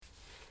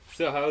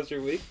So how's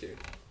your week, dude?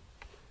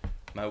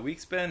 My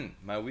week's been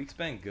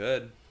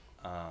good.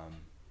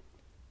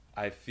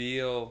 I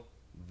feel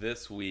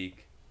this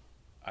week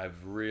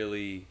I've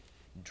really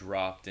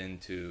dropped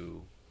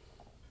into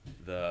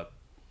the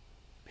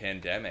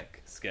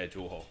pandemic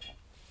schedule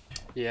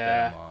that Yeah,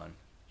 I'm on.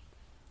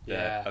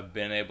 That yeah. I've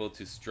been able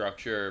to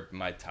structure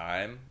my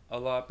time a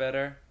lot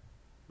better,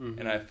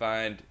 and I Mm-hmm.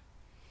 find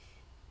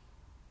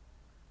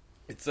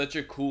it's such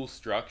a cool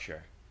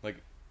structure.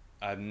 Like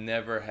I've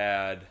never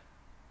had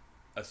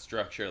a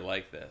structure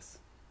like this.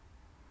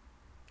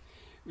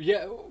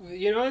 Yeah,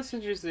 you know what's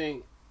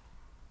interesting?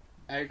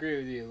 I agree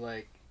with you.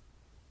 Like,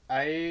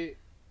 I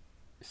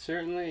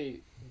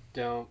certainly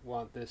don't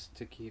want this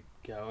to keep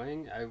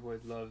going. I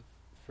would love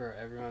for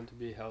everyone to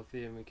be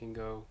healthy and we can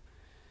go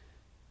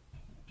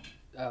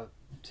out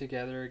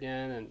together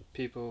again and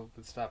people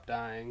would stop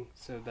dying.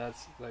 So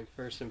that's like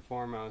first and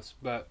foremost.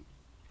 But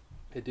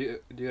I do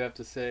have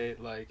to say,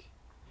 like,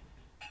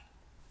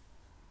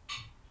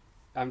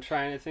 I'm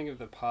trying to think of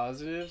the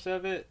positives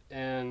of it,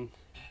 and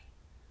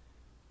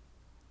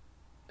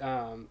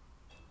um,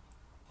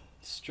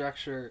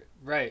 structure.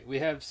 Right, we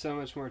have so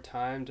much more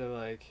time to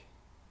like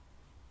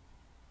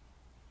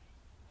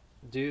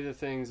do the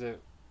things that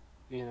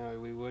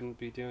we wouldn't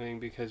be doing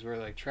because we're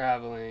like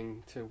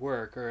traveling to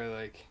work, or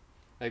like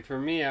for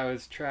me, I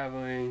was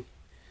traveling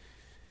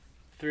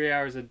 3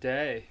 hours a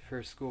day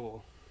for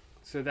school.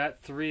 So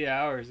that 3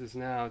 hours is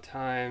now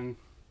time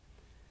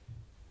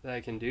that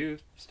I can do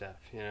stuff.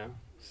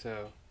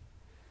 So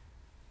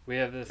we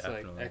have this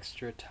like Definitely.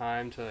 extra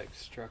time to like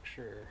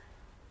structure,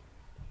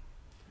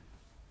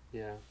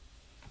 yeah,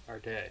 our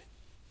day.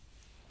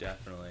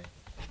 Definitely.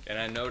 And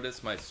I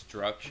notice my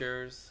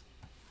structures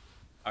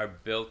are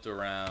built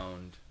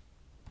around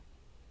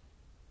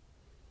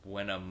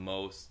when I'm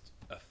most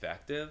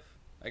effective.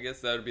 I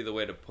guess that would be the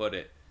way to put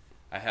it.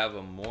 I have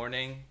a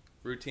morning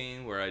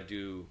routine where I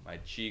do my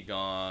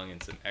qigong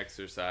and some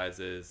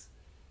exercises,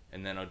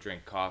 and then I'll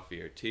drink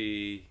coffee or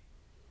tea,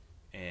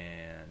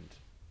 and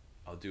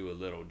I'll do a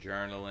little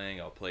journaling,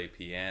 I'll play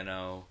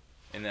piano,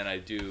 and then I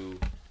do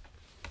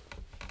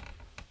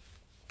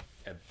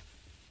a,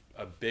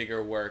 a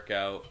bigger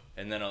workout,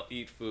 and then I'll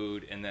eat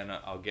food, and then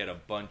I'll get a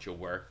bunch of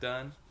work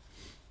done.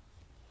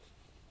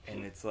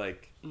 And it's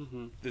like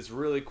Mm-hmm. this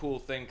really cool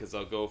thing because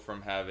I'll go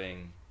from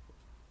having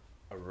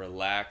a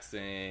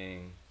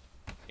relaxing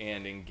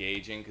and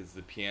engaging, because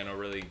the piano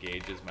really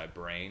engages my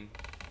brain,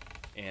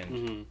 and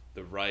Mm-hmm.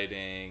 the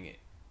writing,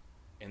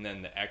 and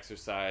then the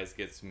exercise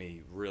gets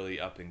me really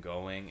up and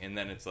going, and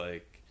then it's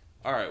like,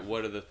 all right,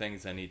 what are the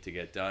things I need to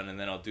get done, and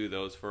then I'll do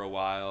those for a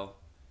while,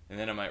 and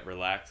then I might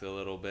relax a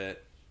little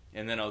bit,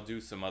 and then I'll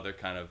do some other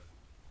kind of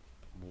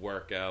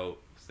workout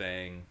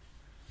thing.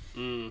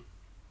 Mm.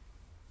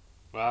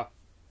 Wow,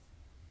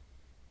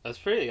 that's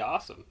pretty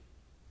awesome.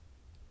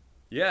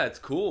 Yeah, it's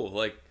cool.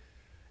 Like,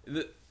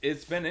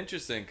 it's been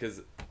interesting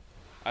because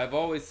I've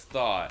always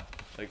thought,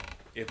 like,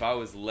 if I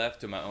was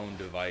left to my own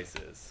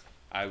devices,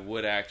 I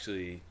would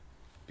actually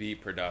be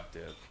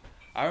productive.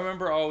 I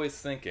remember always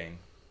thinking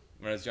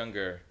when I was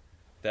younger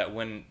that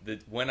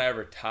when I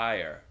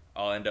retire,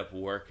 I'll end up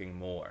working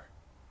more.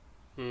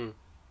 Mm.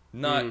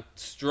 Not Mm.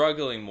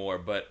 struggling more,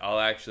 but I'll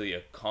actually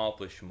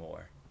accomplish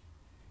more.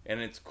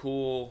 And it's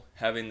cool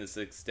having this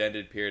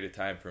extended period of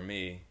time for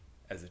me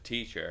as a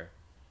teacher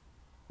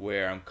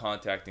where I'm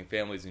contacting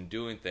families and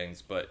doing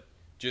things, but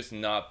just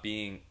not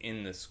being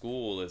in the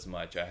school as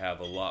much. I have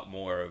a lot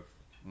more of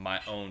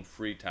my own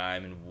free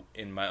time and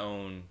in my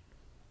own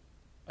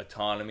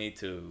autonomy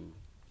to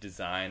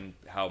design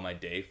how my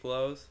day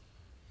flows.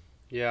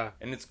 Yeah.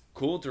 And it's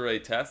cool to really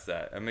test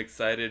that. I'm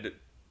excited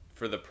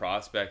for the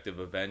prospect of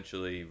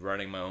eventually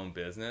running my own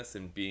business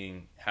and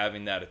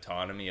having that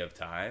autonomy of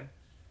time,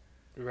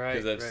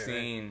 because Right. Right.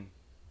 Right.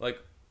 like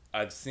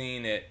I've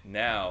seen it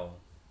now.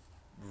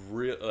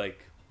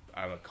 Like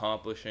I'm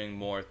accomplishing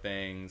more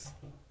things,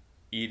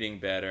 eating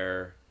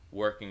better,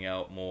 working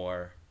out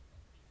more,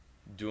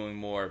 doing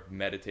more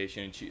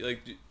meditation,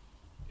 and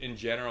in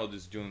general,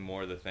 just doing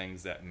more of the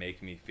things that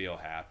make me feel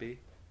happy.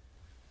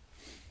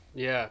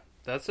 Yeah,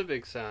 that's a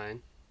big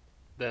sign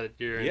that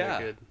you're in a Yeah,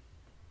 good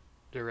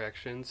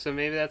direction. So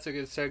maybe that's a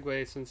good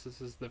segue, since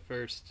this is the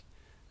first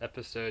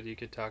episode. You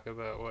could talk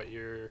about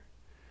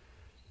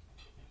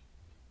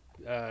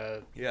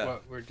yeah,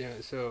 what we're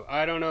doing. So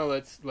I don't know.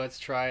 Let's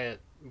try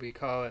it. We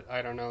call it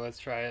I don't know. Let's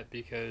try it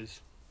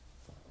because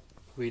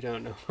we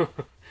don't know.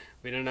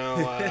 We don't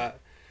know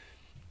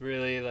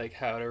really like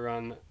how to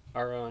run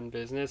our own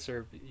business,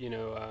 or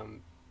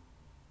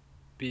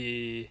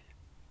be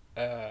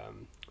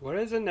what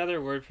is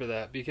another word for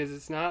that? Because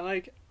it's not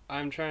like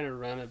I'm trying to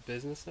run a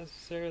business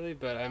necessarily,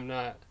 but I'm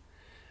not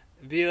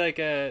be like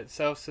a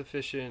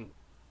self-sufficient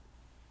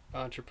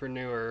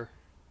entrepreneur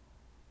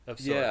of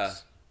yeah,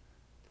 sorts.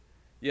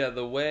 yeah.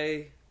 The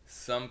way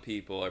some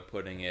people are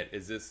putting it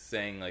is this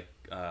saying like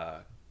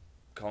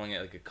calling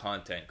it like a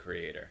content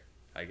creator,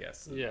 I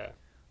guess. Yeah.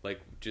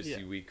 Like just Yeah.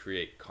 we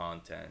create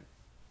content.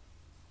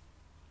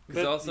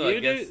 Because But also, I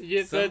you do, guess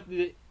you, some.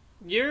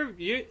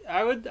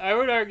 I would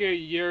argue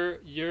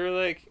you're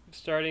like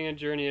starting a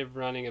journey of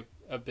running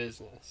a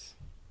business.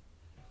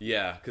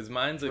 Yeah, because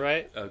mine's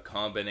Right? a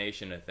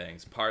combination of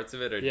things. Parts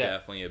of it are Yeah.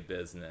 definitely a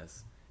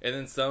business, and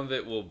then some of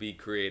it will be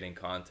creating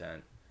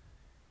content.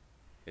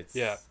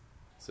 Yeah.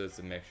 So it's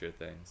a mixture of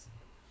things.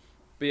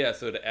 But yeah,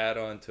 so to add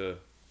on to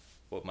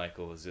what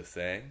Michael was just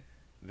saying,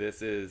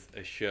 this is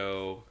a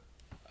show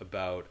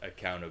about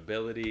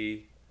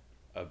accountability,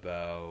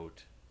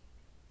 about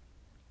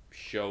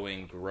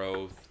showing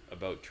growth,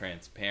 about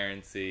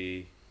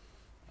transparency,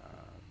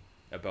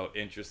 about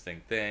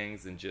interesting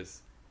things, and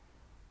just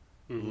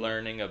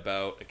learning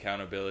about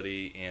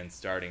accountability and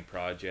starting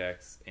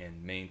projects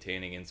and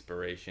maintaining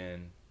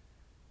inspiration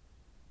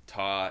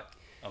taught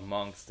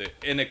amongst it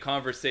in a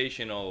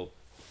conversational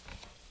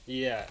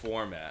Yeah.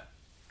 format,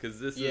 because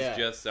this Yeah. is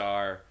just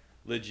our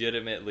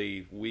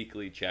legitimately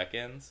weekly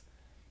check-ins.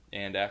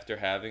 And after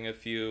having a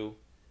few,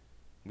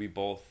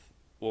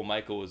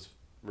 Michael was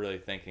really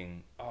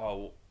thinking,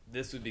 oh,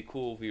 this would be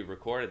cool if we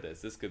recorded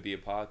this could be a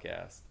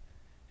podcast.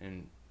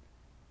 And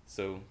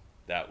so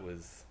that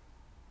was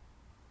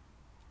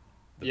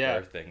the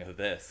birthing of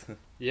this.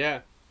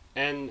 Yeah.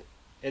 And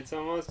it's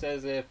almost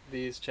as if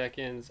these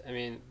check-ins, I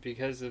mean,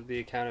 because of the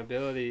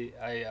accountability,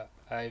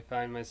 I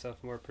find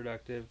myself more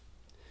productive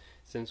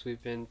since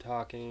we've been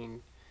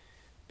talking,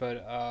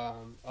 but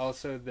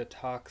also the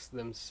talks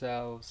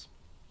themselves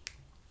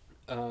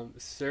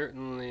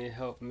certainly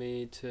help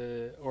me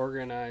to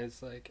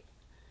organize like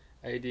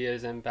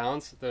ideas and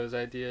bounce those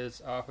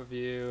ideas off of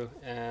you,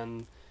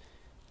 and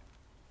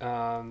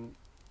I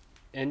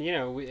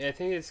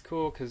think it's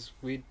cool because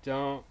we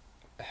don't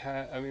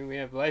we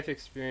have life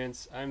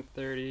experience. I'm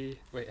 30.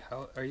 Wait,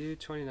 how are you?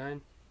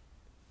 29?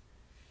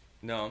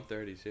 No, I'm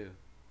 32.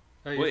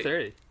 Oh, you're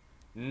 30.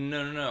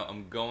 No.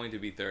 I'm going to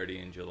be 30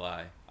 in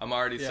July. I'm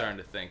already starting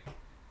to think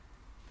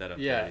that I'm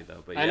 30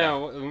 though. But yeah. I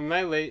know. In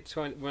my late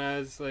 20, when I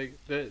was like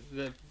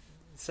the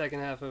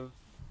second half of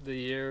the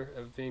year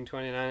of being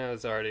 29, I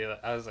was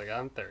like,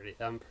 I'm 30.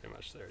 I'm pretty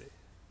much 30.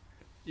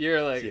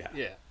 You're like,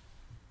 yeah.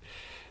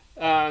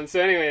 So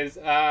anyways,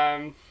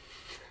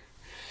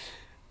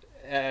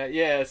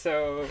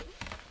 so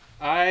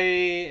I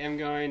am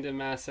going to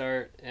Mass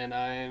Art, and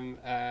I'm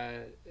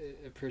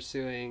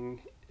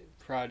pursuing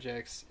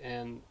projects,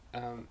 and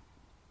I'm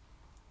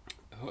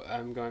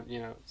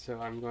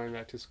going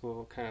back to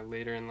school kind of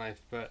later in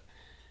life, but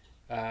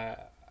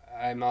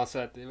I'm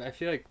also I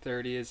feel like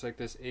 30 is like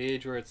this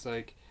age where it's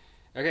like,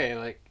 okay,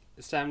 like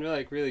it's time to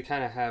like really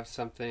kind of have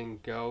something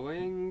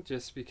going,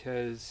 just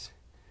because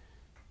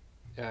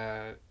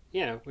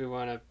we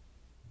want to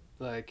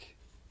like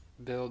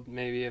build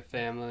maybe a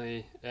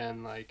family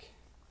and like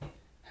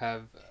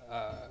have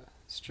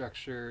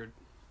structured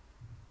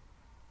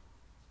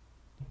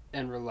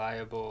and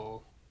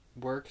reliable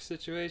work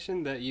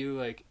situation that you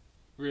like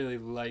really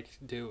like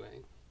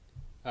doing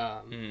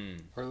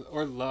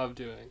or love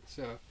doing.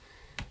 So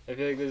I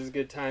feel like this is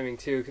good timing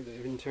too, cause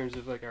in terms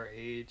of like our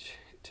age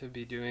to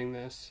be doing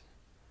this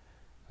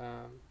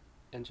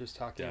and just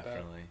talking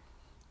about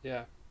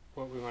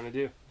what we want to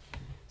do.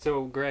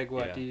 So Greg,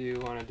 what do you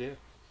want to do?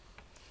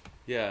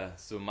 Yeah,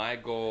 so my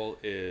goal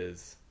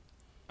is,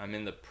 I'm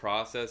in the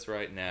process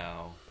right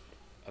now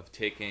of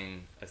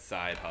taking a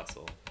side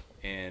hustle,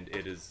 and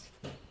it is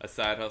a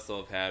side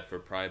hustle I've had for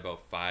probably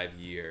about 5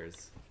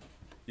 years.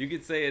 You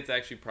could say it's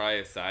actually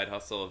probably a side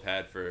hustle I've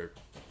had for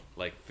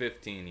like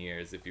 15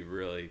 years if you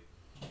really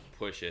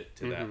push it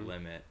to that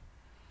limit.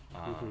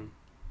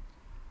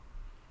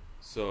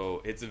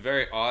 So it's a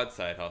very odd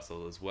side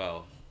hustle as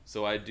well.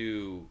 So I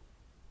do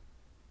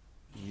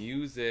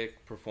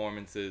music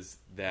performances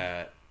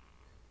that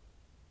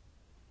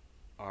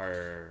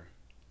are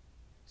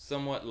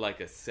somewhat like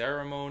a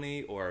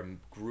ceremony or a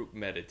group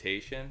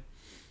meditation.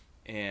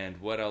 And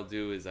what I'll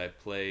do is I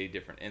play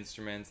different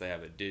instruments. I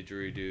have a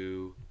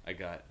didgeridoo, I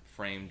got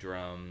frame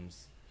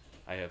drums,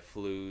 I have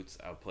flutes,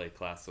 I'll play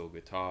classical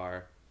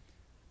guitar,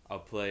 I'll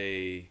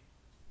play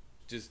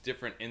just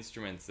different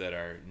instruments that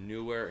are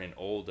newer and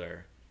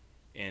older,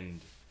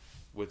 and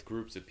with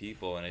groups of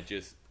people, and it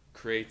just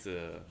creates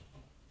a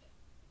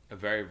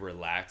very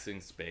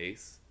relaxing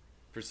space.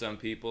 For some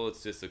people,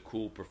 it's just a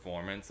cool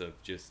performance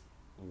of just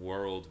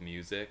world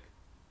music.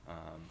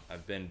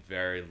 I've been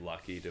very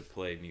lucky to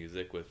play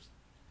music with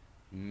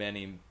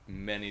many,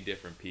 many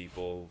different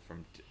people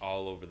from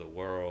all over the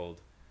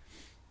world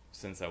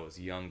since I was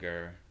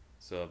younger.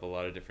 So I have a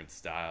lot of different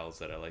styles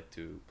that I like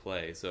to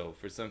play. So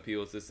for some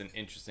people, it's just an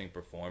interesting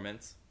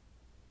performance.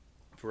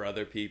 For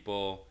other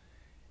people,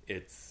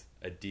 it's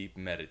a deep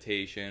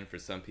meditation. For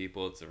some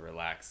people, it's a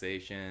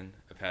relaxation.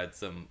 I've had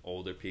some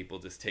older people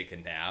just take a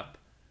nap,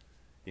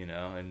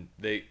 and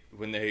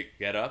when they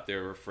get up,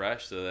 they're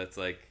refreshed. So that's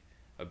like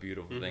a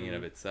beautiful thing in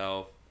of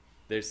itself.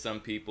 There's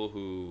some people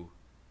who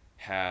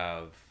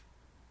have,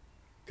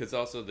 because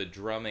also the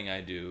drumming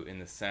I do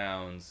and the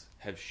sounds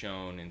have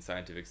shown in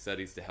scientific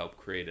studies to help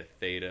create a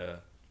theta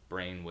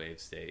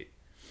brainwave state.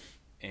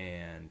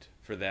 And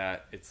for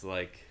that, it's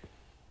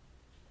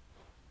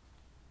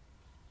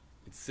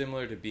it's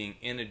similar to being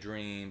in a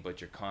dream,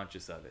 but you're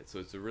conscious of it. So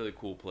it's a really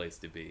cool place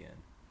to be in.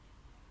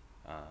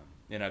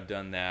 And I've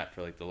done that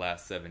for like the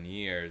last 7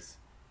 years,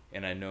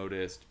 and I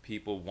noticed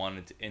people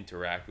wanted to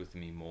interact with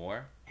me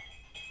more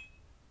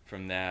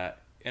from that.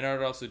 And I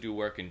would also do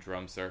work in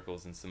drum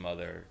circles and some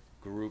other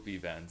group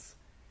events.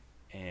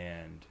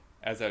 And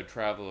as I would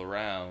travel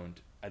around,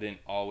 I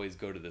didn't always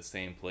go to the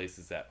same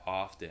places that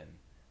often,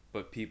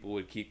 but people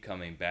would keep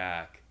coming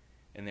back,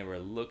 and they were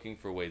looking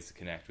for ways to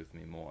connect with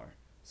me more.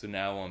 So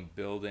now I'm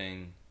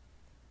building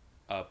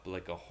up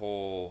like a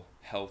whole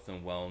health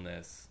and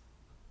wellness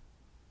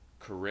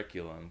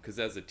curriculum, because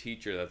as a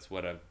teacher, that's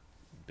what I've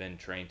been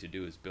trained to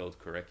do, is build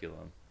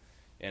curriculum.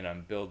 And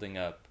I'm building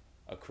up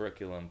a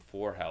curriculum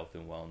for health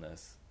and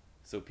wellness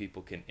so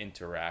people can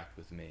interact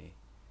with me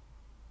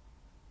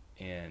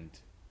and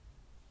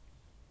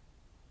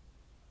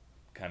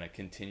kind of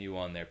continue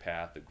on their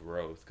path of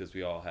growth, because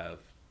we all have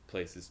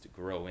places to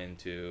grow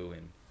into,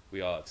 and we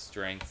all have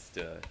strengths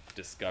to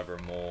discover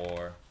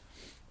more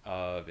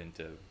of and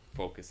to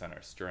focus on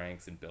our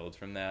strengths and build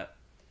from that.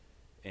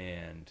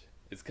 And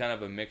it's kind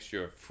of a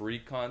mixture of free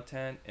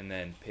content and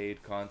then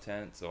paid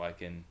content, so I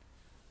can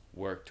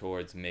work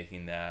towards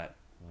making that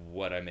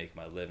what I make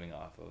my living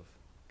off of.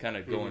 Kind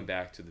of going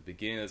back to the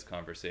beginning of this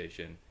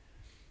conversation,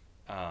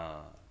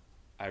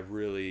 I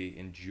really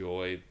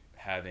enjoy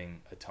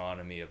having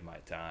autonomy of my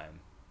time.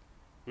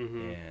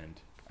 And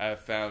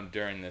I've found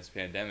during this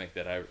pandemic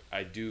that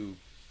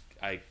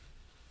I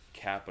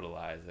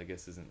capitalize, I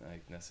guess isn't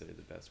like necessarily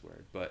the best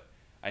word, but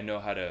I know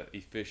how to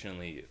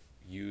efficiently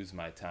use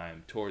my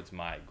time towards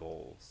my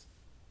goals.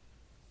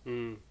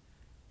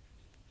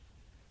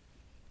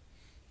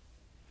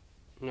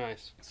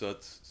 Nice. So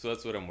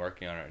that's what I'm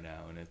working on right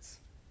now, and it's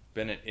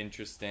been an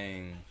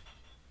interesting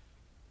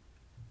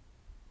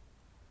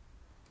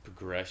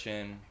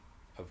progression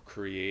of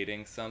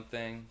creating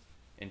something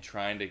and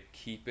trying to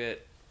keep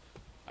it,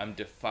 I'm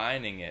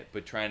defining it,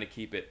 but trying to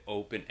keep it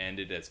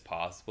open-ended as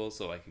possible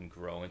so I can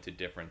grow into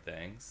different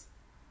things.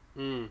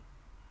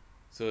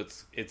 So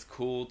it's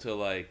cool to,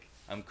 like,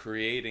 I'm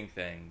creating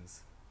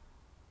things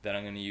that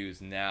I'm going to use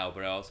now,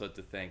 but I also have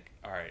to think,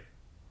 all right,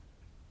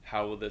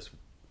 how will this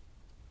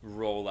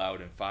roll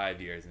out in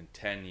 5 years, in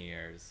 10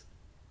 years?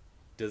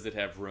 Does it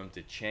have room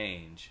to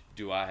change?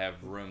 Do I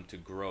have room to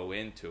grow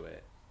into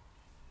it?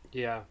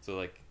 Yeah. So,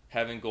 like,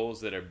 having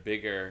goals that are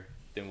bigger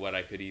than what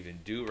I could even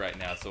do right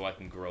now so I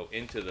can grow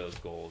into those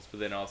goals, but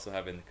then also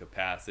having the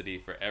capacity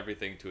for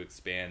everything to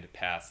expand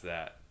past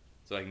that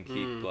so I can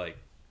keep, like,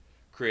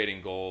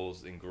 creating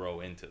goals and grow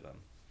into them.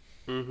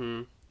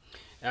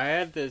 I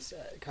had this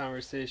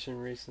conversation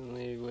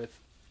recently with,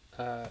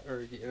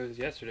 or it was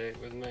yesterday,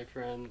 with my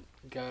friend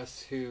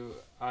Gus, who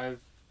I've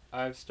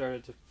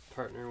started to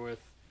partner with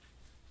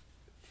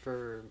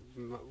for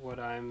what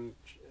I'm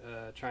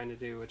trying to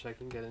do, which I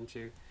can get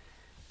into.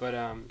 But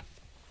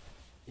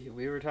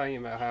we were talking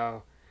about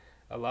how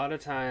a lot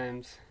of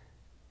times,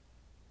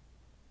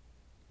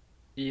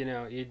 you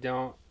know, you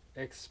don't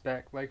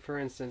expect, like, for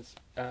instance,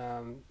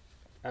 I'm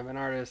an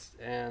artist,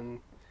 and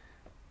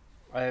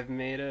I've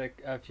made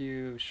a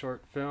few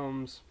short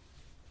films,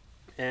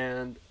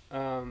 and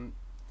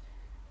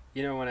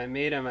you know, when I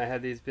made them, I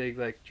had these big,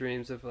 like,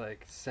 dreams of,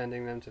 like,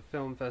 sending them to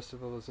film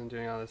festivals and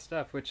doing all this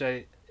stuff, which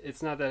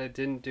it's not that I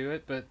didn't do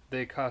it, but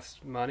they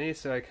cost money,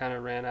 so I kind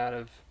of ran out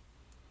of,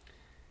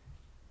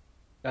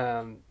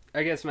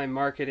 I guess my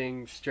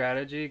marketing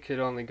strategy could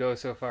only go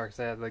so far because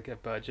I had, like, a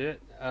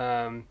budget,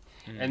 and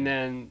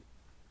then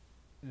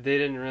they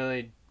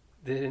didn't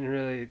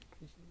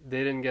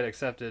get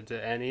accepted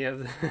to any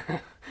of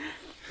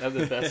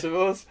the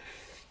festivals.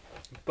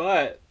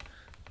 But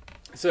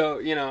so,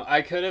 you know,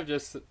 I could have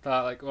just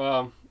thought, like,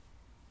 well,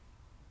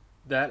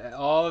 that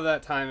all of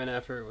that time and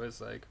effort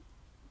was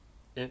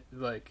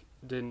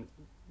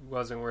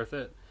wasn't worth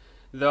it.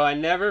 Though I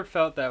never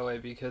felt that way,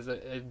 because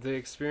the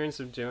experience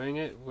of doing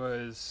it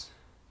was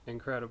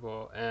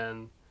incredible,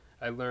 and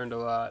I learned a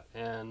lot.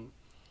 And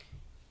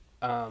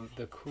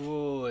the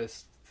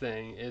coolest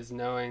thing is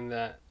knowing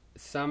that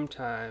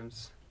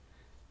sometimes,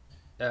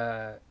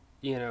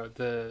 you know,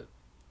 the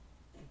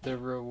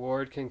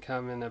reward can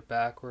come in a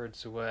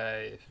backwards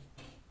way,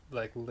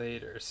 like,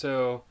 later.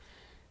 So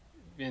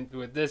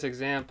with this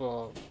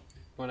example,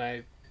 when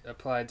I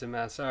applied to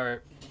Mass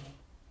Art,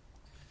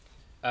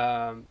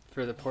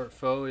 for the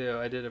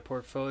portfolio, I did a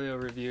portfolio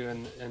review,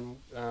 and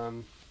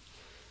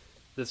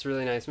this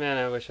really nice man,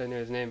 I wish I knew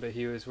his name, but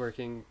he was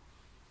working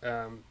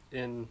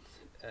in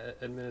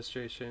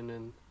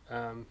administration,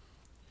 and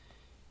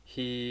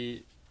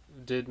he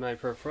did my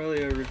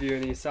portfolio review,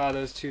 and he saw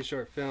those 2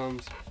 short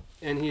films,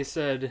 and he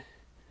said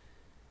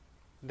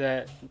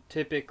that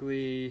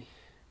typically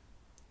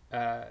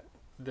the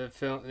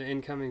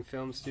incoming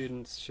film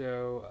students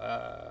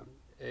show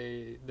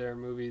their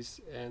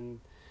movies, and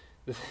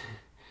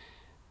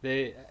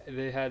they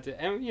had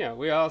to, and, you know,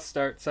 we all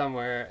start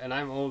somewhere, and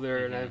I'm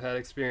older, and I've had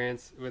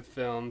experience with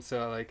film,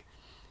 so, like,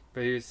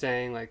 but he was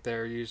saying, like,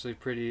 they're usually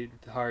pretty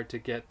hard to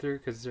get through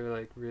because they're,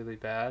 like, really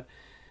bad.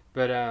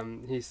 But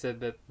he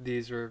said that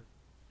these were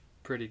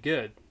pretty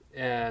good,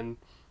 and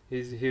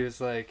he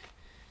was like,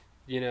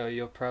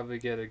 you'll probably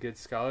get a good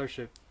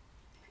scholarship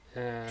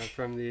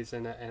from these,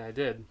 and I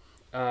did.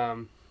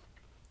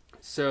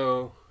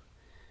 So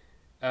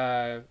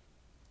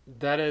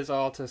that is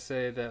all to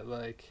say that,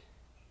 like,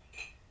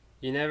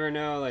 you never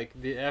know, like,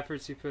 the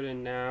efforts you put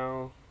in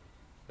now,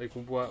 like,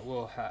 what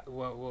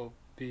will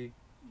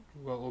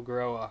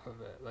grow off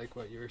of it, like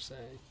what you were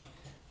saying,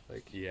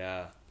 like,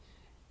 Yeah.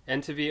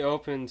 and to be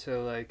open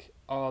to, like,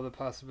 all the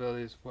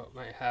possibilities what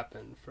might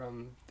happen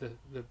from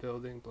the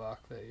building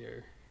block that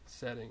you're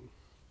setting.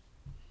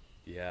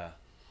 Yeah.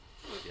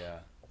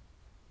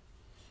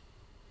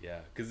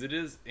 Because it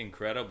is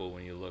incredible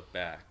when you look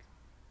back.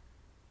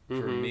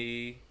 For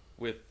me,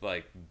 with,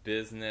 like,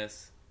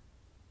 business,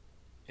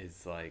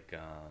 it's like,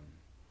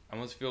 I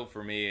almost feel,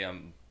 for me,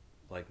 I'm,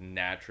 like,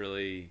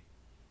 naturally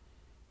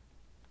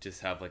just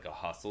have, like, a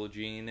hustle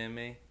gene in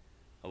me.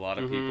 A lot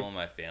of people in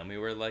my family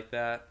were like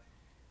that.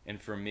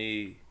 And for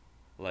me,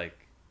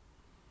 like,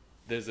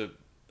 there's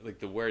like,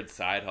 the word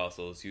side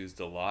hustle is used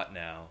a lot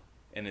now.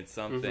 And it's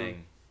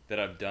something that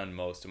I've done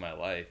most of my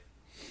life.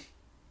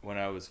 When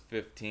I was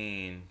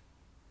 15,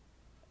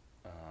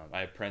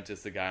 I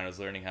apprenticed a guy and I was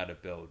learning how to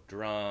build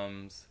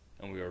drums,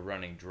 and we were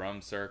running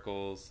drum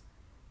circles,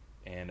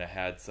 and I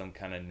had some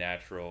kind of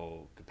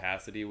natural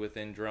capacity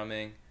within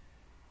drumming.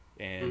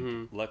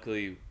 And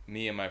luckily,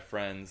 me and my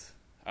friends,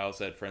 I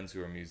also had friends who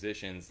were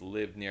musicians,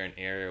 lived near an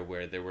area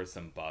where there were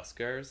some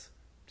buskers,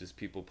 just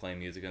people playing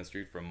music on the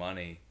street for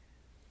money.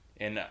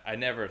 And I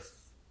never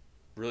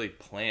really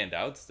planned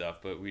out stuff,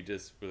 but we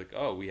just were like,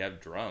 oh, we have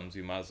drums,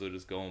 we might as well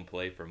just go and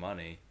play for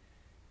money.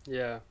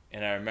 Yeah.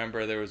 And I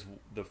remember there was,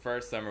 the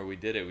first summer we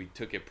did it, we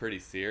took it pretty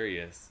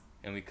serious,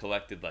 and we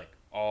collected, like,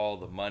 all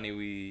the money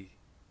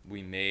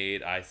we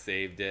made. I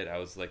saved it. I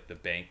was, like, the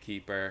bank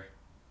keeper,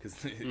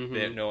 because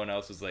no one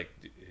else was like,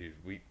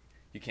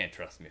 you can't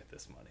trust me with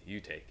this money, you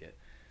take it.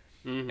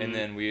 And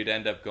then we would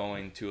end up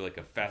going to, like,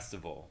 a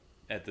festival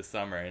at the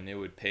summer, and it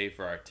would pay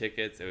for our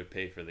tickets, it would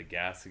pay for the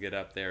gas to get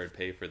up there, it would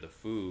pay for the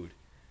food.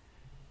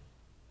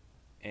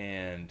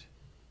 And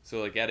so,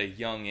 like, at a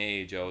young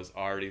age, I was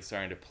already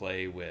starting to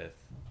play with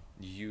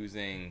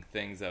using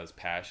things I was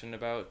passionate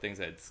about, things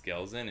I had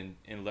skills in,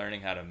 and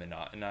learning how to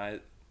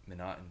monetize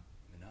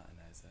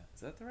that.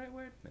 Is that the right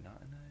word?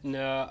 Monetize?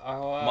 No.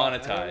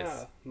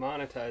 Monetize.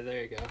 Monetize,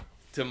 there you go.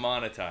 To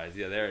monetize,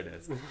 yeah, there it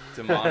is.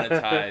 To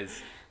monetize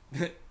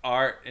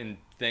art and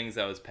things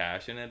I was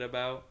passionate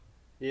about.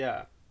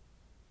 Yeah.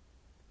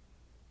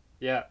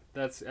 Yeah,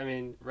 that's, I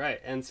mean, right.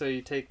 And so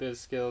you take those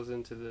skills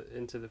into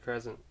the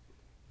present.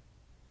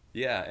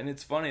 Yeah, and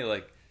it's funny,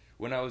 like,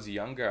 when I was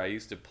younger, I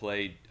used to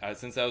play,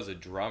 since I was a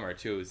drummer,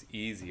 too, it was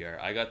easier.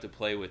 I got to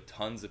play with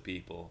tons of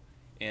people,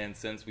 and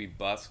since we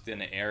busked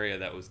in an area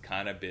that was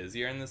kind of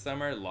busier in the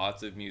summer,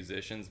 lots of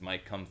musicians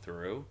might come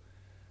through,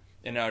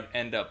 and I would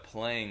end up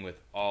playing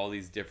with all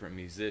these different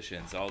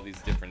musicians, all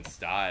these different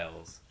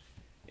styles,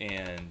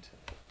 and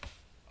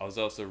I was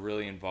also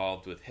really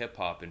involved with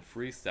hip-hop and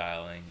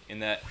freestyling,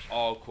 and that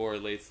all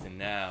correlates to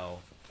now.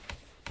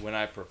 When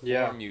I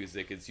perform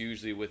music, it's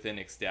usually within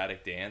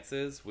ecstatic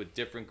dances with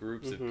different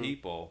groups of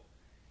people,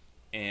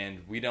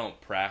 and we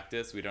don't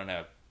practice, we don't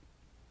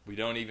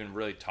even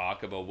really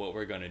talk about what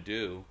we're going to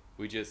do.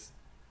 We just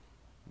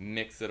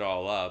mix it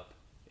all up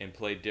and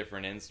play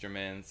different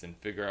instruments and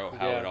figure out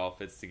how it all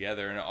fits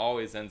together, and it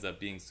always ends up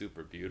being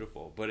super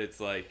beautiful. But it's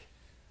like,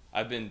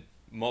 I've been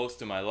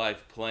most of my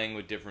life playing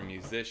with different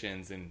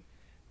musicians and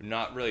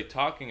not really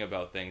talking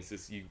about things.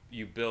 Just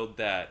you build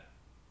that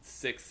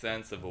sixth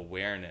sense of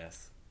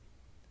awareness.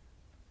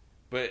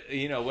 But,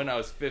 when I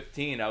was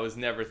 15, I was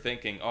never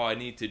thinking, oh, I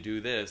need to do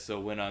this, so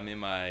when I'm in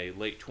my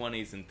late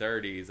 20s and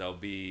 30s, I'll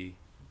be,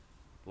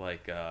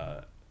 like,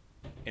 an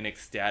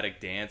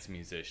ecstatic dance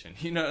musician.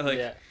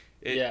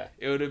 It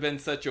would have been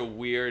such a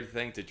weird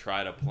thing to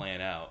try to plan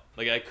out.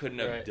 Like, I couldn't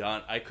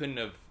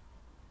have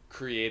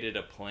created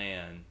a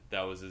plan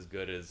that was as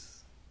good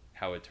as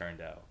how it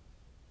turned out.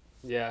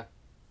 Yeah.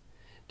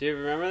 Do you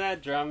remember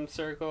that drum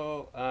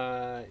circle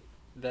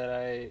that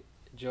I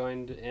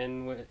joined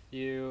in with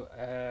you?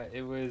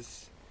 It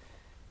was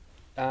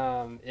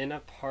in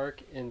a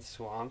park in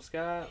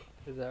Swampscott.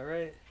 Is that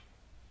right?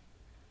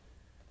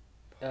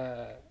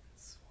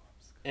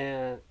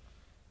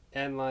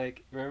 And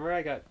like, remember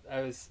I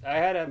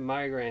had a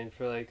migraine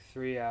for like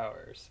 3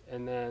 hours,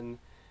 and then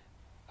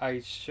I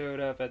showed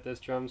up at this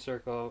drum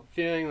circle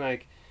feeling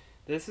like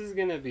this is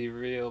gonna be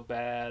real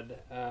bad,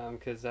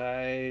 because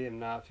I am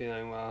not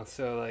feeling well.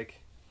 So, like,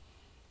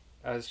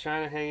 I was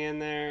trying to hang in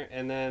there,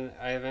 and then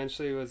I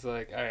eventually was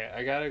like, all right,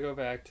 I gotta go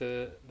back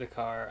to the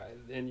car,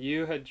 and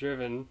you had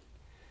driven,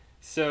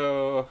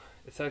 so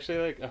it's actually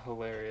like a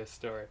hilarious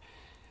story.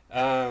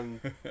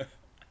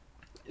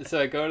 So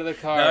I go to the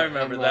car. Now I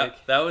remember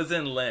that was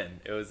in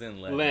Lynn. It was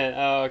in Lynn. Lynn,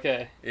 oh,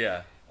 okay.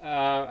 Yeah.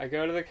 I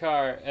go to the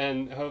car,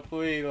 and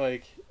hopefully,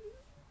 like,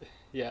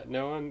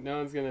 no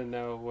one's gonna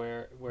know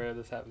where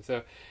this happened.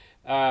 So,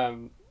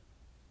 I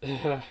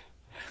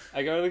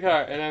go to the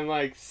car, and I'm,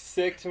 like,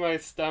 sick to my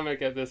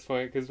stomach at this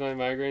point because my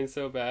migraine's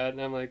so bad,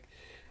 and I'm like,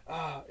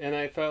 oh, and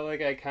I felt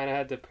like I kind of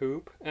had to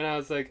poop, and I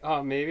was like,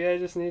 oh, maybe I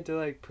just need to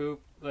like poop,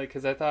 like,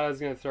 because I thought I was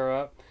gonna throw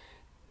up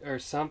or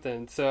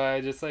something. So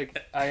I just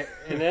like and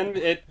then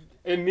it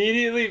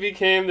immediately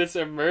became this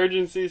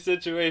emergency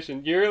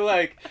situation. You're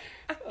like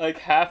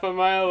half a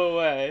mile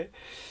away,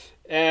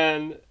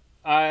 and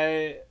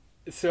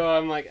so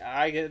I'm like,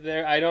 I get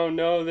there, I don't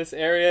know this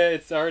area,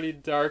 it's already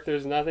dark,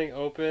 there's nothing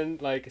open,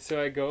 like,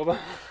 so I go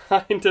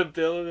behind a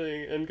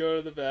building and go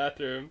to the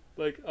bathroom,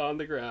 like, on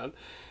the ground,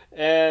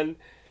 and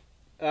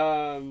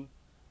I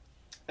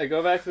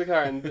go back to the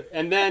car,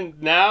 and then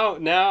now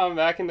I'm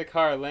back in the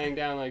car, laying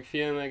down, like,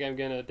 feeling like I'm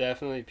gonna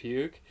definitely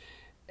puke,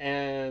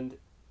 and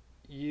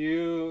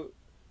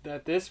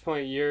at this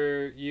point,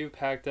 you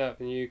packed up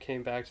and you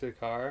came back to the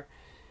car.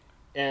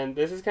 And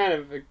this is kind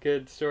of a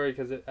good story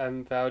because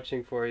I'm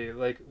vouching for you.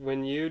 Like,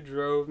 when you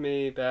drove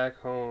me back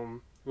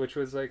home, which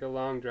was like a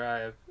long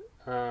drive,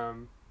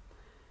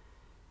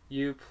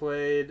 you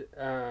played,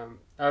 I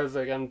was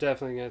like, I'm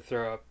definitely going to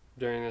throw up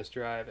during this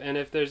drive. And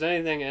if there's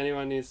anything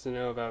anyone needs to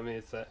know about me,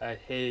 it's that I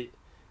hate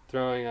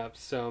throwing up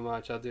so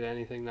much. I'll do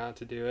anything not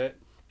to do it.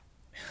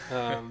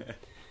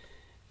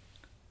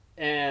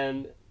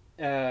 And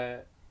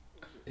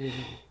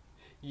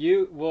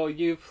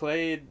you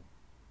played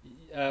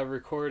a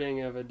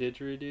recording of a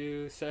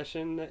didgeridoo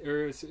session,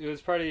 or it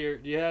was part of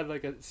you had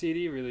like a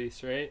CD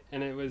release, right?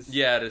 And it was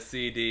the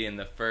CD, and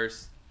the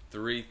first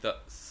three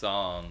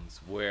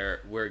songs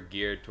were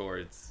geared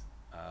towards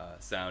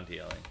sound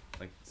healing,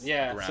 like so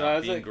I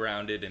was being like,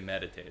 grounded and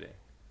meditating.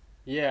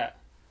 Yeah,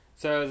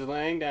 so I was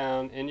laying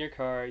down in your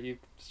car. You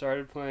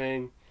started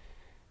playing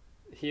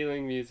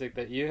healing music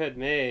that you had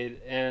made,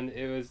 and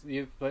it was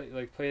you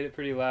like played it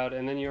pretty loud,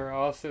 and then you were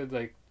also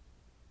like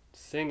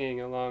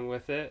singing along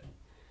with it.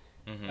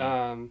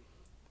 Mm-hmm.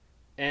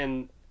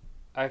 And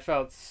I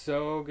felt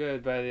so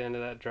good by the end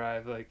of that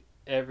drive, like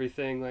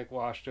everything like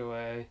washed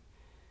away.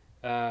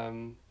 I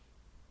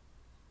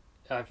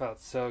felt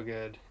so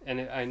good,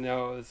 and I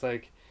know it was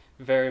like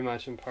very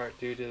much in part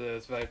due to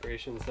those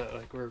vibrations that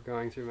like were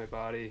going through my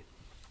body.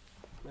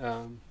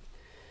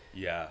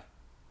 Yeah.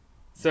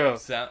 So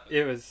sound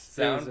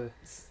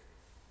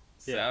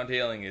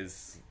healing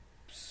is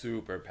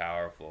super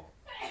powerful.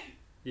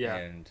 Yeah.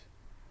 And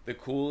the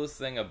coolest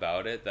thing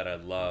about it that I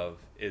love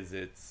is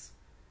it's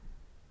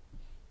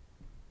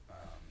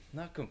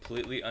not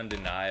completely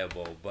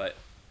undeniable, but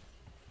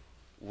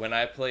when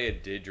I play a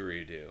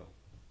didgeridoo,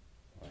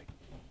 like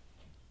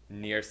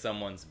near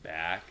someone's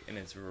back, and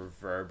it's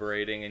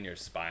reverberating in your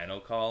spinal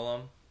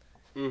column,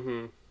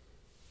 mm-hmm.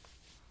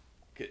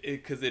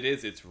 Because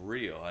it's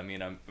real. I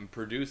mean, I'm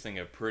producing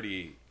a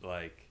pretty,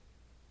 like,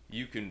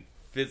 you can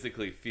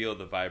physically feel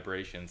the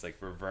vibrations like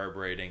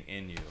reverberating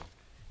in you.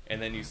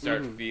 And then you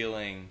start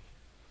feeling,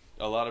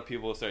 a lot of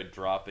people start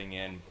dropping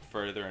in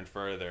further and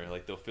further.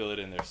 Like, they'll feel it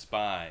in their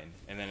spine.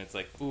 And then it's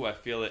like, ooh, I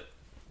feel it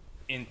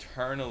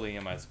internally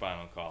in my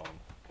spinal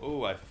column.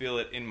 Ooh, I feel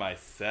it in my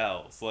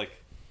cells. Like,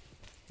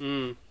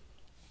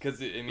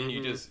 because, I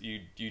mean,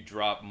 you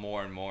drop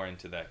more and more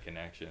into that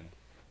connection.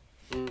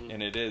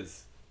 And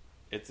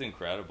it's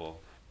incredible.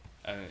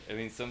 I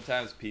mean,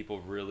 sometimes people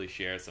really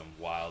share some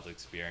wild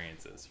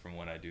experiences from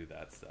when I do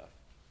that stuff.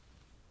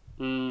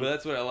 But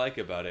that's what I like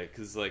about it,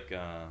 because, like,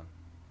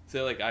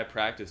 say, like, I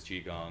practice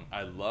Qigong.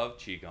 I love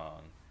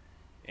Qigong,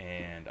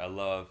 and I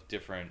love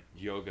different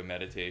yoga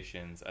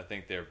meditations. I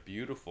think they're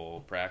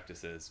beautiful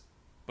practices,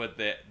 but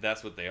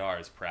that's what they are,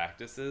 is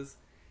practices.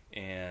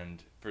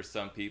 And for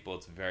some people,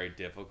 it's very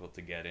difficult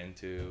to get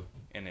into,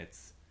 and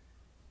it's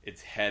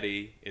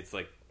heady. It's,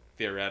 like,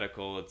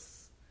 theoretical.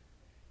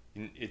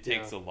 It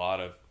takes a lot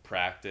of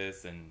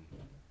practice and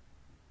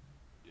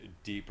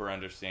deeper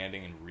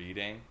understanding and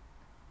reading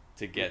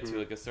to get to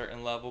like a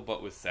certain level.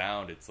 But with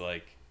sound, it's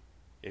like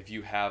if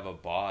you have a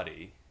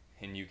body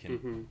and you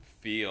can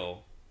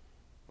feel,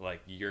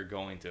 like, you're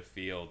going to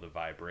feel the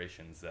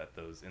vibrations that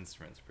those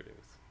instruments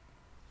produce.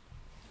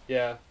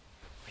 Yeah.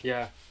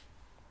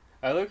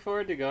 I look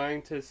forward to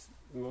going to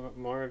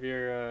more of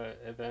your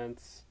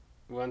events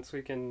once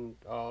we can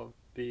all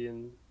be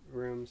in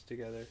rooms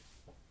together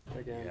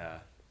again.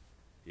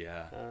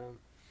 Yeah.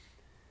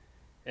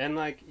 And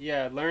like,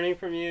 learning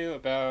from you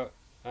about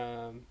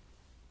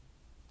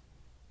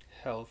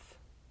health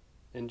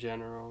in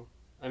general.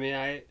 I mean,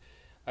 I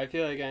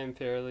feel like I'm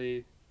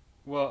fairly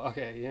well.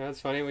 Okay, you know,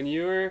 it's funny when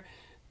you were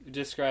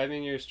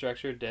describing your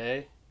structured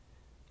day.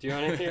 Do you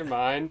want to hear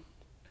mine?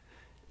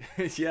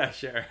 Yeah,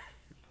 sure.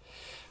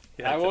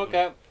 Yeah, I woke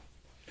up.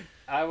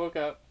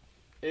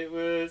 It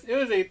was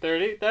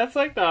 8:30. That's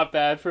like not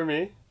bad for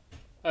me.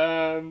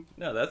 No,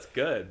 that's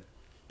good.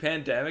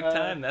 Pandemic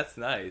time, that's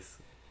nice.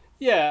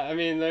 Yeah, I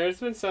mean, there's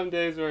been some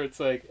days where it's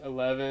like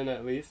 11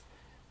 at least.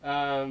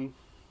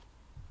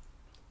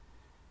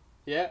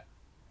 Yeah.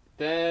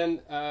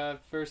 Then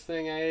first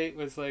thing I ate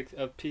was like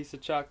a piece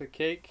of chocolate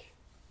cake.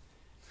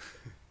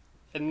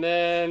 And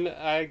then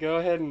I go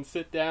ahead and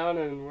sit down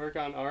and work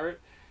on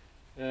art.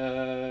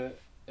 And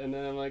then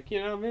I'm like,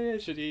 you know, maybe I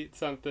should eat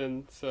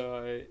something. So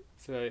I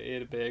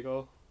ate a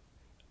bagel.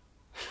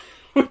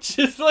 Which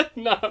is like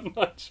not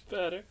much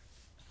better.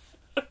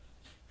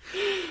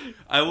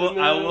 I will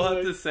have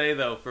like, to say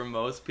though, for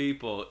most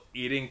people,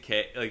 eating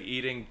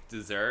eating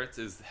desserts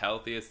is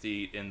healthiest to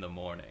eat in the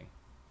morning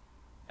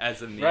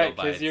as a meal right,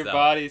 by because itself. your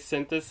body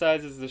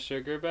synthesizes the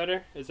sugar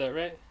better. Is that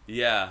right?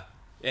 Yeah.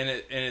 And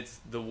it's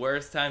the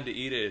worst time to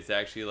eat it is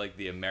actually like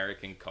the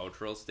American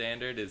cultural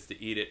standard is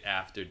to eat it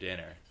after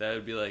dinner. That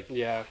would be like,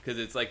 Yeah. because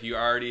it's like you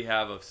already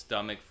have a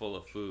stomach full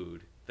of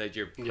food that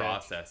you're Yeah.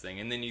 processing,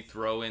 and then you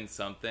throw in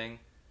something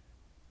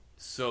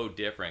so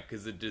different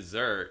because the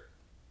dessert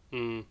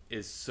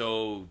is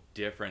so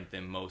different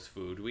than most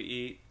food we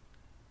eat.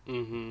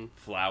 Mm-hmm.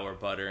 Flour,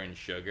 butter, and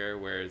sugar.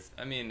 Whereas,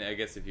 I mean, I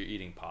guess if you're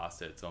eating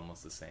pasta, it's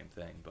almost the same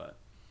thing. But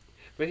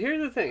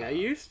here's the thing: I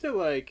used to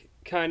like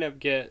kind of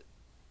get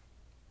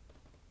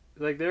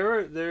like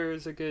there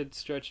was a good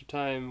stretch of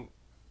time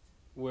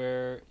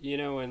where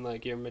when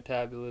like your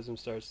metabolism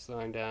starts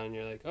slowing down, and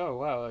you're like, oh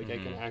wow, like I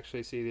can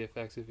actually see the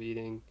effects of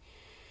eating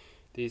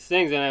these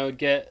things, and I would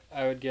get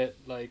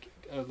like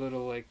a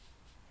little like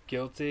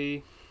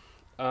guilty.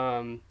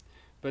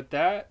 But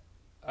that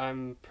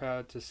I'm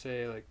proud to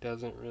say like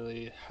doesn't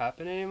really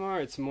happen anymore.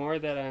 It's more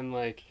that I'm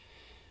like,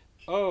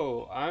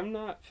 oh, I'm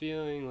not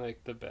feeling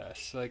like the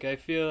best. Like I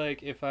feel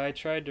like if I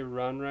tried to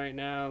run right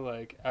now,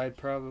 like I'd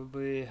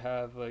probably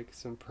have like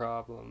some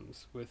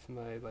problems with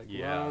my like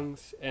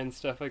lungs and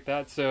stuff like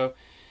that. So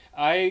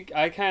I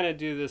kind of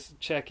do this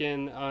check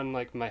in on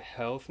like my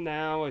health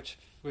now, which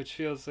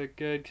feels like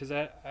good because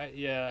I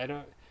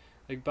don't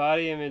like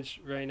body image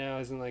right now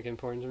isn't like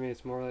important to me.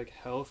 It's more like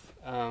health.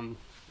 And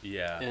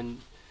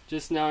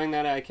just knowing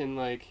that I can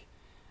like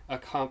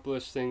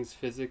accomplish things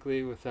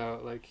physically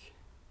without like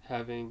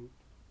having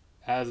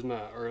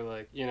asthma or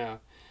like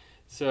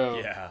so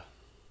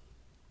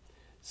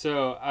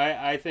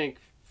I think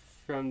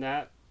from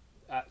that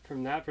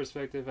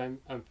perspective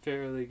I'm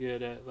fairly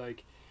good at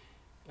like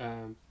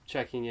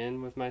checking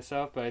in with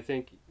myself, but I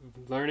think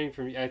learning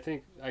from you, I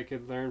think I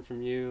could learn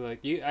from you, like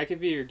I could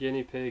be your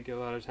guinea pig a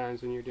lot of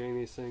times when you're doing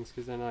these things,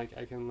 because then like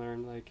I can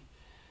learn like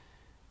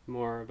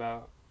more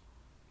about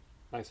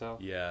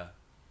myself. Yeah.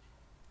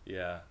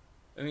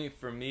 I mean,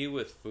 for me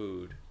with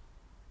food,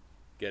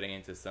 getting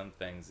into some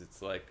things,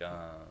 it's like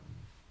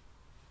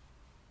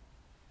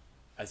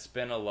I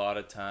spend a lot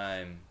of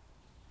time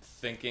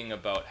thinking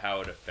about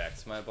how it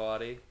affects my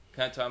body.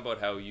 Kind of talking about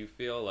how you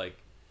feel, like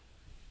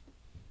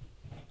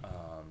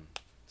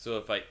so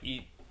if I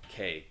eat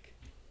cake,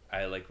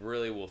 I like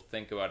really will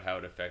think about how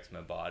it affects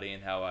my body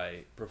and how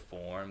I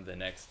perform the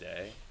next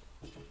day.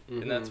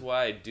 And that's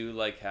why I do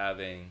like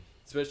having,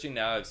 especially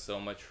now I have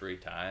so much free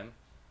time,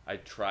 I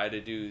try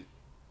to do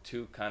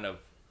two kind of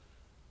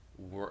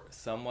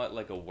somewhat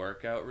like a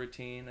workout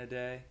routine a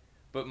day.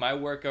 But my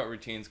workout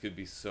routines could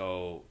be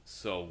so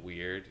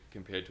weird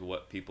compared to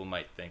what people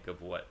might think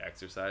of what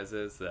exercise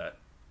is, that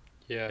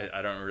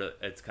I don't really,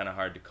 it's kind of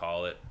hard to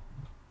call it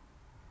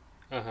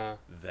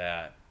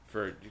that,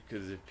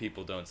 because if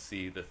people don't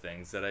see the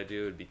things that I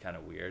do, it'd be kind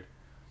of weird.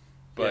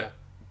 But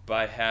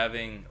by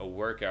having a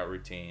workout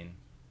routine,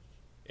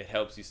 it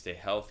helps you stay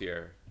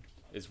healthier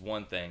is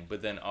one thing,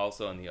 but then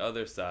also on the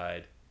other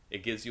side,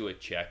 it gives you a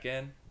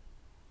check-in.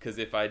 Because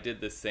if I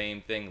did the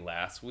same thing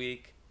last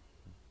week,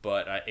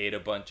 but I ate a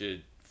bunch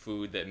of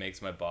food that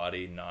makes my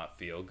body not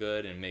feel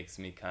good and makes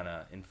me kind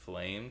of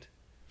inflamed,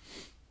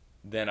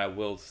 then I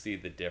will see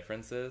the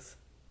differences.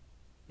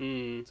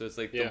 So it's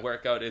like the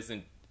workout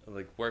isn't,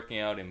 like working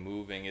out and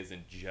moving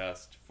isn't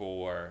just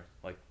for,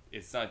 like,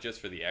 it's not just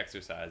for the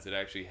exercise. It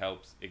actually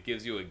helps, it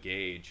gives you a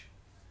gauge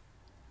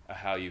of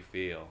how you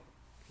feel.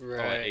 Right,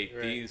 I ate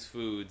these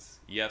foods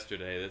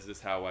yesterday. This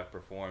is how I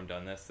performed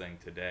on this thing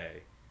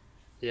today.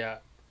 Yeah.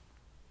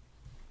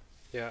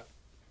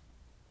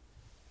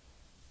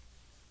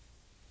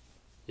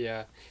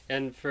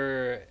 And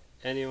for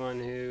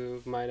anyone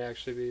who might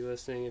actually be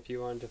listening, if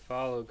you wanted to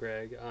follow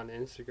Greg on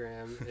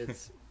Instagram,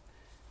 it's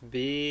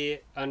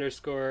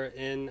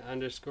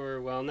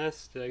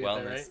B_in_wellness. Did I get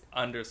that right?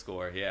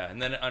 Wellness_, yeah.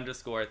 And then an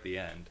underscore at the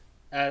end.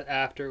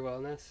 After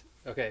wellness?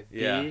 Okay.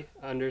 Yeah.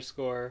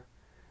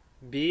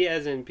 B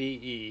as in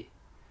BE.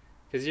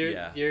 Because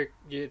you're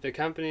the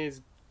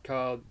company's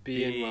called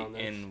B in Wellness.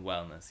 In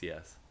Wellness,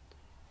 yes.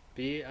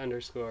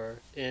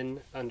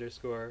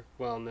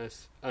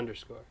 B_in_wellness_.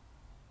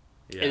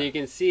 Yeah. And you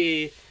can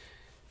see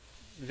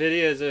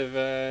videos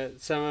of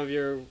some of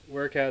your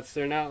workouts.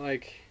 They're not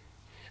like,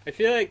 I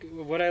feel like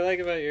what I like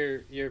about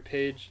your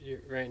page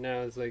right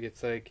now is like,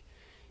 it's like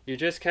you're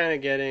just kind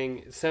of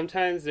getting,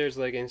 sometimes there's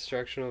like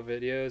instructional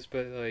videos,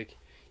 but like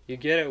you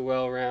get a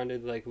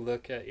well-rounded like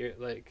look at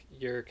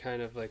your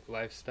kind of like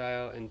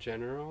lifestyle in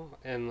general.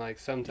 And like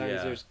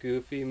sometimes there's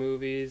goofy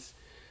movies,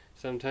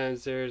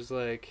 sometimes there's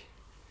like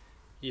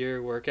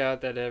your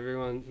workout that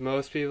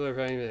most people are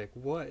probably like,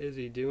 what is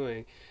he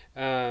doing?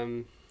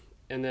 And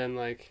then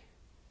like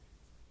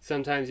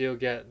sometimes you'll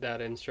get that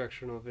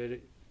instructional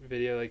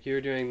video like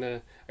you're doing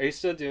are you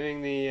still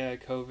doing the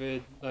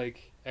COVID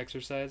like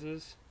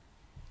exercises?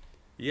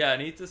 Yeah, I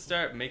need to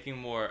start making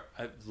more.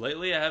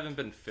 Lately I haven't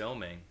been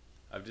filming.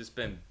 I've just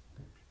been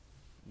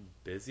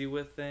busy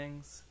with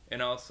things, and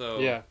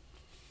also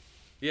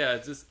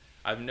it's just,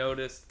 I've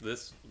noticed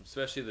this,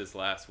 especially this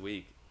last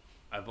week.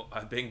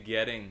 I've been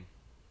getting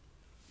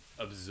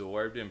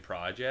absorbed in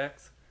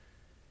projects,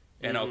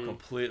 and I'll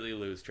completely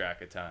lose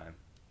track of time.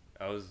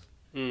 I was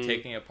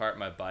taking apart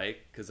my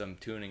bike because I'm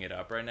tuning it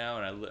up right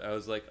now, and I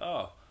was like,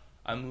 oh,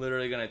 I'm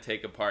literally gonna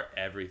take apart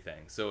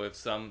everything. So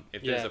if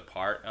there's a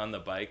part on the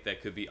bike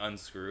that could be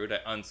unscrewed, I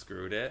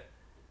unscrewed it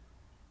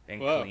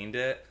and cleaned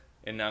it,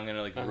 and now I'm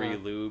gonna like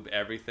re-lube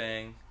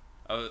everything.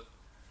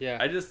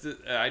 I just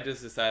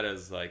decided, I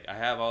was like, I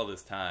have all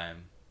this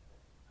time,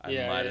 I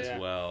might as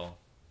well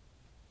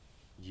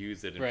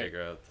use it and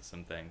figure out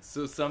some things.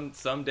 So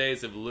some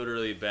days have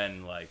literally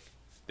been like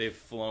they've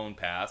flown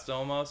past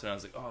almost, and I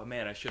was like, oh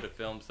man, I should have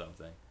filmed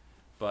something.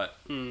 But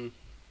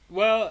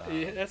well,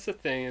 that's the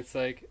thing. It's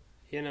like,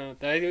 you know,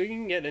 we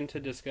can get into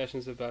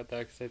discussions about that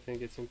because I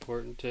think it's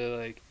important to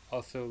like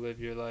also live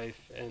your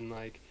life, and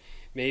like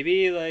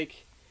maybe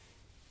like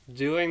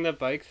doing the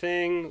bike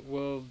thing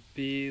will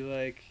be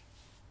like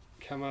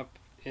come up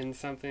in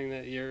something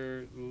that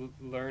you're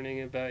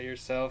learning about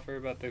yourself or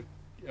about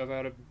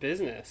a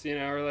business, you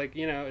know, or like,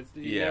 you know,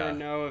 you never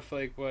know if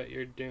like what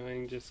you're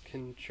doing just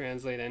can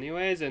translate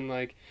anyways. And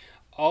like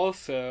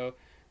also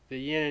the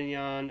yin and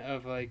yang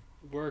of like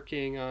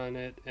working on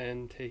it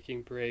and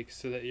taking breaks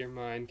so that your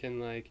mind can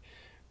like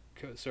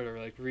sort of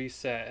like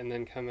reset and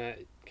then come at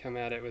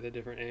it with a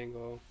different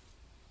angle.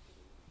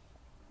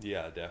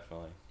 Yeah,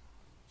 definitely.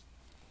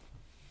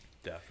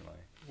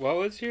 What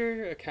was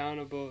your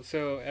accountable?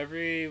 So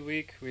every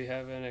week we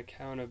have an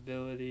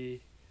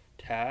accountability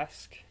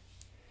task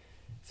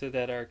so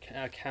that our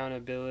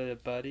accountability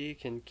buddy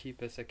can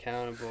keep us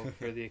accountable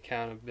for the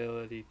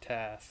accountability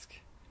task.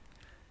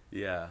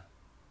 Yeah.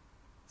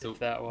 So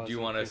do you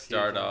want to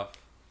start off?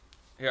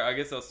 Here, I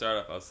guess I'll start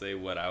off. I'll say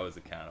what I was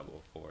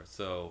accountable for.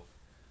 So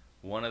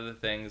one of the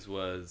things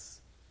was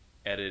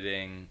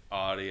editing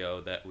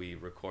audio that we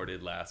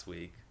recorded last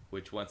week,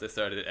 which once I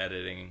started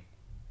editing,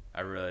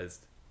 I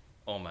realized,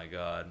 oh my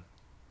god,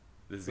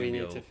 this is going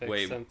to be to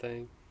fix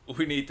something.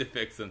 We need to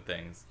fix some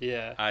things.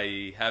 Yeah.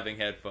 I.e. having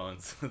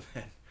headphones so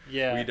that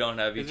we don't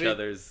have each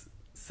other's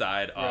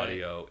side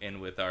audio in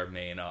with our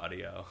main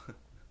audio.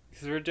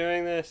 Because we're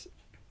doing this,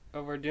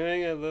 we're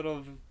doing a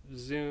little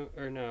Zoom,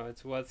 or no,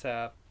 it's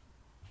WhatsApp.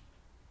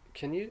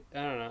 Can you, I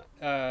don't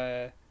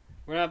know,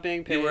 we're not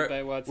being paid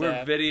by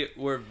WhatsApp.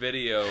 We're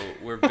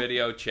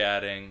video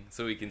chatting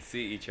so we can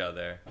see each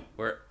other.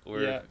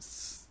 We're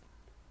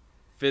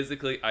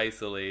physically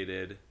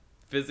isolated,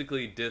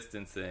 physically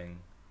distancing,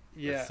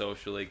 but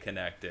socially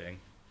connecting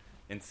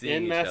and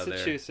seeing each other. In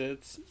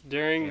Massachusetts,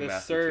 during the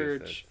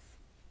surge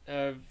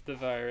of the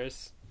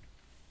virus.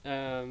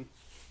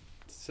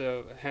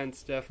 So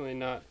hence definitely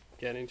not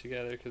getting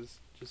together because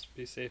just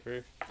be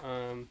safer.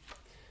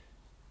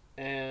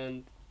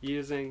 And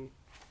using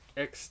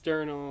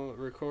external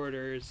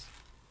recorders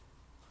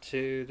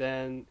to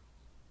then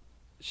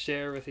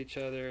share with each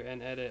other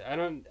and edit. I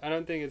don't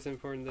think it's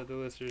important that the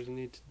listeners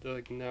need to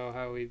like know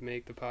how we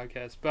make the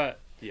podcast, but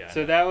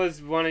so that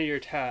was one of your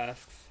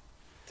tasks,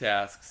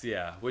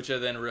 which I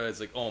then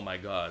realized like, oh my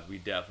god, we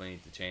definitely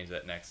need to change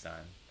that next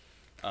time.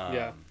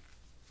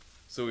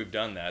 So we've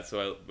done that,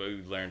 so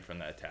we learned from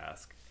that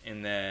task.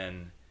 And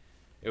then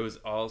it was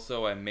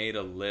also, I made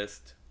a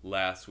list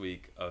last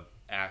week of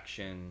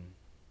action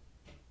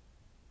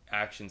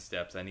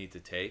steps I need to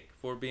take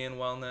for being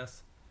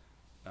wellness.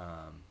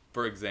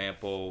 For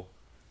example,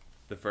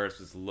 the first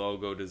was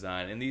logo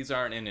design, and these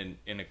aren't in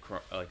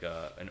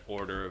an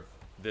order of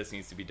this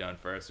needs to be done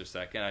first or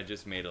second. I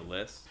just made a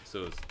list.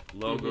 So it's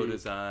logo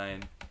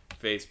design,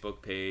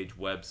 Facebook page,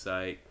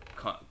 website,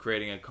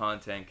 creating a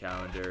content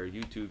calendar,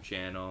 YouTube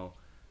channel,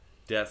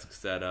 desk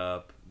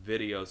setup,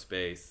 video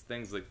space,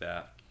 things like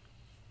that.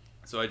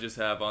 So I just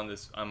have on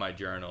my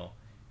journal,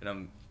 and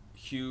I'm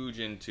huge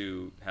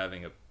into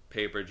having a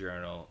paper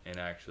journal and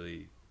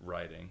actually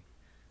writing.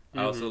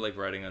 I also like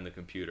writing on the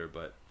computer,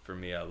 but for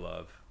me, I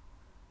love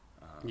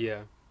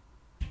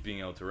being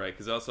able to write,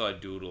 because also I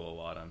doodle a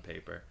lot on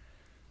paper.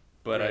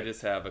 But I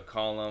just have a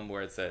column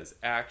where it says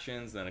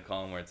actions, then a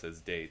column where it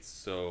says dates.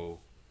 So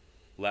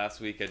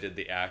last week I did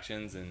the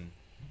actions, and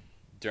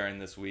during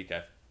this week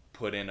I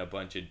put in a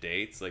bunch of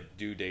dates, like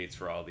due dates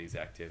for all these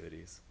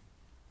activities.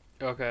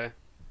 Okay.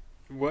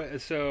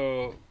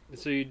 So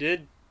you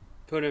did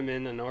put them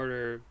in an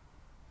order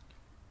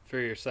for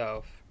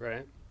yourself,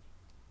 right?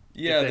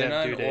 Yeah, they're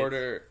not in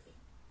order.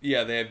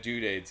 Yeah, they have due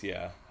dates,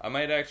 yeah. I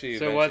might actually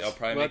I'll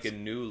probably make a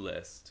new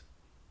list.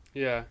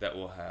 Yeah. That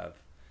will have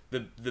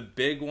the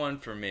big one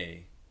for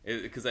me,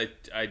 because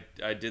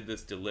I did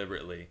this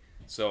deliberately.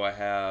 So I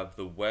have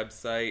the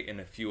website and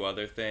a few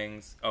other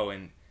things. Oh,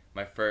 and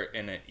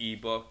an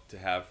ebook to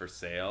have for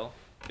sale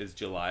is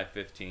July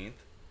 15th.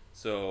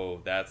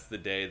 So that's the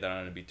day that I'm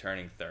going to be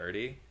turning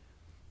 30.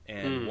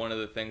 And one of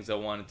the things I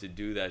wanted to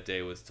do that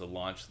day was to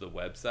launch the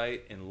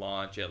website and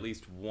launch at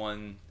least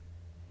one,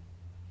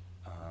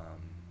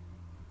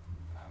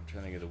 I'm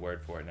trying to think of the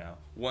word for it now.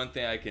 One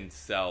thing I can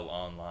sell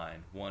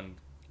online. One,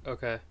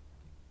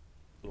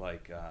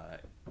 like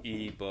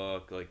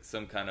ebook, like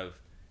some kind of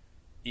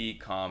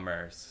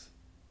e-commerce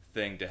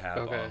thing to have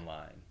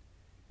online.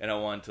 And I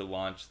wanted to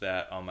launch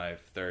that on my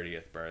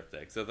 30th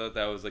birthday. So I thought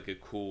that was like a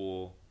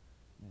cool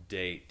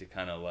date to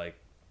kind of like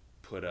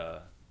put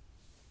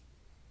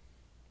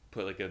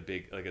like a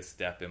big, like a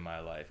step in my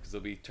life. Because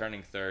I'll be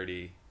turning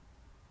 30.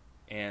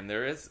 And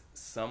there is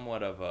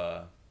somewhat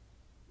of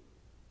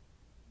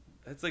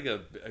it's like a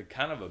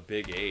kind of a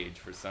big age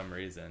for some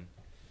reason.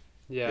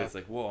 Yeah. It's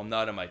like, whoa, I'm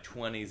not in my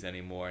 20s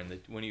anymore. And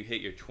when you hit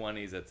your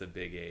 20s, that's a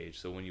big age.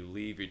 So when you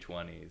leave your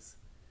 20s,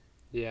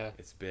 yeah,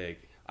 it's big.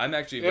 I'm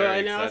actually very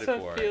excited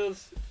for it.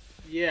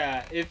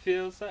 Yeah, it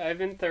feels. I've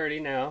been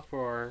 30 now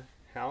for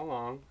how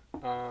long?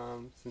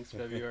 Since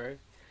February,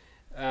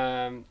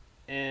 and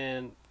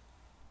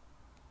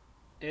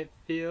it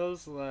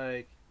feels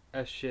like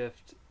a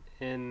shift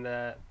in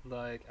that,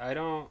 like, I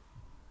don't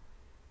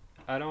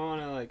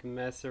want to like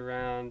mess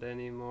around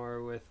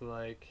anymore with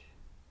like.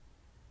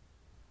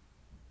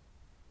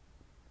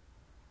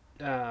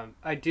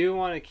 I do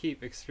want to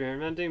keep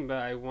experimenting, but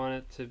I want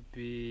it to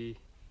be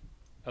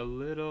a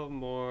little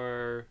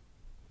more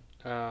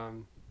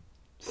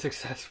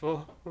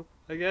successful,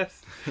 I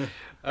guess.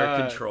 Or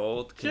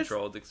controlled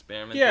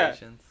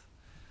experimentations.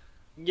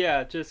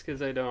 Yeah, just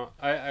because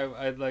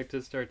I'd like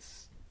to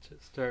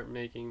start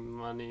making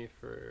money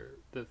for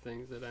the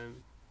things that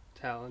I'm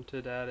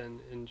talented at and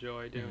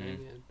enjoy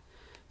doing, and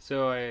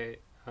so I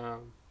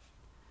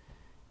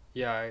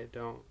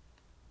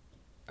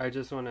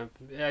just want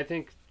to. I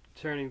think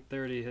turning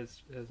 30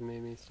 has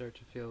made me start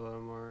to feel a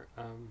little more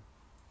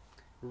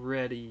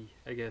ready,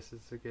 I guess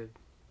is a good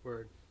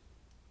word.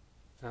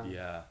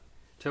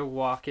 To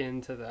walk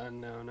into the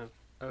unknown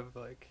of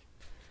like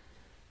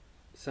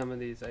some of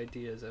these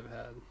ideas I've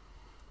had.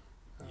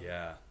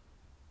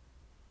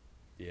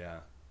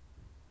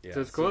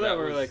 So it's cool that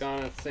we're like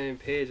on the same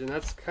page, and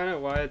that's kind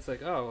of why it's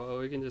like, oh, well,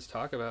 we can just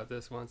talk about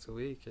this once a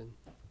week. And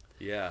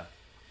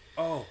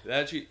oh,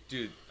 actually,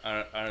 dude,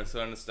 so I'm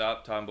gonna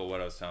stop talking about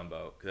what I was talking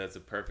about, because that's a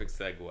perfect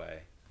segue.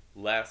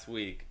 Last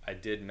week I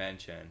did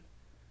mention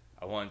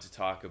I wanted to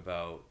talk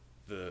about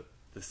the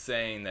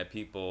saying that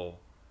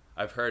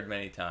I've heard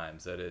many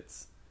times, that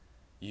it's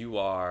you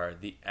are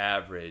the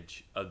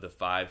average of the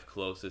 5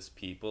 closest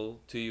people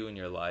to you in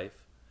your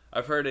life.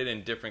 I've heard it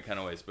in different kind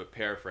of ways, but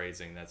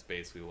paraphrasing, that's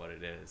basically what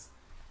it is.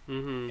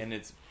 And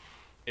it's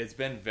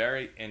been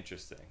very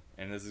interesting,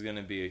 and this is going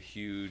to be a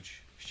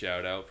huge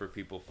shout out for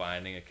people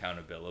finding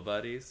accountability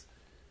buddies.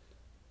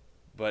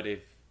 But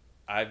if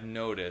I've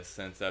noticed,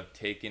 since I've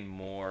taken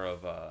more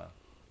of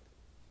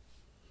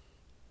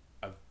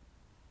I've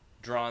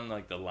drawn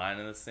like the line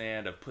in the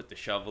sand, I've put the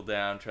shovel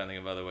down, trying to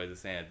think of other ways of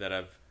saying it, that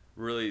I've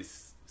really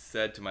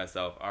said to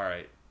myself, all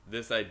right,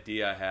 this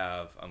idea I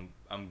have,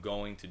 I'm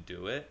going to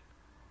do it.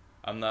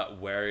 I'm not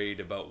worried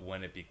about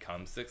when it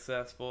becomes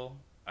successful.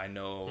 I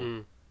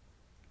know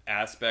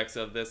aspects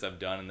of this I've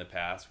done in the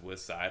past with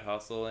side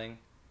hustling,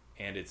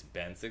 and it's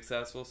been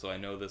successful, so I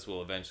know this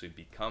will eventually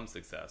become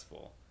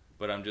successful.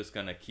 But I'm just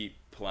going to keep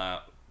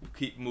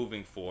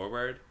moving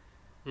forward.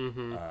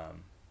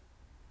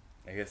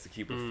 I guess to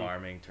keep a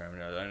farming term,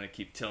 I'm going to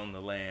keep tilling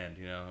the land,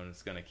 and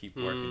it's going to keep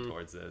working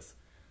towards this.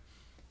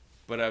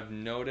 But I've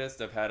noticed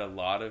I've had a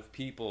lot of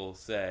people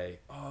say,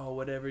 oh,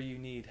 whatever you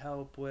need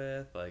help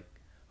with, like,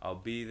 I'll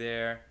be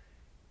there.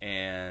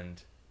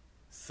 And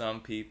some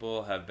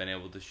people have been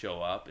able to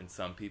show up and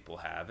some people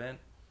haven't.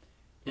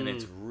 And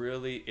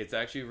it's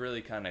actually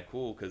really kind of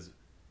cool, because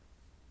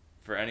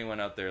for anyone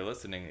out there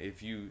listening,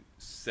 if you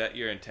set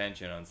your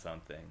intention on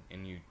something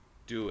and you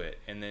do it,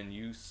 and then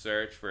you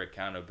search for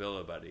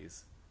accountability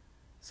buddies,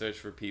 search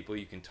for people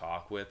you can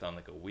talk with on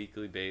like a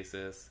weekly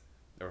basis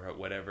or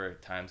whatever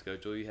time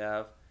schedule you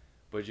have,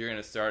 but you're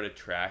going to start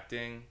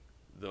attracting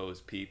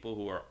those people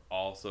who are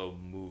also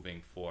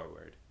moving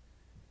forward.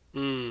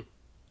 And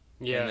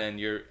then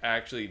you're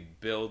actually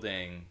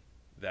building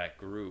that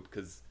group,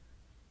 because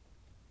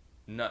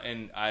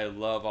and I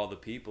love all the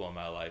people in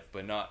my life,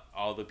 but not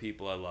all the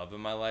people I love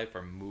in my life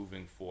are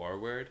moving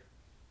forward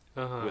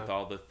with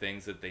all the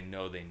things that they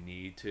know they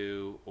need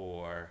to,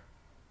 or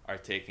are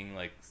taking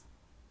like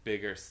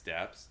bigger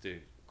steps to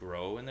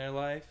grow in their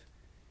life.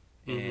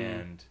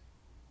 And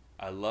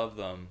I love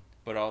them,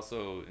 but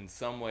also in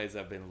some ways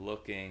I've been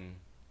looking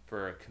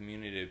for a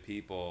community of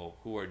people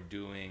who are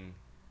doing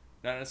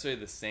not necessarily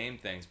the same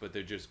things, but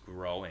they're just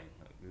growing.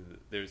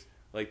 There's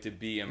like to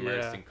be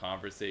immersed in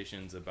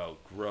conversations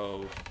about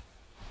growth,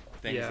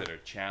 things that are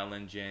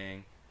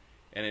challenging.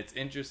 And it's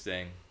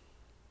interesting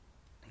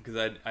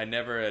because I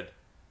never had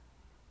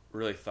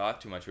really thought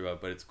too much about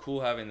it, but it's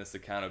cool having this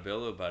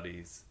accountability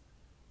buddies,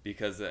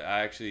 because I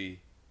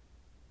actually,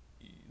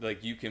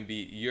 like, you can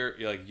be,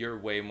 you're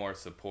way more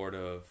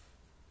supportive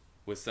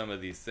with some of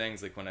these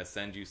things. Like when I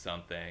send you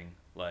something,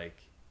 like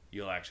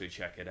you'll actually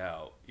check it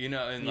out,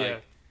 and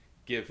like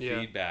give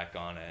feedback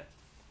on it.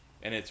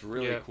 And it's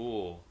really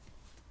cool.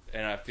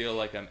 And I feel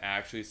like I'm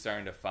actually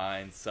starting to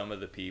find some of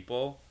the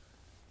people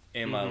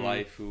in my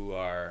life who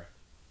are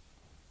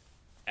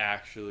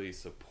actually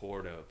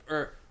supportive,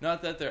 or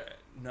not that they're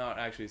not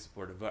actually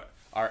supportive, but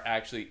are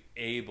actually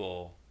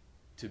able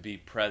to be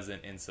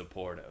present and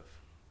supportive.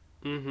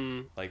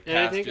 Mm-hmm. Like And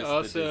I past think just the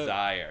also,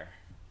 desire.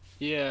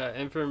 yeah,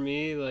 and for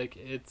me, like,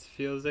 it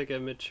feels like a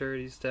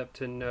maturity step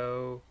to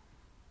know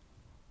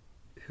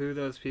who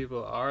those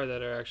people are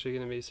that are actually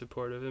going to be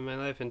supportive in my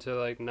life, and to,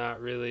 like, not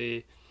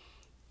really.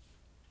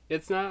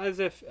 It's not as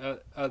if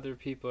other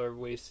people are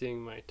wasting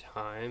my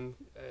time.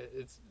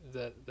 It's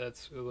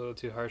that's a little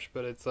too harsh,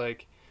 but it's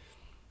like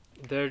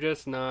they're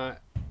just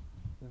not.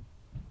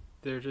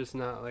 They're just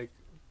not like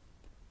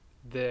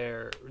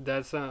there.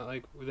 That's not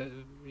like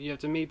you have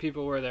to meet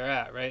people where they're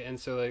at, right? And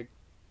so, like,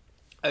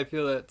 I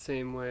feel that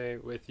same way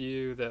with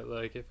you. That,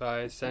 like, if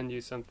I send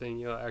you something,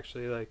 you'll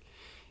actually, like,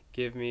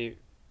 give me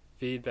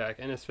feedback.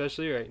 And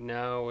especially right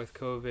now with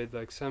COVID,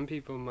 like, some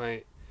people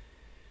might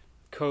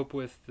cope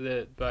with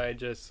it by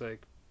just,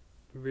 like,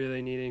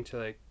 really needing to,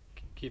 like,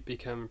 keep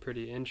become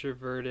pretty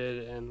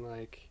introverted and,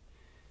 like,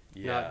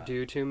 not Yeah.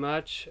 do too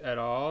much at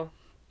all,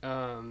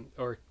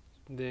 or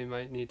they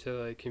might need to,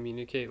 like,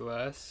 communicate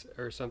less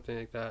or something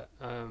like that.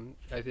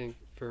 I think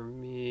for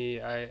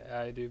me,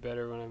 I do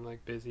better when I'm,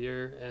 like,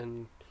 busier.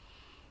 And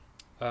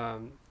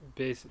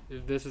this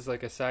is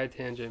like a side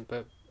tangent,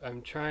 but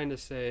I'm trying to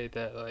say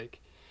that, like,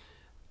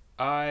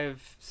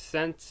 I've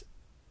sent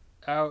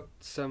out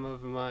some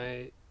of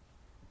my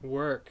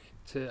work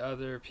to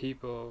other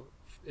people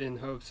in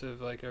hopes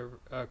of, like,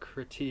 a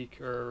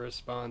critique or a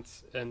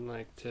response, and,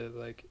 like, to,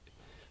 like,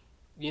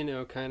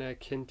 kind of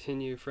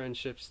continue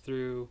friendships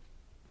through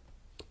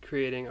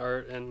creating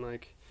art and,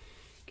 like,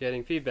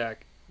 getting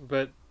feedback.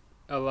 But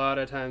a lot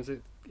of times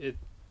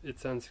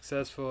it's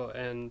unsuccessful,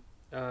 and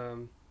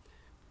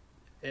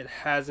it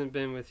hasn't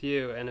been with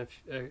you and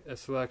a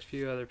select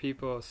few other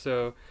people.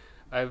 So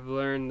I've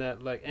learned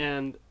that, like,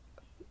 and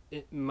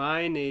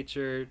my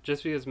nature,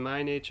 just because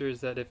my nature is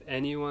that if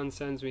anyone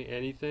sends me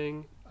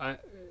anything,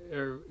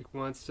 or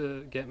wants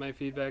to get my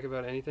feedback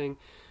about anything,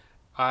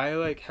 I,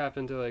 like,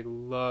 happen to, like,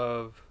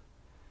 love,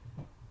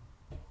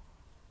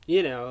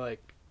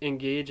 like,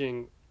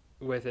 engaging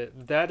with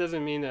it. That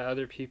doesn't mean that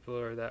other people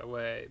are that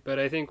way, but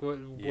I think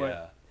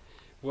Yeah.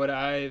 what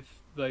I've,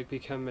 like,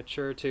 become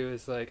mature to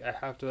is, like, I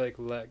have to, like,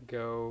 let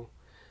go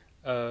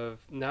of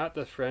not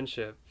the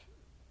friendship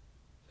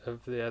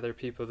of the other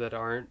people that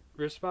aren't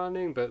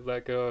responding, but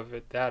let go of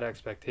that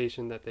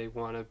expectation that they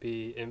want to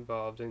be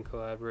involved in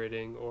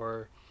collaborating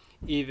or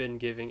even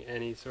giving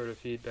any sort of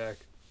feedback,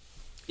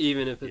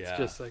 even if it's Yeah.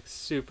 just, like,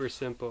 super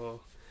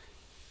simple,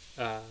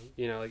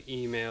 like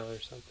email or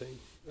something.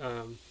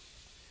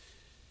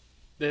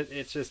 That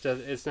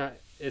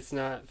it's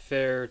not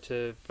fair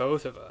to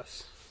both of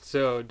us.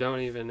 So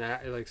don't even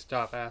like,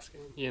 stop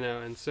asking,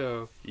 and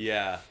so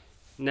Yeah.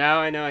 now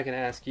I know I can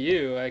ask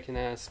you. I can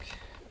ask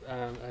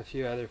a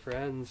few other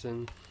friends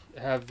and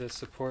have the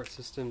support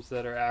systems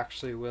that are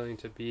actually willing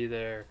to be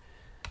there,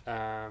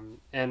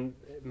 and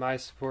my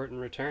support in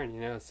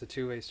return. It's a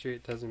two-way street.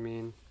 It doesn't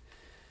mean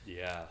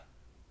Yeah.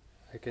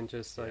 I can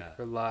just, like, Yeah.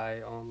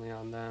 rely only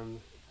on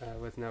them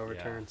with no Yeah.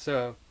 return.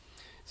 So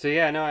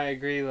yeah, no, I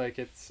agree. Like,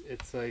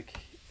 it's like,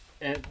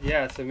 and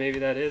yeah. So maybe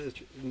that is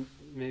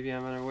maybe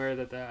I'm unaware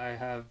that I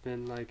have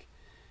been, like,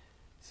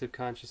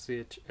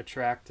 subconsciously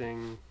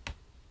attracting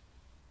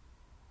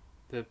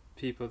the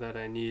people that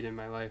I need in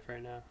my life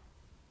right now.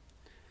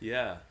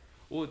 Yeah.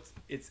 Well,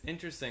 it's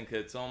interesting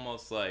because it's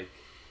almost like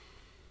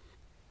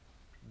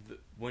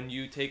when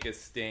you take a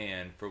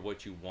stand for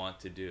what you want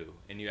to do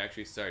and you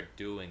actually start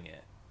doing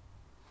it,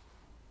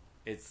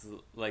 it's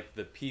like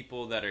the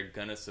people that are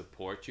gonna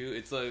support you.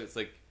 It's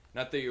like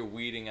not that you're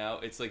weeding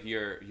out. It's like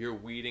you're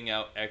weeding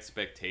out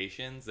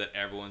expectations that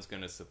everyone's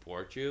gonna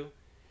support you,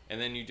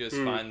 and then you just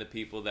find the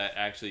people that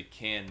actually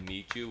can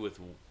meet you with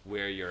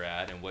where you're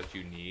at and what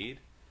you need.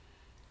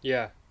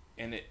 Yeah.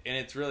 And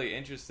it's really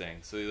interesting.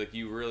 So, like,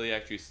 you really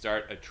actually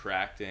start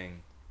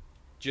attracting,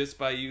 just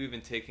by you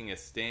even taking a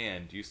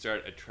stand, you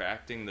start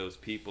attracting those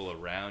people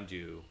around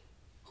you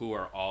who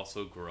are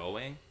also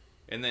growing.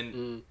 And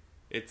then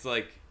it's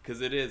like,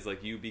 because it is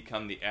like you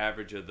become the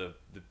average of the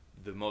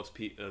most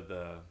of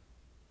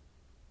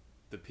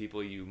the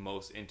people you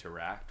most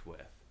interact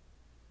with.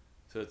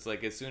 So it's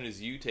like, as soon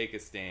as you take a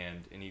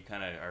stand and you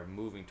kind of are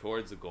moving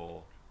towards a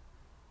goal,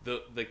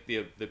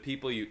 the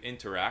people you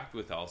interact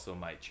with also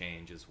might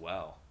change as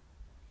well.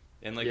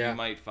 And, like, you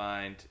might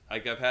find,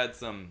 like, I've had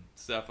some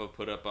stuff I've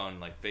put up on,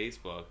 like,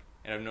 Facebook,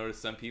 and I've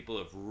noticed some people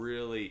have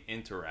really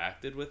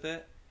interacted with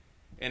it.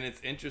 And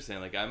it's interesting.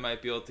 Like, I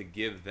might be able to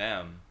give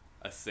them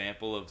a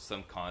sample of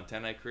some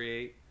content I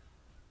create,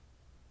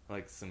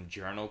 like some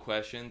journal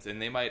questions,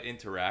 and they might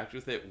interact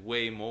with it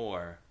way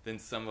more than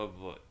some of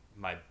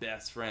my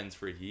best friends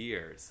for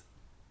years.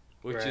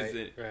 Which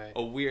is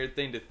a weird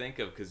thing to think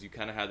of, because you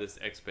kind of have this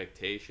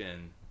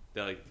expectation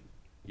that, like,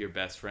 your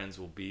best friends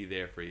will be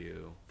there for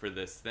you for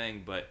this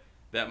thing, but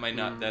that might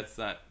not. That's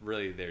not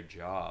really their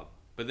job.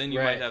 But then you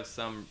might have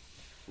some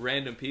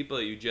random people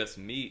that you just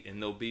meet,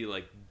 and they'll be,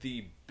 like,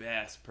 the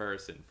best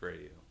person for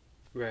you.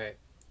 Right.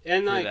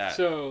 And, for like, that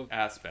so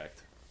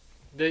aspect.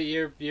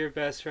 Your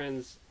best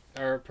friends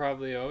are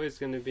probably always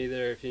going to be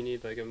there if you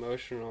need, like,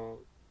 emotional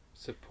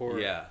support.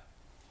 Yeah.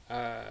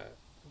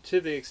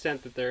 to the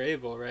extent that they're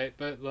able, right?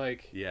 But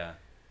like, Yeah.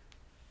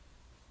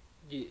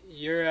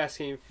 you're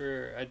asking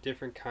for a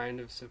different kind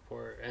of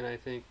support, and I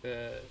think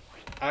that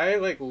I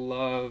like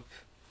love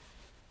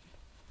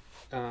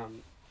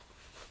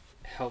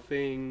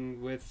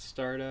helping with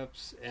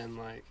startups, and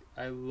like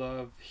I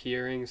love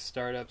hearing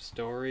startup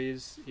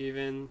stories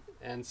even,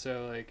 and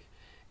so like,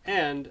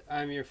 and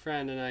I'm your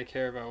friend and I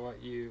care about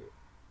what you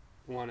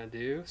want to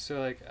do, so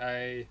like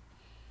I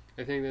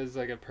think this is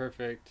like a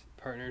perfect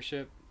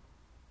partnership.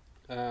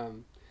 I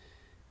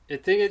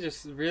think it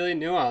just really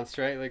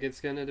nuanced, right? Like it's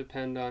gonna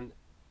depend on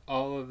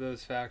all of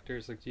those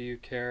factors. Like, do you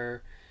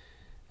care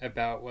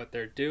about what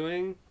they're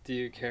doing? Do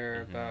you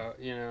care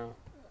about,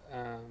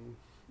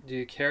 do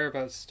you care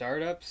about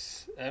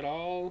startups at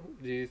all?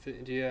 Do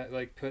you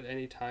like put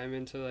any time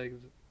into like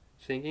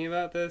thinking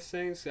about those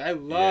things? I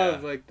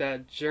love like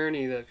that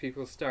journey that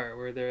people start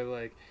where they're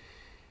like,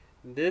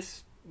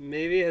 this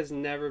maybe has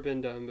never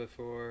been done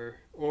before,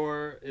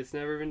 or it's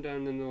never been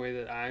done in the way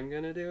that I'm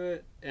gonna do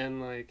it,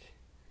 and like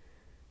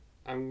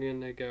I'm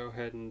gonna go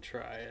ahead and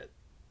try it.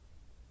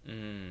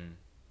 Mm.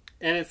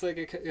 And it's like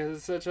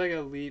it's such like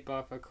a leap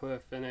off a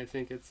cliff, and I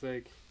think it's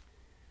like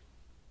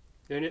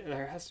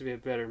there has to be a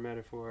better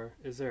metaphor.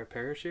 Is there a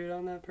parachute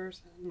on that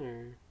person,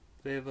 or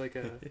they have like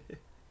a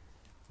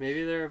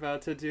maybe they're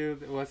about to do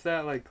what's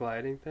that like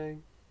gliding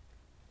thing?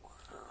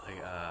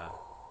 Like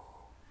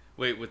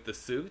wait, with the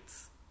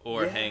suits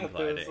or hang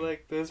gliding?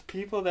 Those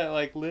people that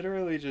like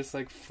literally just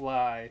like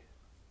fly.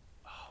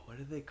 Oh, what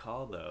do they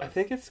call those? I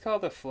think it's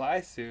called a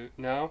fly suit.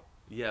 No.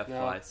 Yeah,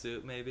 No. fly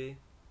suit maybe.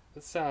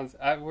 That sounds.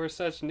 We're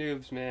such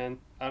noobs, man.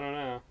 I don't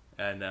know.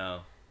 I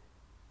know.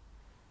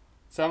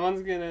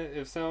 Someone's gonna.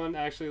 If someone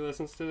actually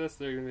listens to this,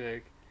 they're gonna be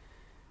like,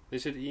 they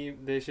should.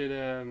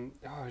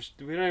 Oh,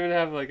 we don't even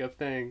have like a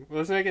thing.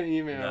 Let's make an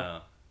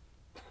email.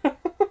 No.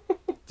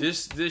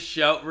 just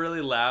shout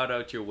really loud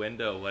out your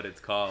window what it's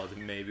called,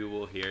 and maybe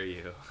we'll hear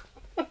you.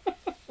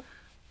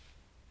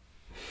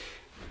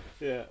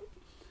 Yeah.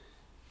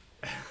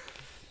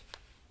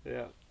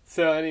 Yeah.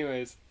 So,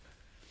 anyways,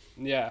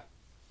 yeah.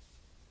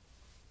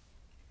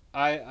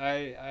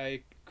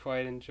 I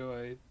quite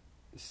enjoy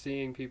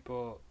seeing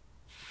people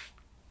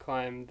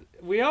climb.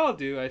 We all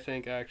do, I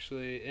think,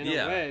 actually, in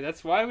a way.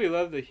 That's why we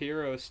love the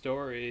hero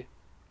story.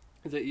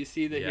 Is that you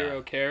see the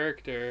hero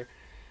character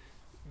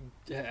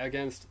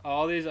against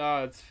all these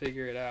odds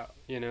figure it out,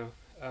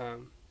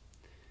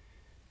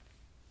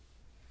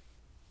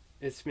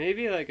 It's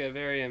maybe like a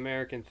very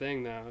American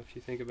thing, though, if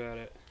you think about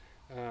it.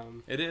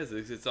 It is.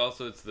 It's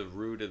the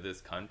root of this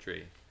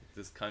country.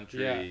 This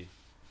country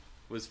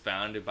was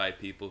founded by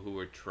people who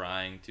were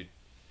trying to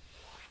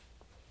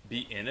be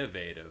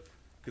innovative.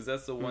 Because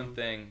that's the one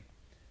thing.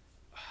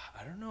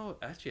 I don't know.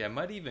 Actually, I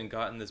might have even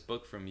gotten this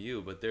book from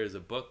you, but there's a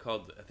book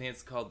called, I think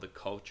it's called The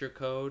Culture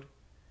Code,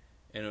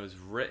 and it was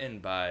written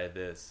by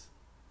this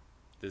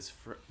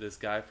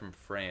guy from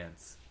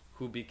France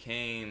who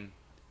became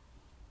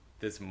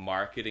this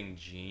marketing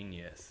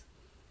genius.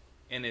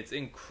 And it's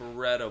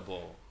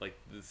incredible, like,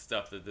 the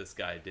stuff that this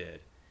guy did.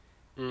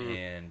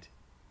 And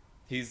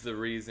he's the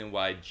reason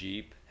why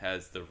Jeep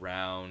has the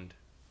round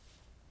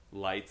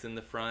lights in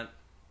the front.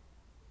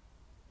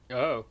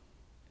 Oh.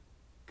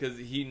 Because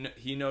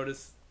he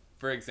noticed,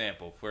 for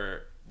example,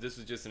 this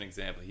was just an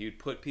example, he would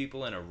put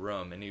people in a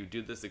room and he would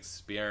do this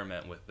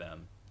experiment with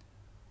them.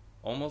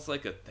 Almost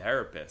like a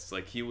therapist.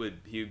 Like, he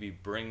would be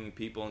bringing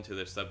people into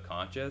their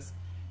subconscious.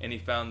 And he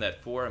found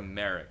that for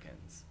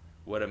Americans,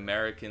 what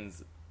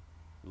Americans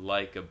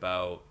like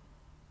about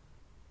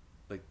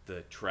like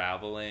the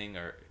traveling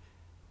or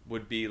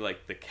would be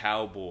like the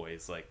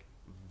cowboys, like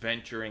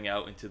venturing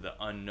out into the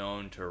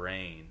unknown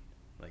terrain,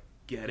 like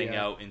getting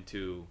out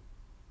into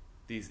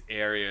these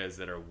areas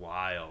that are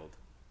wild,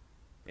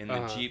 and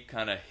the Jeep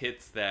kind of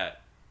hits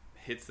that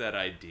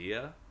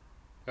idea.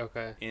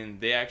 Okay. And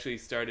they actually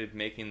started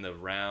making the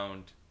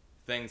round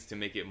things to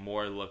make it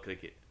more look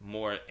like it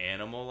more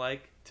animal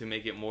like, to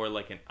make it more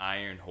like an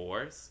iron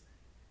horse.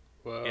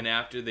 Whoa. And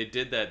after they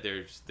did that,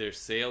 their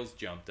sales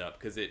jumped up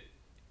because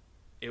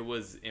it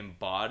was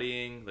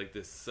embodying like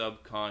this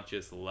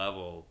subconscious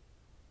level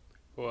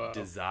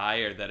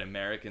desire that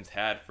Americans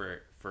had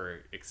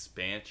for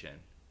expansion.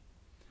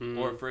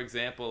 Or, for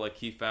example, like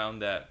he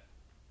found that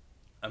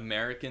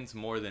Americans,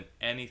 more than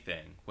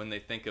anything, when they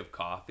think of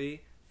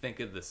coffee,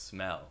 think of the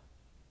smell.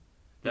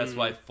 That's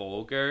why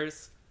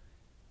Folgers,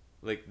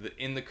 like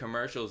in the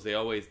commercials,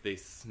 they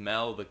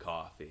smell the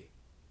coffee.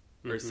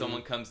 Or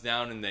someone comes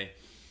down and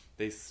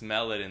they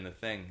smell it in the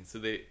thing. So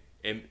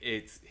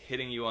it's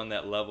hitting you on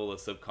that level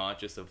of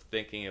subconscious of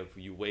thinking of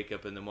you wake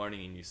up in the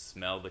morning and you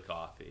smell the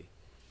coffee.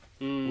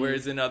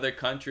 Whereas in other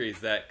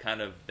countries,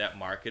 that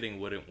marketing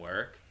wouldn't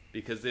work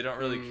because they don't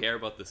really care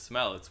about the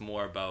smell. It's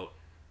more about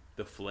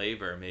the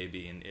flavor,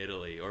 maybe in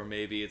Italy, or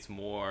maybe it's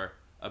more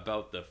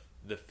about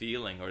the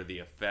feeling or the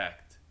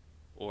effect,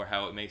 or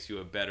how it makes you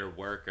a better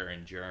worker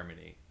in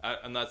Germany.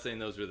 I'm not saying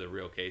those were the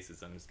real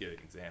cases. I'm just giving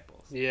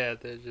examples. Yeah,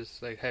 they're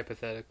just like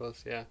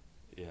hypotheticals. Yeah.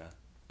 Yeah.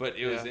 But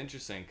it was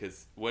interesting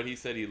because what he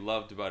said he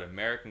loved about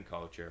American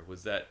culture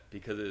was that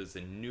because it is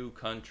a new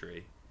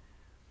country,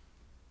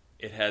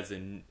 it has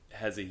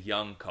a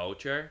young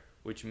culture,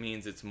 which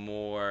means it's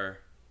more.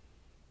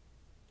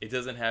 It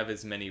doesn't have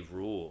as many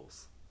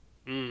rules.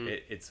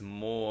 It's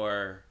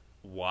more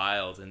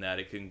wild in that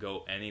it can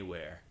go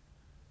anywhere.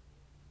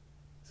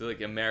 So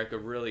like America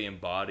really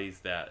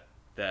embodies that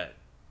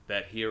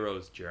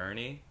hero's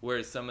journey,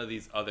 whereas some of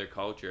these other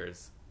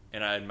cultures,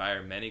 and I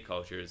admire many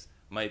cultures,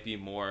 might be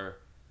more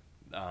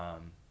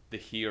the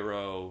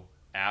hero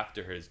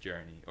after his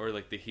journey, or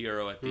like the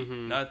hero at the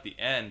not at the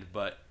end,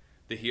 but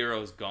the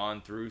hero's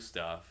gone through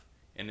stuff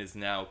and is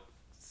now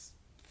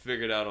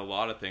figured out a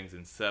lot of things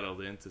and settled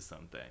into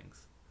some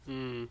things.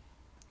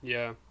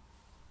 Yeah.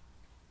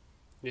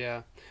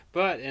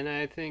 But, and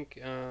I think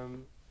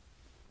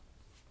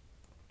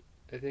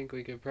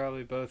we could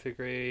probably both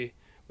agree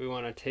we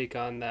want to take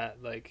on that,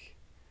 like,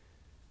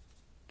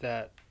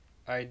 that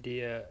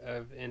idea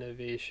of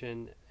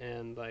innovation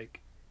and, like,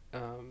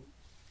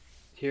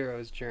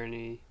 hero's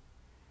journey,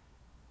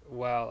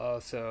 while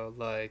also,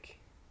 like,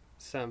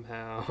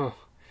 somehow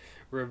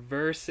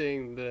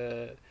reversing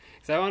the...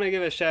 Because I want to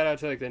give a shout out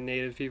to, like, the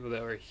native people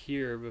that were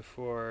here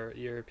before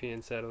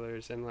European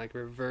settlers, and, like,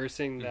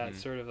 reversing that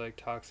sort of, like,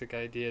 toxic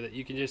idea that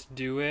you can just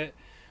do it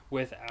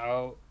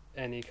without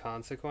any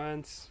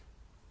consequence,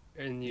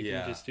 and you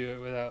can just do it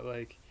without,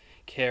 like,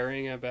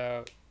 caring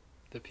about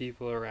the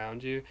people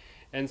around you.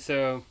 And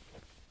so,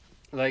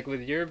 like,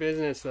 with your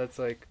business, that's,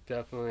 like,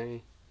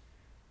 definitely...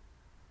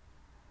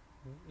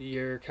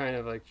 You're kind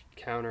of like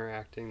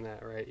counteracting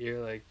that, right?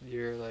 You're like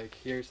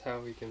here's how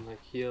we can like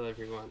heal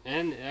everyone.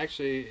 And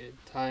actually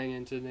tying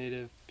into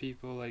native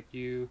people, like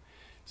you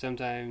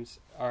sometimes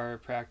are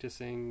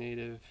practicing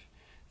native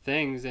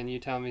things, and you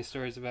tell me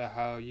stories about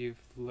how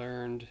you've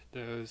learned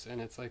those, and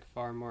it's like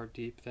far more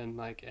deep than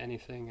like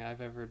anything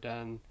I've ever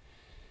done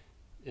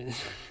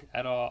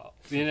at all.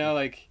 You know,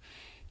 like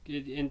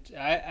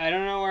I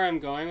don't know where I'm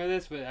going with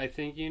this, but I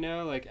think, you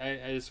know, like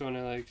I just want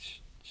to like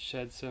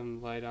shed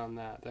some light on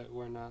that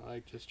we're not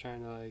like just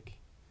trying to like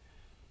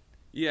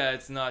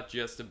it's not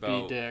just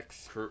about be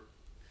dicks.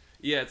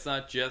 It's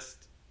not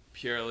just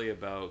purely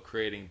about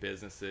creating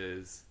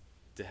businesses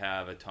to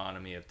have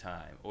autonomy of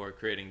time, or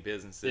creating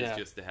businesses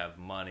just to have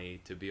money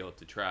to be able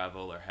to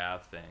travel or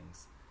have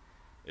things.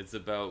 It's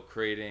about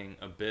creating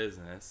a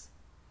business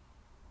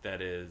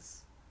that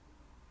is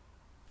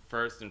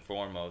first and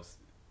foremost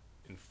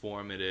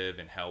informative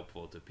and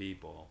helpful to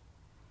people,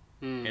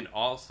 and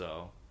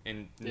also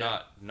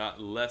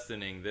not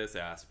lessening this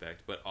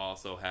aspect, but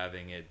also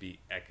having it be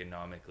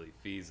economically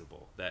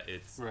feasible, that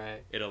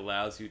it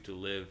allows you to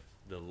live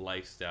the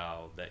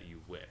lifestyle that you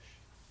wish.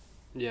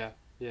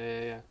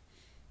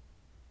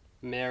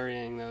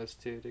 Marrying those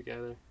two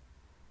together.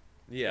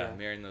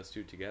 Marrying those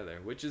two together,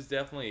 which is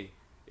definitely,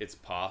 it's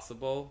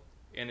possible,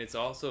 and it's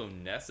also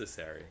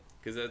necessary,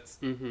 because that's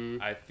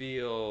I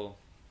feel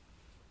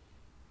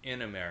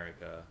in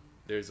America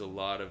there's a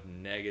lot of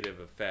negative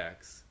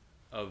effects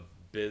of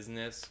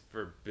business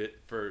for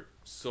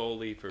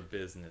solely for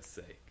business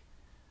sake.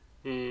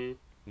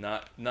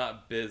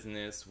 Not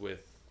business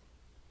with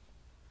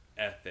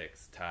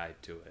ethics tied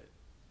to it.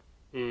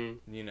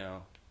 You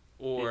know,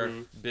 or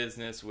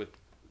business with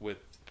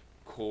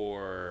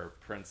core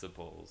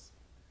principles.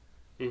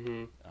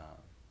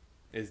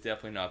 Is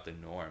definitely not the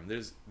norm.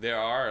 There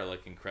are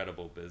like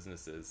incredible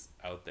businesses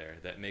out there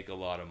that make a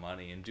lot of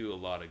money and do a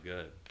lot of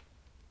good.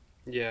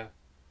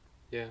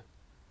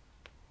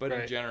 But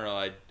in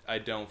general, I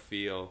don't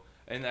feel,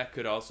 and that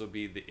could also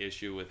be the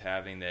issue with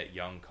having that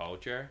young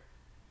culture.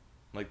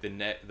 Like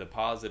the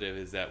positive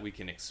is that we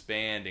can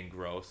expand and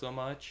grow so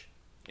much,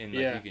 and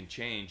like you can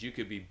change. You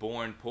could be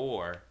born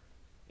poor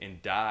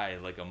and die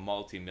like a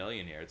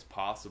multi-millionaire. It's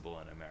possible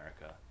in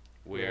America.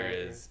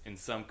 Whereas in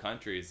some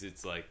countries,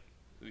 it's like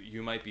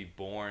you might be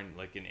born,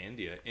 like in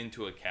India,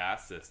 into a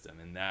caste system,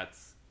 and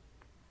that's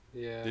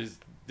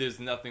there's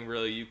nothing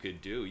really you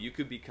could do. You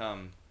could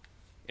become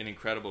an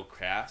incredible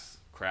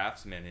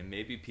craftsman, and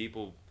maybe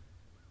people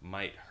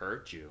might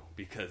hurt you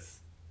because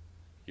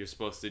you're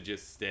supposed to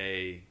just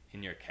stay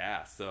in your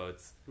caste. So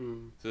it's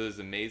so there's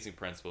amazing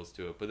principles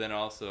to it, but then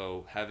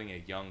also having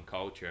a young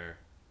culture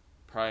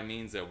probably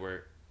means that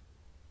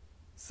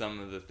some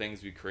of the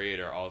things we create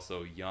are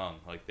also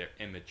young, like they're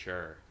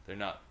immature. They're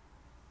not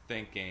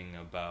thinking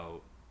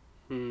about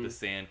the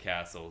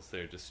sandcastles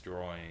they're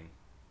destroying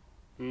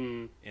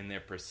in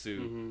their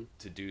pursuit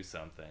to do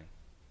something.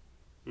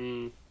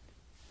 And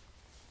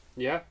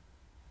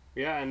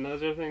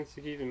those are things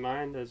to keep in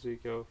mind as we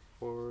go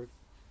forward.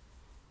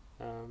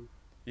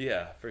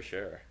 For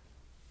sure.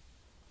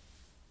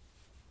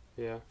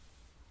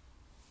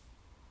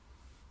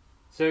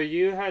 So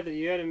you had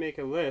to make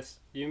a list.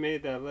 You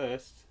made that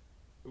list.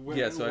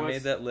 So I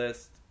made that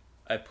list.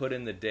 I put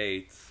in the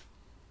dates.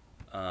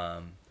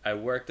 I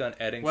worked on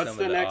editing some of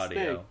the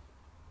audio. Thing?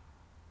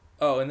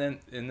 Oh, and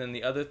then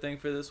the other thing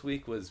for this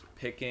week was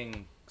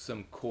picking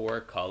some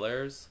core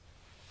colors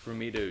for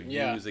me to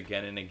use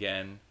again and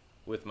again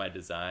with my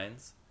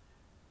designs.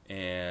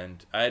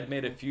 and I had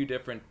made a few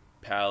different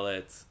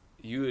palettes.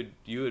 You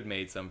had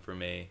made some for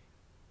me,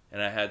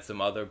 and I had some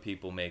other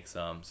people make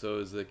some. So it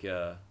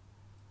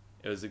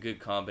was a good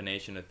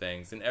combination of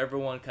things, and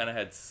everyone kind of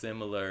had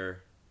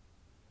similar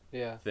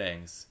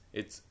things.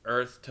 It's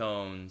earth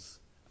tones.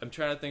 I'm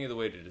trying to think of the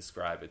way to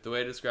describe it. The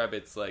way to describe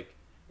it's like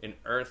an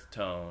earth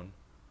tone,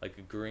 like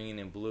a green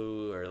and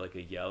blue or like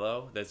a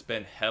yellow that's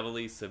been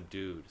heavily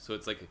subdued. So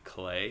it's like a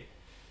clay.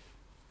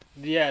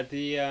 Yeah,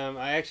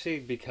 I actually,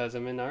 because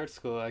I'm in art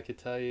school, I could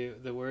tell you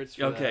the words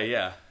for that. Okay,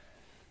 yeah.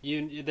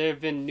 They've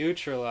been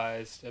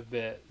neutralized a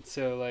bit,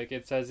 so like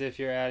it's as if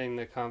you're adding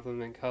the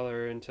complement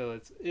color until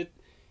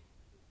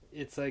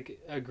it's like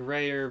a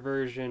grayer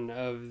version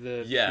of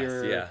the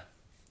pure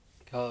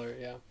color.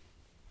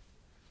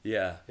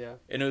 Yeah.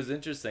 And it was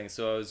interesting.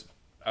 So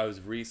I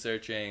was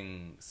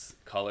researching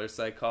color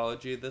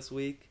psychology this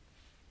week,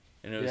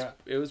 and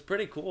it was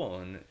pretty cool.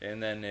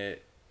 And then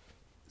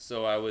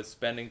so I was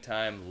spending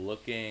time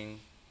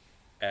looking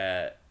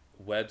at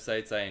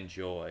websites I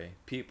enjoy,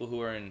 people who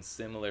are in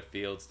similar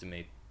fields to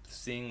me,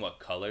 seeing what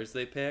colors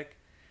they pick,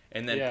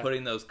 and then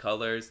putting those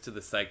colors to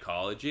the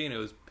psychology, and it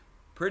was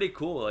pretty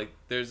cool. Like,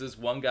 there's this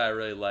one guy I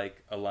really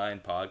like, Align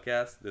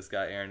Podcast, this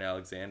guy Aaron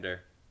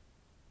Alexander,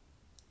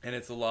 and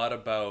it's a lot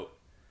about,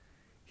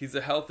 he's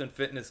a health and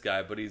fitness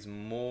guy, but he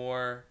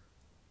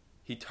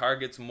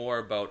targets more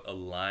about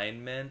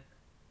alignment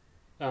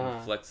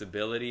and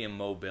flexibility and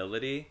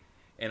mobility.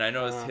 And I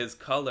noticed his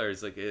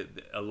colors, like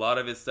a lot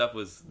of his stuff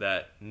was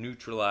that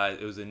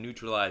neutralized. It was a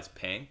neutralized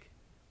pink,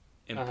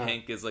 and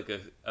pink is like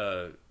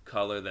a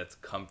color that's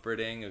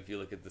comforting if you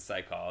look at the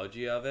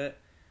psychology of it,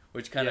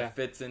 which kind of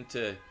fits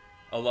into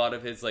a lot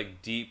of his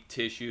like deep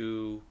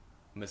tissue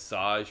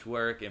massage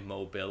work and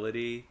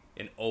mobility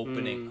and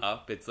opening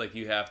up. It's like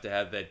you have to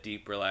have that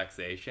deep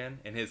relaxation,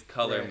 and his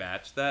color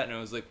matched that, and it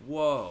was like,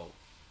 whoa,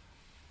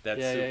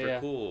 that's super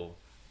cool.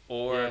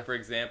 Or, for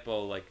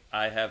example, like,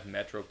 I have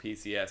Metro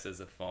PCS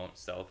as a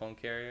cell phone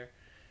carrier,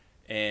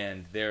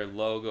 and their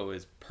logo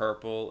is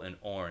purple and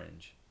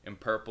orange. And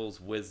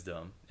purple's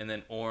wisdom, and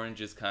then orange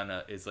is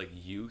like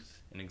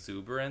youth and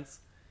exuberance.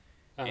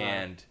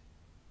 And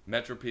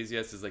Metro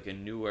PCS is like a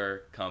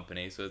newer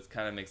company, so it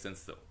kind of makes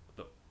sense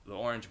the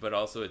orange, but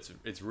also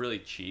it's really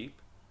cheap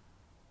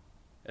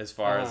as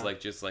far as like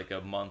just like a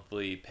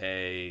monthly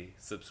pay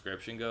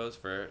subscription goes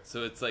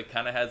so it's like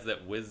kind of has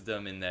that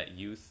wisdom and that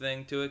youth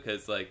thing to it,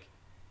 because like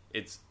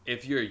it's,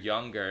 if you're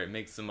younger, it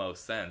makes the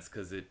most sense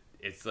because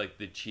it's like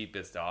the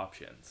cheapest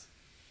options.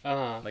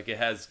 Like it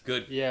has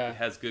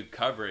good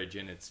coverage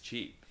and it's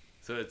cheap,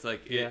 so it's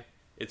like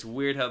it's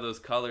weird how those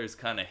colors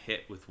kind of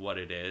hit with what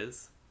it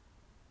is.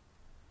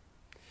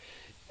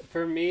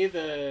 For me,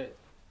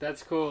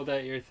 that's cool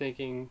that you're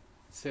thinking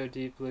so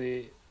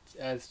deeply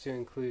as to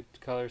include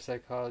color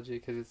psychology,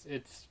 because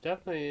it's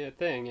definitely a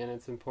thing and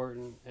it's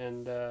important.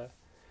 And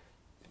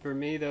for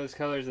me, those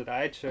colors that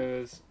I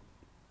chose,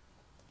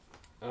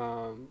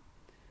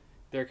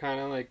 they're kind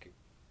of like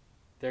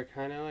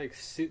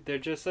they're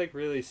just like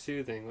really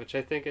soothing, which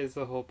I think is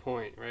the whole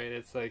point, right?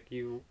 It's like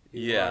you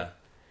want,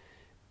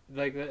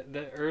 like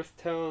the earth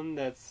tone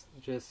that's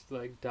just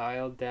like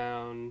dialed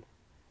down,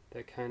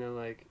 that kind of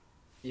like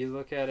you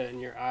look at it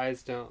and your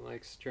eyes don't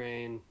like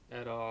strain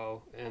at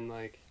all, and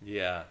like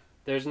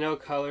there's no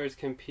colors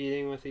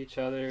competing with each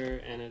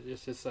other, and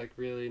it's just like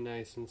really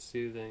nice and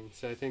soothing.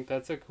 So I think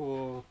that's a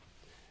cool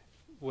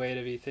way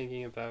to be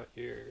thinking about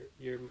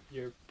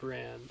your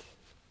brand.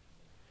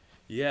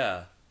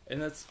 Yeah,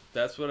 and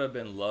that's what I've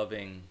been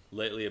loving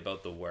lately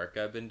about the work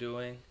I've been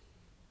doing.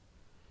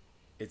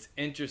 It's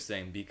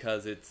interesting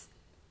because it's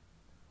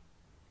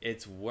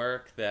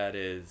work that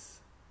is,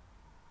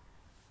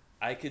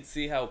 I could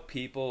see how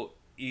people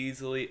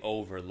easily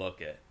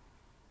overlook it.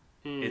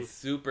 It's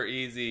super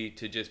easy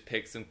to just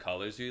pick some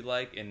colors you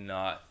like and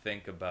not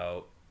think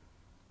about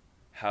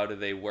how do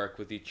they work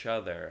with each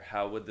other?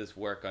 How would this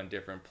work on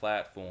different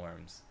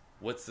platforms?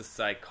 What's the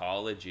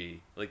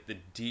psychology? Like the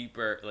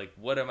deeper, like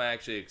what am I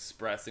actually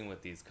expressing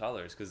with these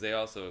colors? Because they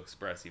also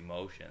express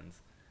emotions.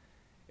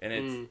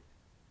 And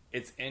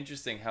it's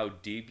interesting how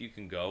deep you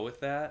can go with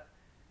that.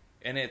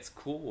 And it's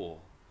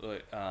cool.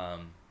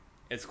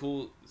 It's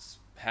cool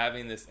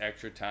having this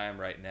extra time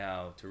right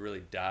now to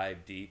really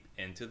dive deep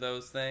into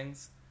those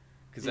things,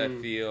 because I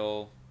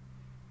feel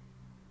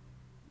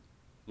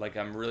like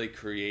I'm really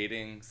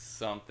creating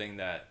something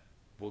that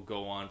will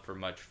go on for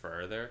much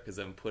further, because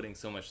I'm putting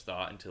so much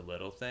thought into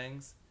little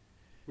things.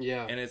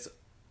 Yeah. And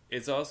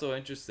it's also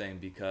interesting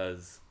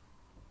because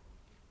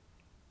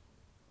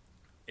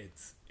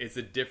it's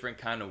a different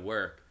kind of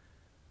work.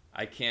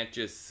 I can't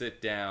just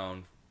sit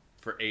down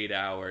for 8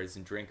 hours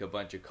and drink a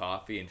bunch of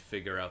coffee and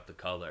figure out the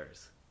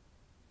colors.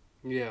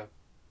 Yeah.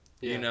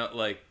 You know,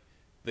 like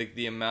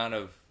the amount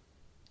of,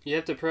 you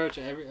have to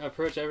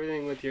approach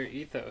everything with your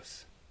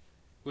ethos,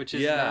 which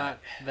is not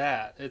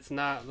that. It's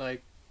not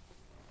like,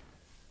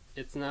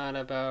 it's not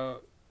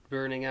about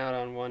burning out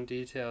on one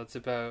detail. It's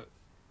about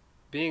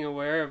being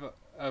aware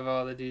of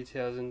all the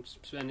details and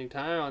spending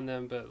time on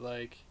them, but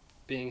like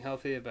being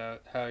healthy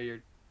about how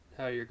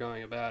you're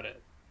going about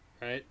it,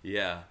 right?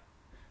 Yeah.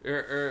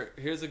 Or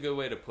here's a good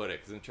way to put it,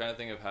 because I'm trying to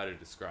think of how to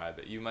describe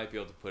it. You might be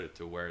able to put it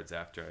to words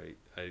after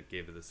I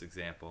gave it this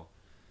example.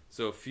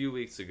 So a few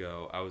weeks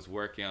ago, I was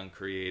working on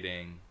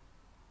creating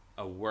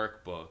a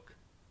workbook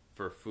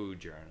for food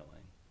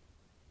journaling.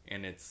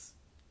 And it's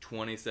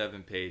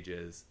 27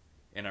 pages,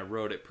 and I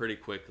wrote it pretty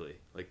quickly.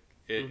 Like,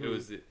 it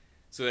was...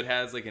 So it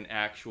has, like, an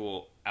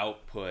actual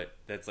output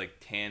that's, like,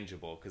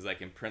 tangible, because I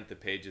can print the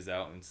pages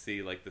out and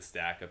see, like, the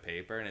stack of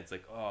paper, and it's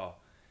like, oh,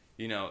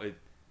 you know,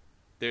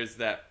 there's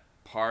that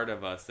part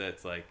of us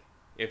that's like,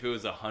 if it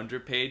was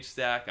 100-page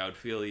stack, I would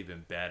feel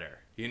even better.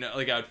 You know,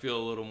 like, I would feel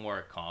a little more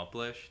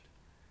accomplished.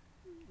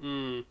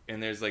 And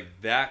there's, like,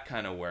 that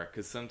kind of work,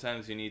 because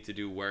sometimes you need to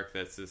do work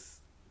that's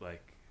just,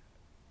 like,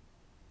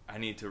 I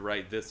need to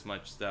write this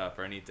much stuff,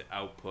 or I need to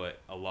output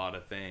a lot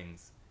of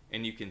things.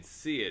 And you can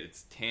see it,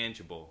 it's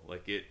tangible.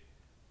 Like,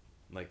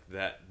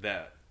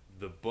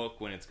 the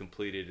book, when it's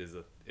completed,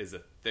 is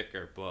a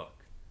thicker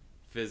book,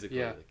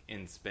 physically, like,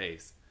 in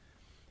space.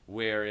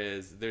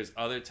 Whereas there's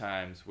other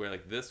times where,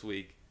 like, this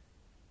week,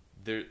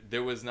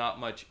 there was not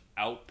much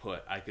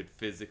output I could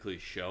physically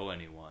show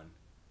anyone.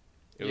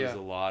 It was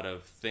a lot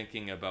of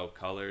thinking about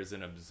colors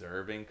and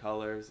observing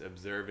colors,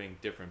 observing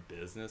different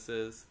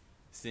businesses,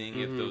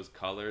 seeing if those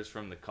colors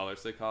from the color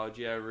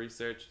psychology I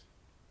researched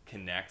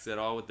connects at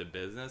all with the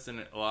business,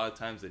 and a lot of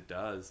times it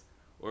does.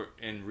 Or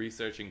in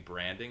researching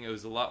branding, it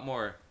was a lot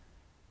more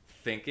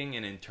thinking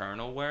and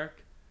internal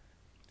work,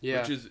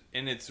 which is,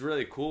 and it's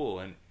really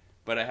cool.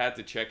 But I had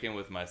to check in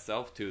with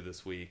myself too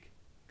this week,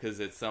 because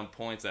at some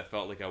points I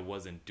felt like I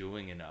wasn't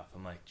doing enough.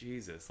 I'm like,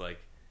 Jesus, like,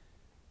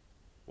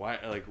 why?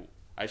 Like,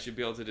 I should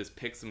be able to just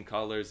pick some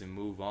colors and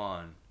move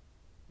on,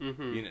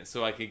 you know,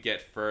 so I could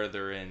get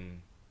further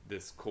in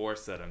this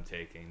course that I'm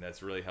taking.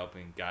 That's really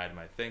helping guide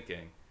my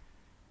thinking.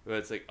 But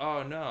it's like,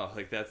 oh no,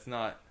 like, that's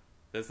not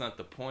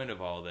the point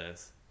of all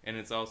this. And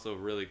it's also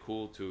really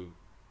cool to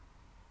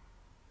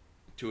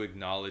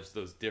acknowledge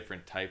those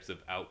different types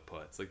of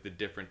outputs, like the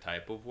different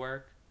type of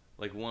work.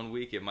 Like, one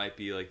week it might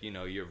be like, you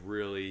know, you're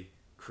really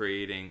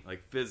creating,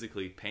 like,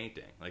 physically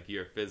painting, like,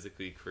 you're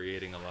physically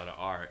creating a lot of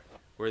art.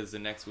 Whereas the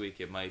next week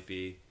it might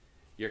be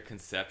you're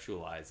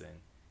conceptualizing,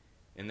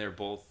 and they're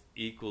both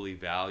equally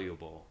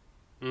valuable.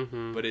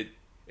 But it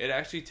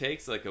actually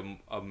takes, like,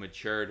 a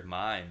matured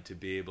mind to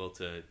be able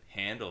to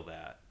handle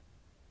that.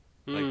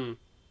 Like,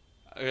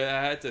 I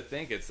had to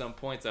think at some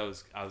points I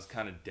was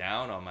kind of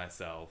down on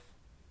myself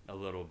a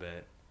little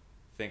bit,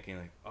 thinking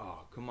like, oh,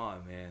 come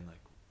on, man, like,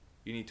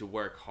 you need to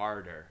work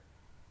harder.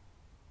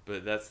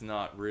 But that's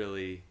not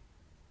really...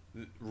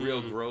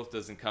 Real growth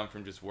doesn't come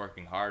from just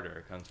working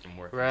harder. It comes from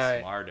working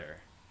smarter.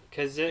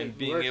 And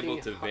being able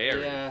to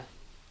vary.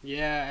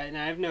 Yeah, and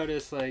I've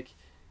noticed, like,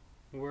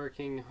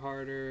 working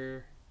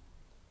harder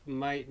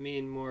might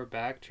mean more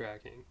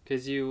backtracking,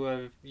 because you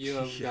have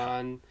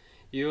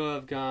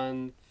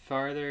gone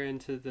farther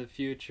into the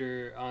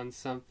future on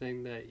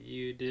something that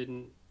you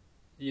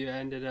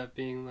ended up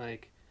being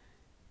like,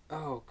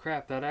 oh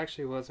crap, that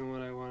actually wasn't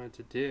what I wanted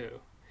to do.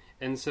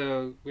 And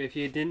so if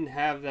you didn't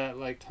have that,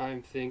 like,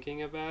 time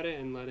thinking about it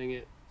and letting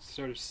it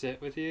sort of sit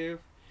with you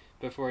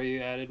before you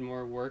added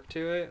more work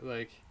to it,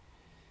 like,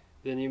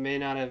 then you may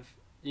be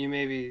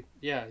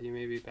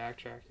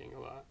backtracking a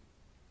lot.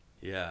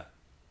 Yeah.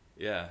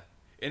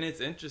 And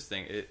it's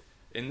interesting.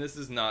 And this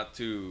is not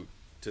to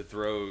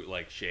throw,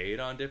 like,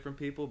 shade on different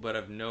people, but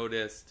I've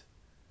noticed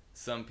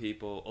a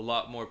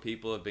lot more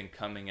people have been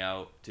coming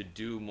out to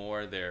do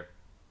more of their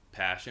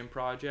passion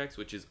projects,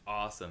 which is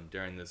awesome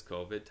during this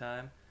COVID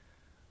time.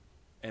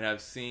 And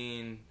I've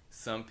seen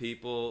some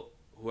people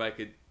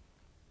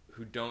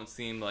who don't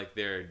seem like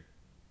they're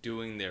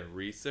doing their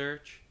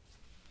research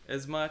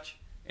as much,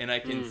 and I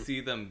can see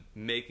them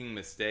making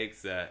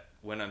mistakes that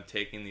when I'm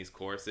taking these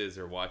courses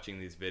or watching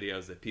these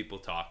videos that people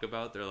talk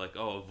about, they're like,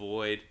 oh,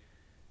 avoid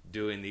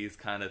doing these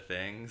kind of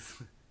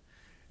things.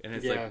 And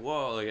it's like,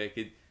 whoa, like, I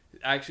could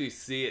actually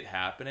see it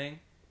happening.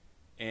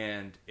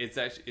 And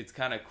it's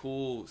kind of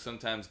cool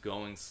sometimes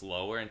going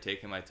slower and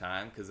taking my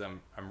time, because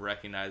I'm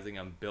recognizing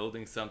I'm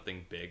building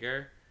something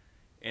bigger.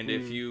 And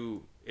if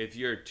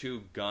you're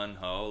too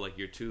gung-ho, like,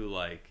 you're too,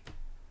 like,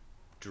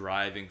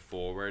 driving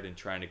forward and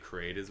trying to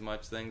create as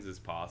much things as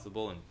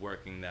possible and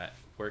working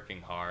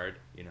hard,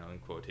 you know, in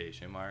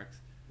quotation marks.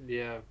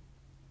 Yeah.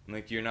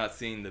 Like, you're not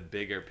seeing the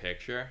bigger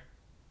picture.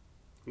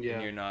 Yeah.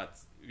 And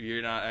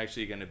you're not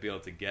actually going to be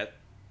able to get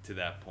to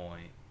that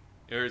point.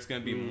 Or it's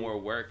going to be more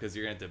work, because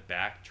you're going to have to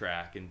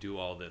backtrack and do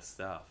all this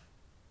stuff.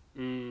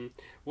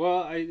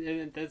 Well,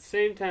 and at the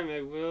same time,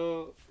 I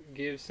will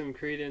give some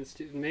credence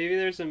to, maybe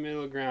there's a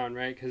middle ground,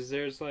 right? Because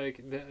there's,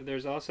 like,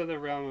 there's also the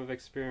realm of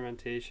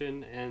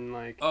experimentation and,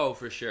 like... Oh,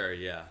 for sure,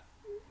 yeah.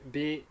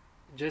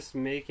 Just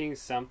making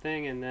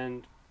something, and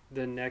then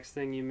the next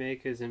thing you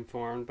make is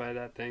informed by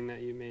that thing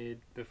that you made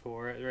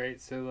before it, right?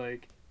 So,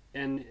 like,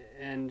 and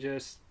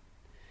just...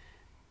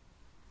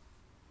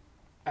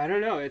 I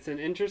don't know, it's an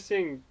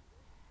interesting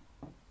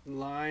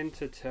line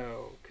to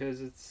toe,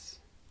 because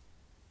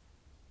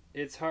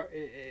it's hard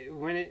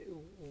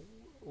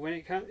when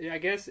it comes, I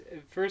guess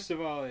first of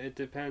all, it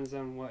depends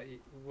on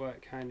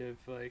what kind of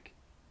like,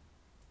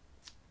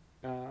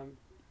 um,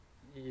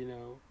 you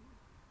know,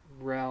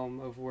 realm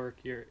of work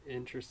you're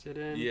interested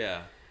in.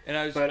 Yeah, and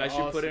I should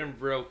also, put in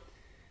real.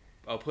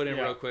 I'll put in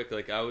yeah. real quick.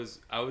 Like I was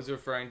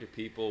referring to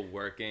people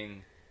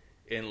working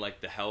in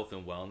like the health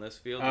and wellness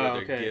field where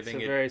they're okay. giving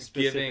So very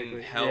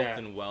giving health yeah.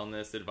 and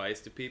wellness advice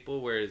to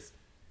people, whereas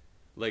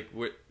like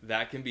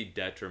that can be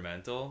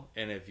detrimental,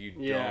 and if you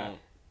Yeah. don't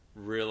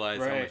realize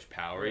how Right. much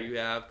power Right. you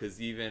have,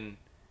 because even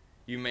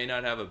you may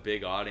not have a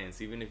big audience,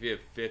 even if you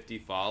have 50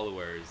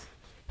 followers,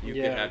 you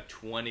Yeah. can have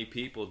 20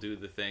 people do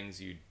the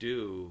things you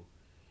do,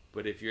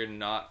 but if you're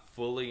not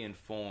fully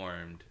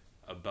informed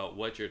about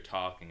what you're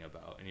talking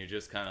about and you're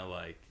just kind of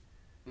like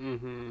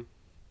Mm-hmm.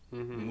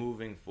 Mm-hmm.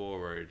 moving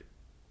forward,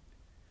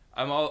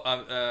 I'm all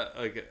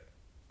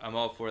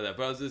for that,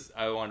 but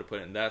I wanted to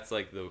put in that's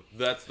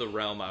the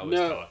realm I was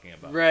talking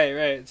about.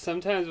 Right.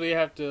 Sometimes we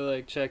have to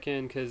like check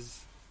in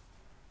because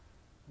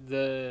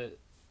the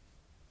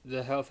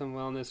health and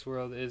wellness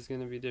world is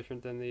going to be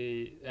different than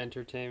the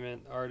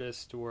entertainment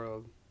artist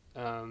world.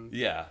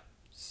 Yeah.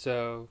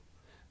 So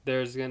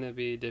there's going to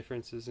be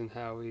differences in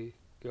how we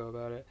go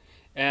about it.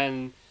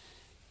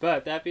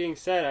 But that being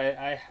said,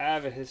 I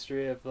have a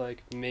history of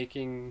like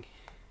making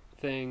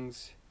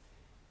things.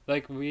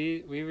 Like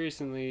we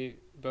recently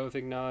both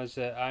acknowledged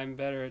that I'm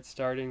better at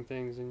starting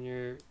things than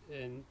you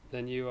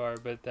are,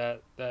 but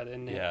that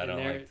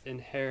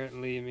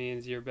inherently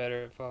means you're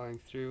better at following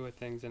through with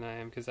things than I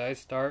am, because I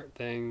start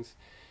things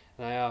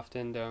and I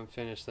often don't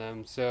finish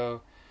them.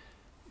 So,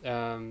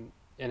 and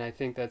I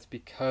think that's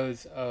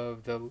because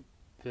of a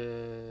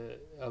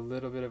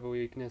little bit of a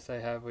weakness I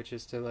have, which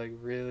is to like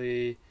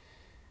really.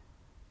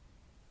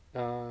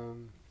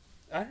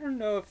 I don't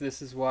know if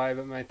this is why,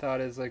 but my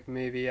thought is like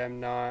maybe I'm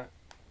not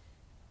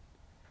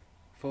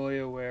fully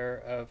aware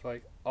of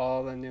like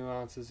all the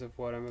nuances of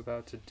what I'm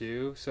about to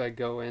do, so I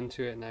go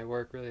into it and I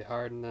work really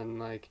hard, and then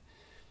like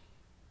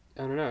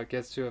I don't know, it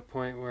gets to a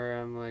point where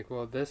I'm like,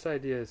 well, this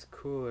idea is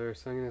cooler,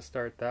 so I'm gonna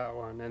start that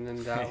one, and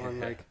then that one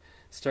like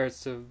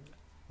starts to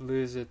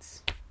lose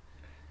its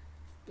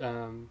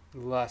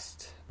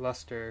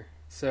luster.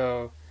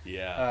 So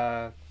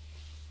yeah.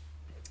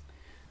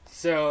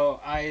 So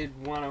I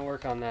want to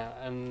work on that,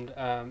 and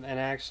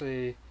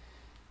actually,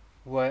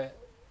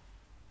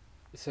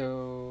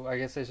 so I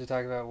guess I should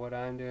talk about what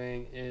I'm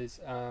doing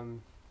is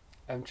I'm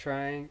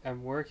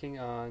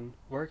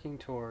working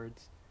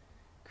towards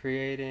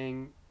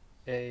creating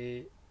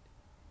a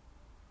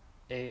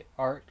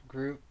art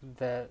group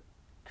that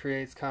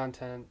creates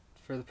content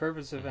for the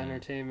purpose of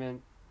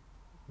entertainment,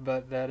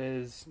 but that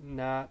is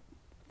not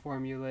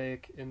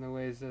formulaic in the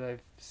ways that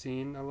I've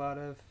seen a lot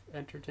of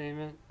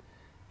entertainment.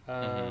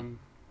 That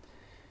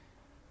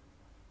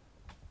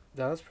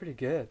was pretty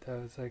good.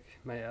 That was like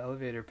my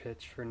elevator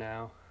pitch for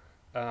now.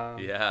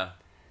 Yeah.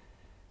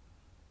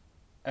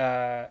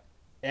 And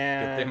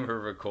Good thing we're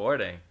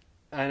recording.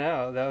 I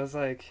know, that was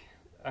like,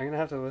 I'm gonna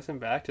have to listen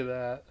back to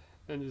that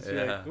and just be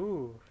like,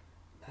 ooh,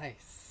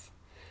 nice.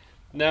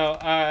 No,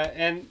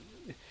 and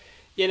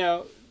you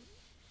know,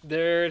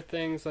 there are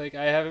things like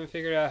I haven't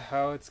figured out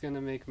how it's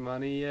gonna make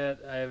money yet.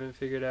 I haven't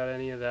figured out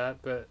any of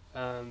that, but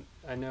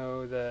I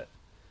know that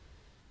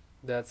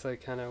that's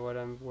like kind of what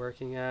I'm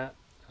working at.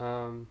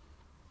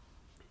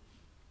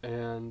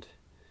 And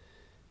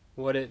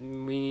what it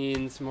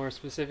means more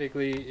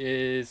specifically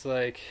is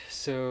like,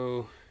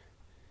 so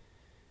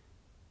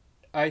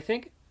I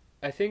think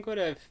what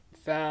I've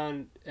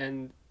found,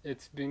 and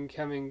it's been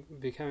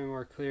becoming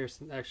more clear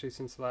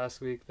since last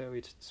week that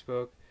we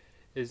spoke,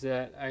 is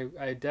that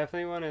I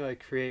definitely want to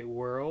like create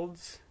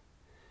worlds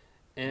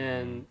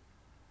and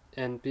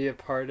be a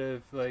part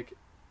of like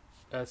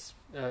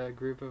a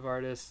group of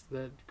artists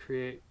that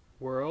create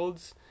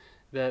worlds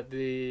that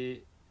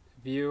the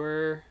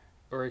viewer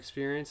or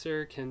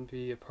experiencer can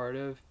be a part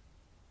of,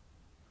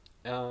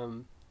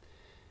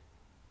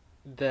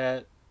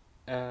 that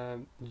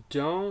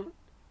don't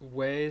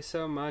weigh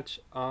so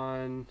much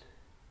on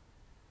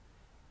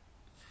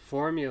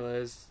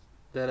formulas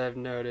that I've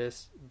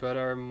noticed, but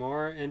are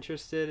more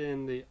interested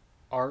in the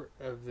art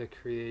of the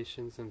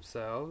creations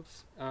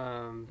themselves.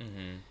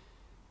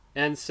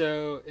 And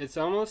so it's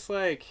almost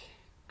like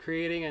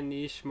creating a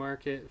niche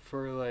market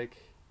for like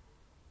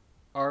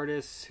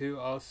artists who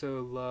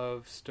also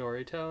love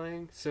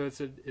storytelling. So it's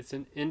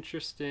an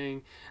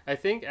interesting, I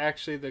think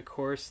actually the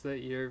course that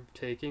you're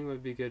taking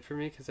would be good for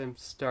me, because I'm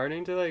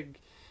starting to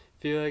like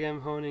feel like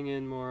I'm honing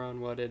in more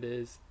on what it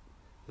is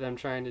that I'm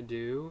trying to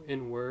do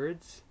in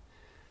words.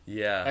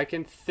 Yeah. I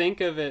can think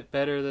of it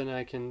better than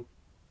I can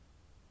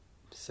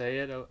say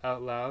it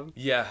out loud.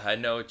 Yeah, I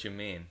know what you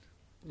mean.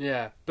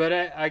 Yeah, but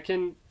I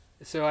can,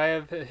 so I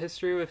have a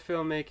history with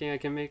filmmaking. I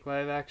can make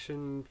live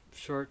action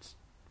short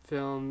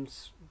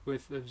films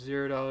with a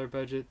 $0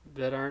 budget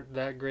that aren't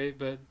that great,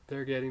 but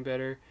they're getting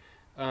better.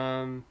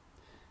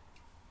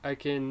 I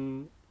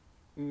can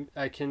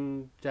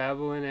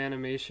dabble in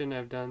animation.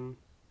 I've done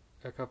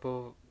a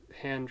couple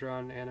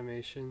hand-drawn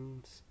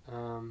animations.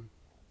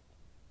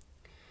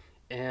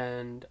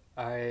 and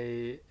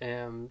I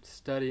am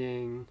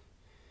studying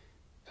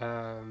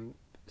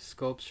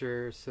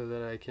sculpture so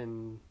that I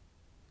can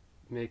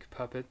make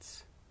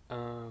puppets.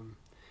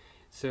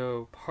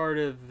 So part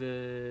of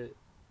the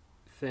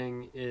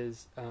thing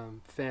is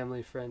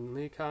family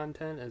friendly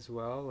content as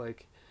well.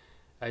 Like,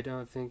 I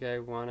don't think I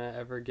want to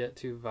ever get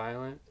too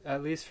violent,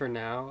 at least for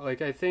now.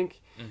 Like, I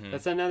think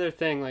that's another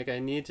thing. Like, I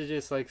need to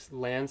just like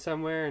land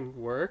somewhere and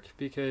work,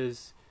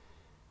 because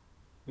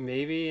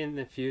maybe in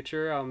the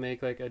future I'll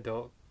make like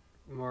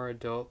more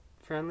adult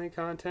friendly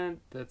content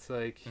that's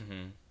like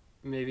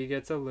maybe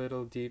gets a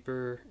little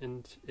deeper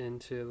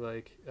into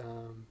like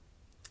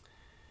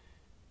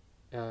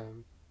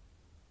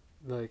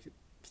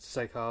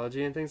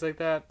psychology and things like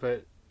that,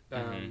 but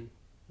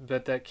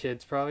that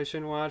kids probably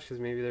shouldn't watch, because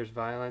maybe there's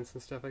violence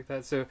and stuff like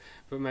that. So,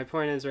 but my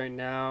point is, right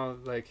now,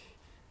 like,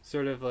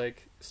 sort of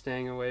like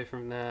staying away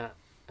from that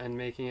and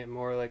making it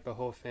more like the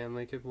whole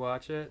family could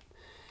watch it,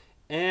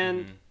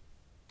 and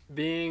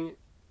being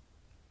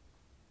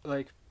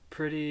like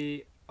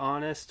pretty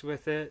honest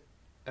with it,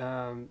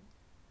 and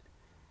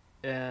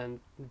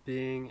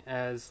being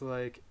as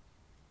like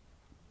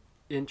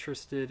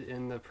interested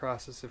in the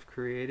process of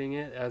creating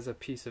it as a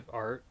piece of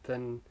art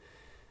than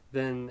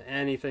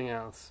anything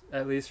else,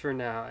 at least for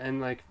now,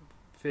 and like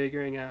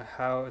figuring out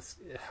how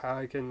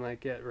I can like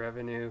get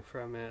revenue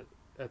from it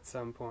at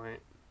some point.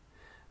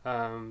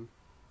 And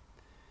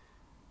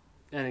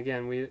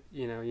again,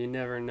 you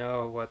never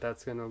know what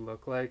that's going to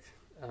look like.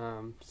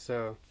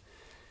 So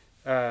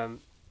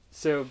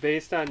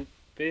based on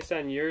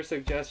your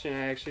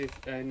suggestion,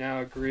 I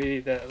now agree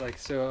that, like,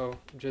 so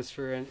just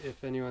for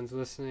if anyone's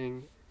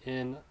listening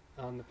in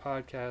on the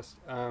podcast,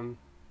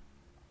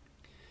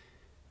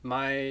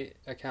 my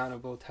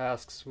accountable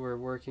tasks were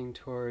working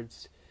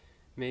towards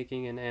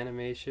making an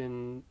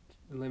animation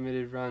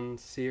limited run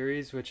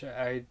series, which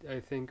I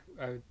think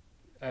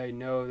I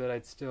know that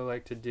I'd still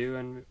like to do,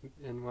 and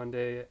one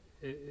day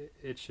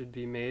it should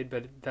be made,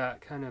 but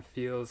that kind of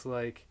feels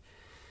like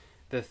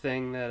the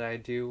thing that I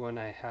do when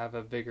I have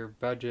a bigger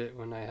budget,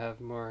 when I have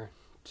more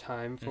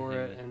time for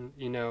it, and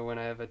when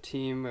I have a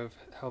team of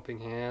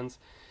helping hands.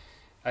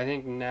 I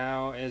think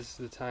now is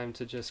the time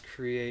to just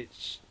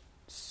create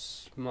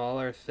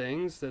smaller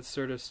things that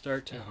sort of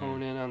start to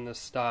hone in on the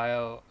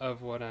style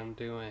of what I'm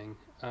doing,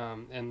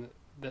 and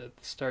that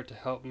start to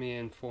help me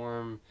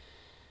to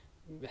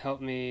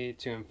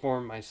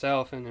inform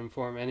myself and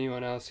inform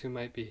anyone else who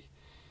might be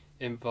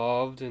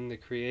involved in the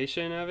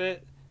creation of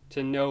it,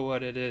 to know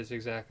what it is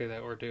exactly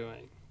that we're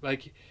doing.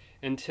 Like,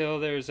 until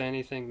there's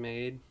anything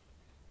made,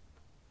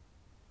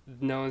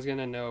 no one's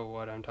gonna know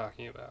what I'm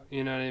talking about.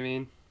 You know what I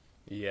mean?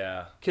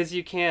 Yeah. Because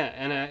you can't,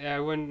 and I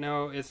wouldn't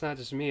know, it's not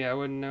just me, I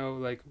wouldn't know,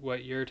 like,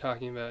 what you're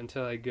talking about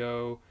until I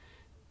go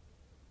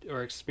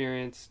or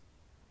experience.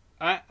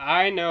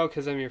 I know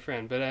because I'm your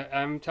friend, but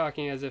I'm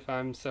talking as if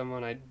I'm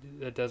someone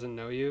that doesn't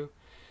know you.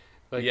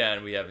 Like, yeah,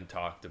 and we haven't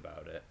talked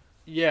about it.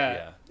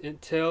 Yeah,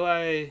 until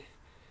I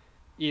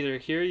either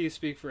hear you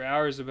speak for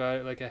hours about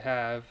it like I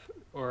have,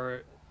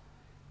 or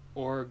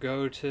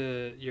go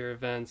to your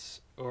events,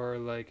 or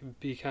like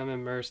become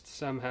immersed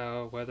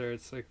somehow, whether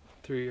it's like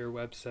through your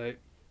website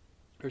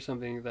or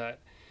something, that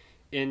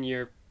in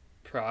your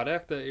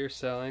product that you're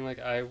selling, like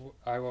I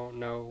won't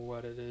know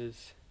what it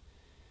is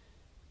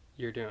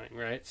you're doing,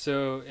 right?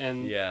 So,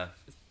 and yeah,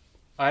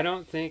 I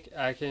don't think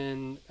I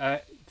can.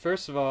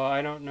 First of all,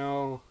 I don't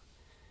know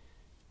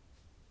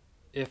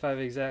if I've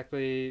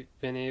exactly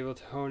been able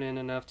to hone in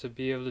enough to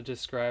be able to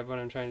describe what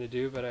I'm trying to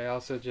do, but I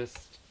also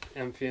just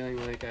am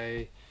feeling like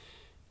I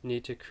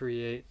need to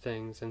create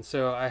things. And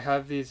so I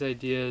have these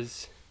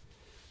ideas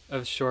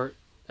of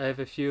I have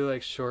a few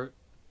like short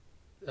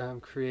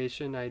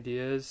creation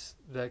ideas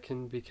that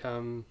can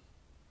become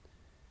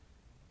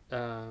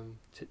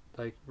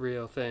like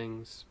real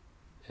things.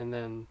 And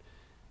then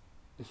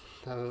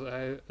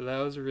that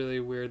was really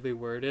weirdly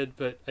worded,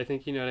 but I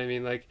think you know what I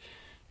mean. Like,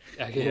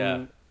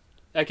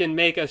 I can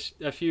make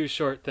a few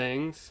short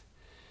things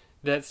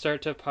that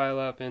start to pile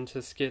up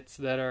into skits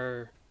that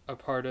are a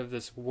part of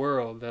this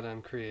world that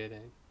I'm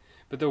creating.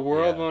 But the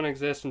world won't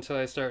exist until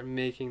I start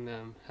making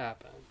them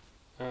happen.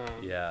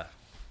 Yeah,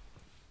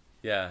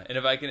 and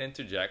if I can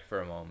interject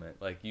for a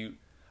moment, like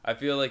I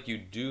feel like you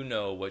do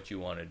know what you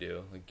want to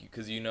do, like,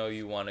 because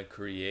you want to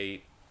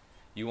create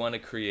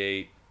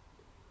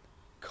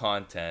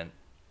content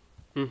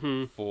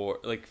for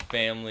like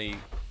family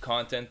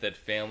content that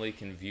family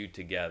can view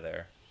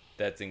together,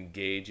 that's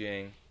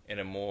engaging in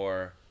a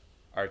more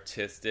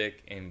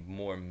artistic and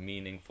more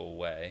meaningful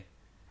way,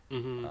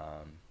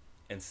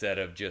 instead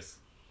of just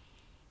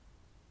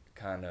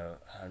kind of,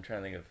 I'm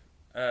trying to think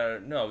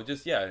of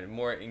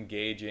more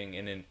engaging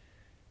in an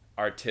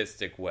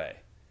artistic way.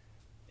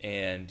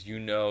 And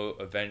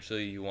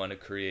eventually you want to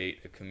create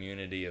a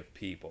community of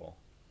people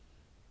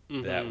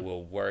that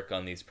will work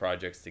on these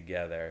projects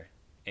together,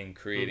 and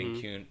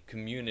creating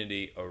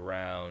community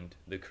around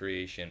the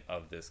creation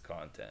of this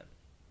content.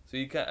 So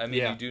you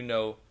do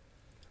know,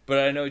 but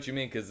I know what you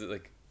mean, because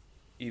like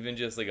even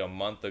just like a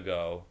month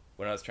ago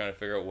when I was trying to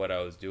figure out what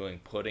I was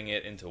doing, putting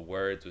it into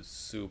words was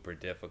super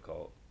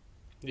difficult.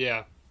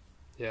 Yeah.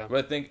 Yeah.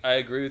 But I think I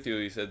agree with you.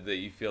 You said that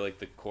you feel like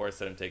the course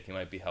that I'm taking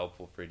might be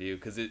helpful for you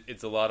because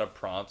it's a lot of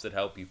prompts that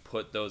help you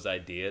put those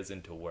ideas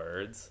into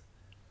words.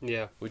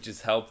 Yeah. Which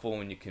is helpful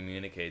when you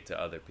communicate to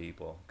other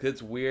people. Because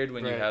it's weird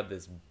when you have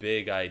this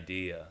big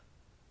idea.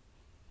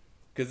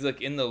 Because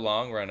like in the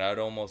long run, I'd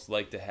almost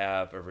like to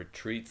have a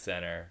retreat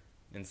center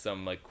in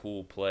some like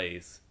cool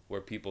place where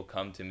people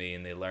come to me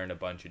and they learn a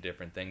bunch of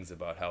different things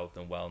about health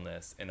and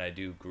wellness, and I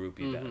do group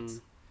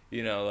events.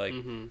 You know, like...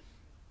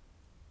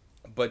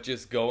 But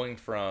just going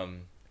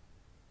from,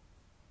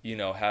 you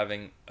know,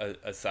 having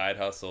a side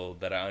hustle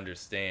that I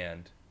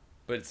understand,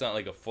 but it's not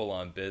like a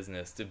full-on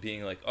business, to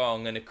being like, oh,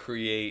 I'm going to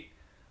create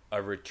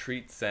a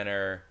retreat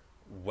center,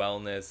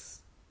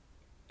 wellness,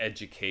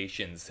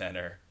 education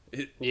center.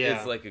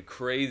 It's like a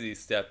crazy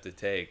step to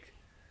take.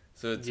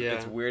 So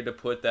it's weird to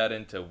put that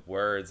into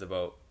words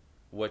about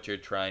what you're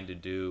trying to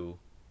do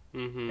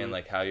and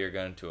like how you're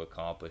going to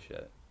accomplish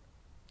it.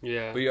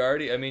 Yeah. But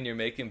you're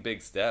making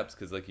big steps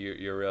because like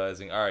you're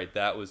realizing, all right,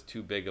 that was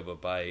too big of a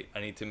bite.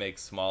 I need to make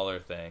smaller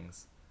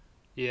things.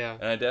 Yeah.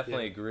 And I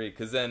definitely agree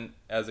because then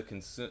as a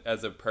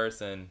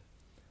person,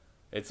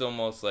 it's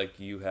almost like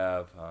you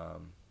have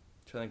I'm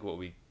trying to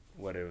think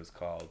what it was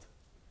called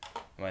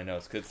in my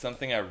notes, because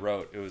something I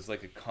wrote, it was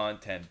like a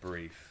content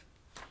brief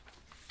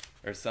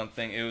or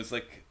something. It was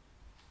like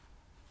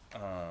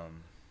a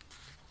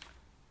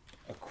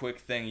quick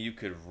thing you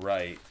could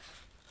write.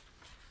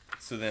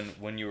 So then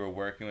when you were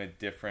working with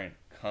different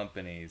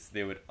companies,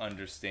 they would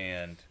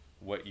understand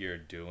what you're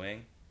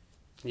doing.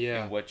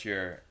 Yeah. And what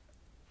you're...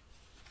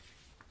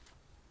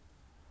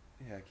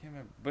 Yeah, I can't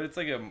remember. But it's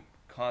like a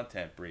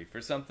content brief or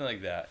something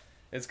like that.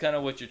 It's kind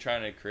of what you're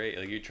trying to create.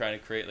 Like you're trying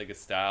to create like a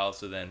style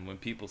so then when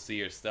people see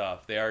your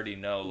stuff, they already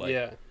know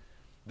like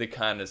the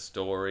kind of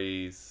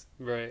stories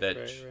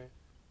that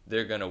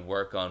they're going to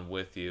work on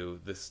with you,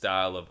 the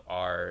style of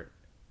art,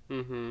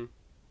 the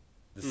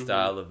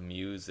style of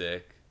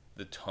music,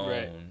 the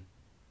tone.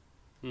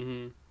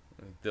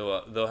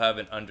 They'll have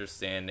an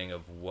understanding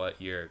of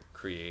what you're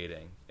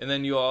creating. And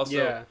then you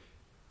also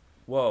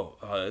whoa,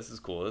 oh, this is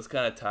cool. This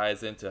kind of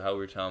ties into how we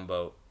were talking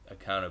about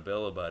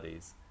accountability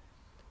buddies.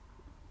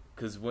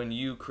 Because when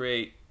you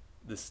create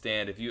the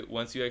stand,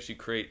 once you actually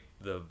create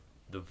the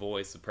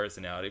voice, the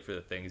personality for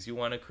the things you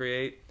want to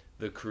create,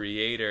 the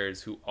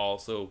creators who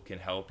also can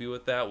help you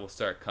with that will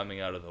start coming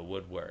out of the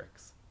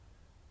woodworks.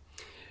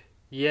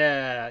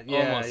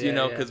 Almost, you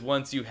know, because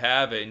once you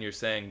have it and you're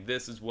saying,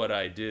 this is what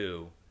I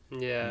do,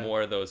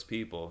 more of those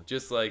people.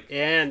 Just like...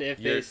 And if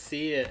they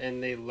see it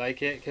and they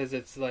like it, because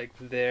it's like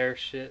their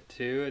shit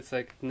too, it's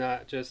like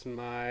not just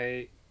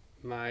my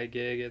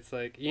gig, it's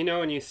like, you know,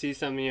 when you see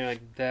something, you're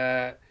like,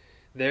 that,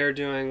 they're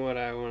doing what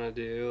I want to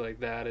do, like,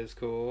 that is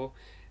cool.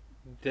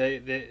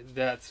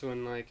 That's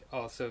when, like,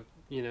 also,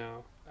 you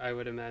know, I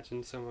would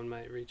imagine someone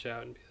might reach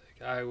out and be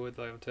like, I would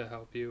love to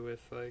help you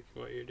with, like,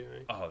 what you're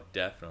doing. Oh,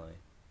 definitely.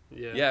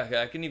 Yeah,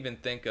 I can even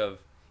think of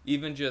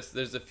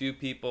there's a few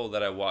people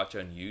that I watch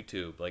on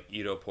YouTube, like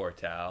Ido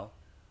Portal,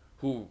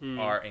 who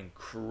are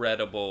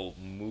incredible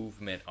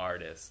movement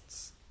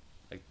artists.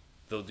 Like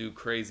they'll do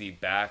crazy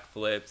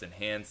backflips and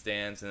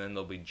handstands, and then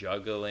they'll be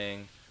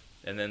juggling,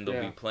 and then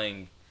they'll be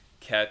playing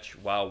catch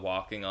while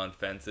walking on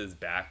fences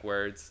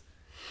backwards,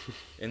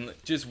 and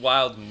just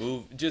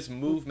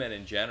movement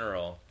in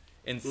general.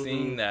 And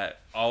seeing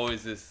that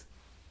always just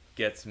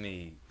gets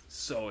me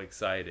so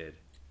excited.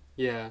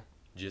 Yeah.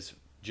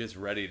 Just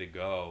ready to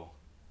go.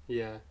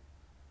 Yeah.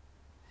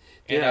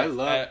 And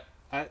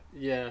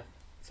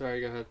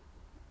Sorry, go ahead.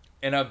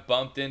 And I've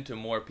bumped into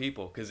more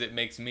people because it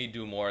makes me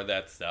do more of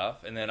that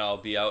stuff, and then I'll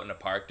be out in a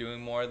park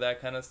doing more of that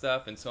kind of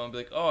stuff, and someone will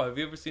be like, oh, have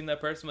you ever seen that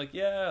person? I'm like,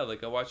 yeah,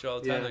 like I watch it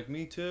all the time. Like,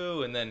 me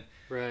too. And then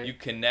you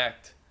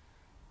connect,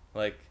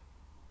 like,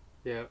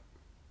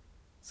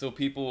 so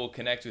people will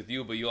connect with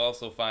you, but you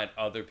also find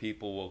other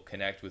people will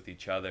connect with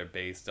each other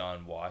based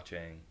on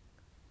watching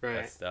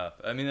that stuff.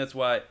 I mean, that's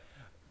why,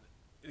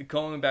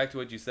 going back to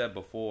what you said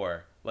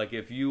before, like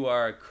if you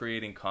are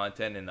creating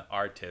content in the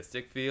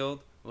artistic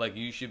field, like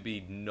you should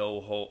be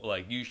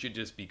you should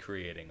just be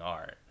creating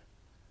art.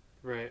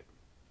 Right.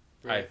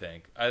 I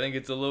think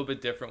it's a little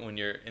bit different when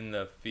you're in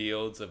the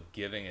fields of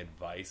giving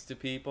advice to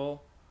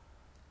people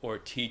or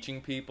teaching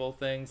people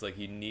things. Like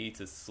you need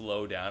to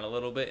slow down a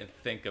little bit and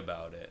think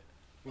about it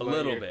a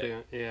little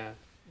bit.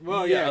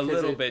 Well, a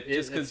little bit,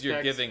 just because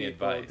you're giving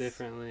advice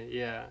differently.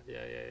 Yeah.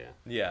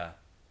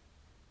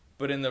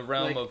 But in the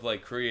realm of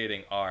like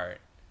creating art,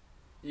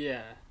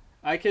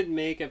 I could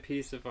make a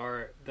piece of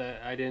art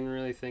that I didn't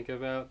really think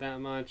about that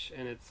much,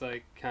 and it's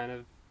like kind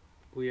of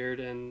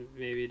weird and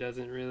maybe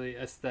doesn't really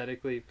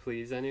aesthetically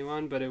please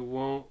anyone, but it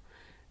won't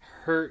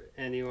hurt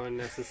anyone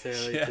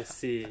necessarily to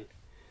see.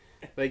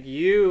 Like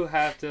you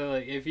have to,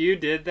 like, if you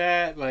did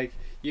that, like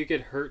you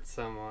could hurt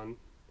someone.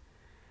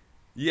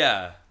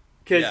 Yeah.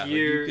 Because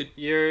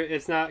you're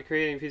it's not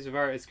creating a piece of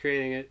art, it's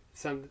creating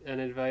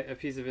a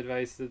piece of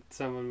advice that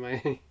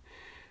someone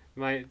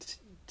might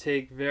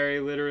take very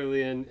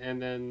literally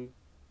and then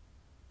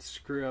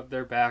screw up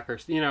their back or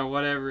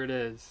whatever it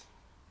is.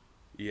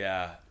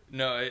 Yeah.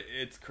 No,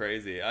 it's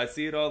crazy. I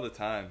see it all the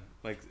time.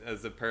 Like,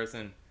 as a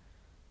person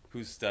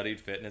who studied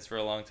fitness for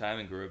a long time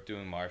and grew up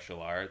doing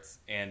martial arts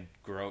and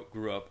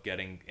grew up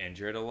getting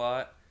injured a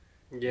lot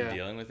and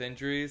dealing with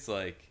injuries,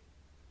 like,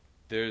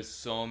 there's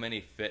so many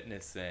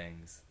fitness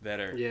things that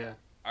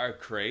are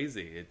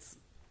crazy. It's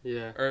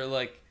or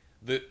like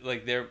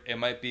it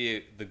might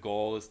be the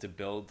goal is to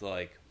build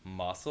like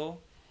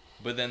muscle,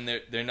 but then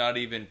they're not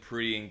even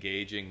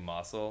pre-engaging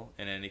muscle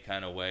in any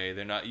kind of way.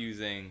 They're not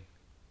using,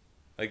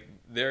 like,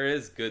 there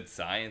is good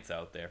science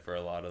out there for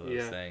a lot of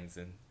those things,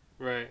 and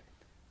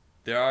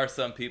there are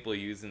some people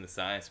using the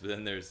science, but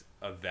then there's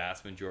a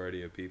vast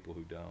majority of people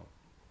who don't.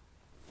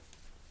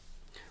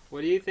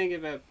 What do you think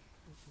about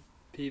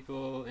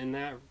people in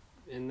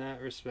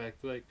that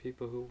respect, like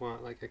people who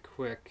want like a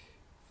quick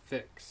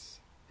fix,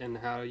 and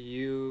how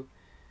you're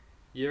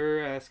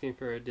asking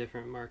for a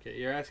different market?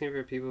 You're asking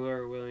for people who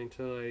are willing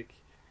to like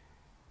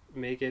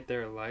make it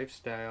their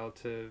lifestyle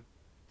to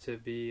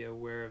be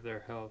aware of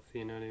their health,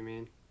 you know what I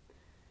mean?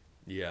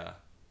 Yeah.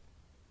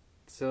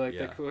 So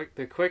like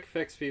the quick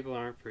fix people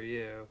aren't for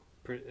you,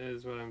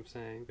 is what I'm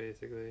saying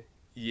basically.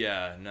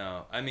 Yeah,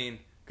 no. I mean,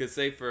 cuz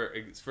say for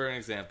an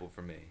example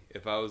for me,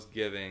 if I was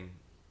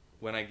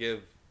when I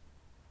give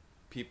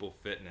people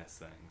fitness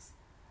things,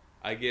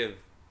 I give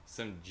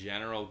some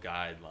general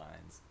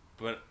guidelines,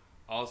 but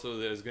also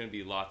there's going to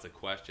be lots of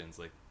questions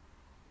like,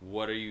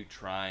 what are you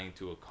trying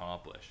to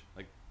accomplish?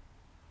 Like,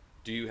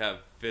 do you have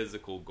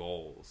physical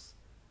goals?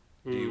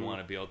 Do you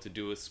want to be able to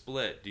do a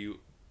split? Do you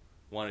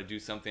want to do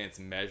something that's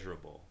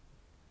measurable?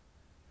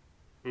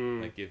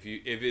 Like, if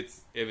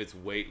it's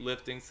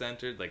weightlifting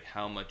centered, like,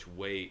 how much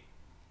weight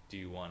do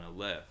you want to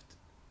lift?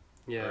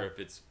 Or if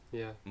it's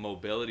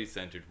mobility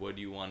centered, what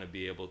do you want to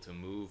be able to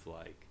move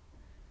like?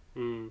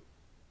 And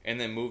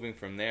then moving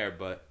from there.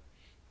 But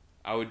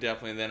I would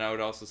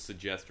also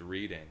suggest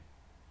reading.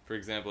 For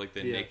example, like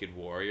the Naked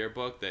Warrior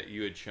book that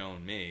you had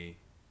shown me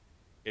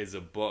is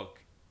a book,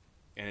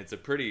 and it's a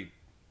pretty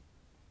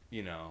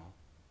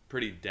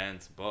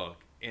dense book,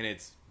 and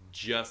it's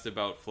just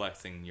about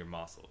flexing your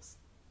muscles.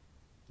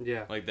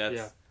 Yeah. Like,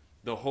 that's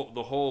the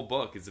whole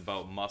book is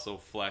about muscle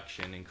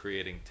flexion and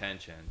creating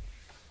tension.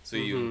 So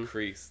you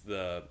increase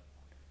the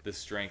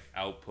strength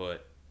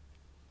output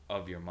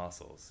of your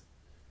muscles.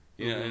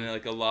 You know, and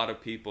like a lot of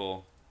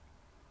people,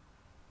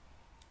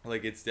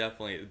 like, it's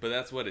definitely, but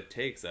that's what it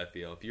takes, I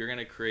feel. If you're going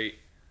to create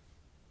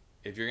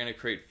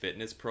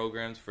fitness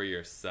programs for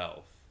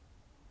yourself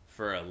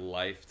for a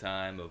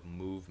lifetime of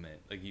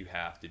movement, like, you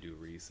have to do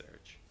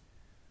research.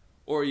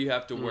 Or you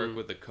have to work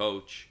with a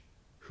coach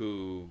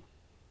who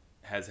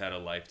has had a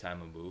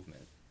lifetime of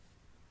movement.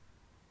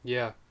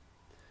 Yeah.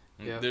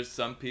 There's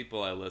some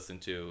people I listen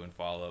to and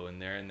follow,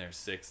 and they're in their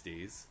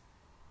 60s,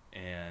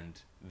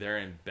 and they're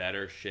in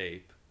better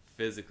shape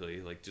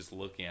physically, like, just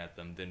looking at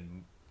them,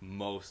 than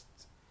most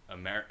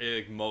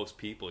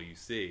people you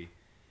see,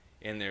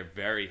 and they're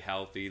very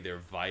healthy, they're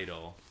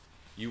vital.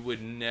 You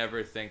would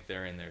never think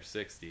they're in their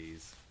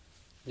 60s.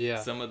 Yeah.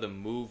 Some of the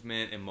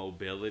movement and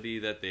mobility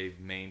that they've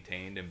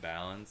maintained and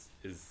balanced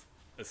is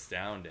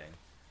astounding.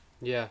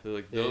 Yeah. So,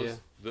 like,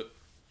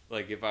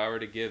 like, if I were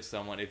to give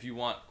someone, if you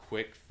want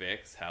quick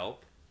fix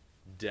help,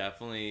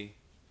 definitely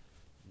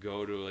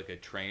go to like a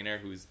trainer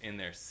who's in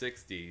their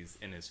 60s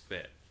and is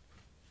fit.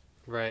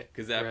 Right.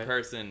 Because that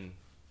person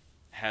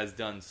has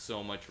done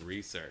so much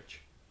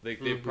research. Like,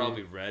 they've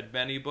probably read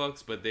many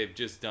books, but they've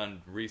just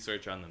done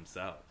research on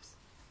themselves.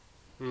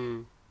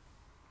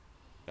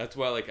 That's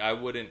why, like, I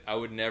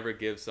would never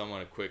give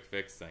someone a quick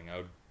fix thing.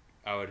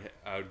 I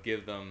would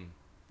give them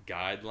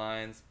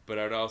guidelines, but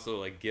I'd also,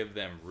 like, give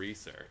them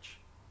research.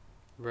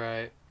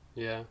 Right.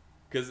 Yeah.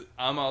 Because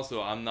I'm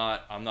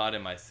not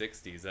in my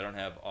 60s. I don't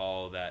have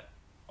all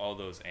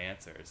those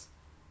answers.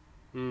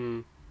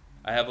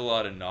 I have a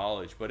lot of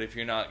knowledge, but if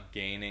you're not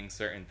gaining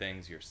certain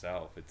things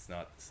yourself, it's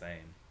not the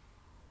same.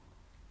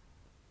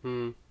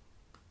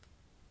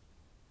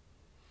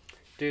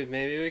 Dude,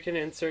 maybe we can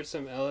insert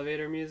some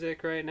elevator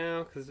music right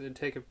now, because it'd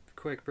take a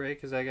quick break,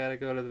 because I gotta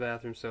go to the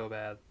bathroom so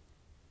bad.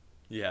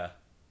 Yeah.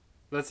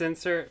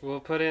 We'll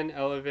put in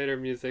elevator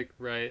music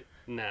right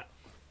now.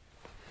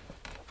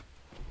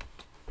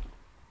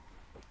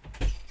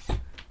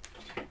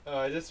 Oh,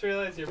 I just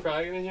realized you're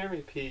probably going to hear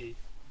me pee.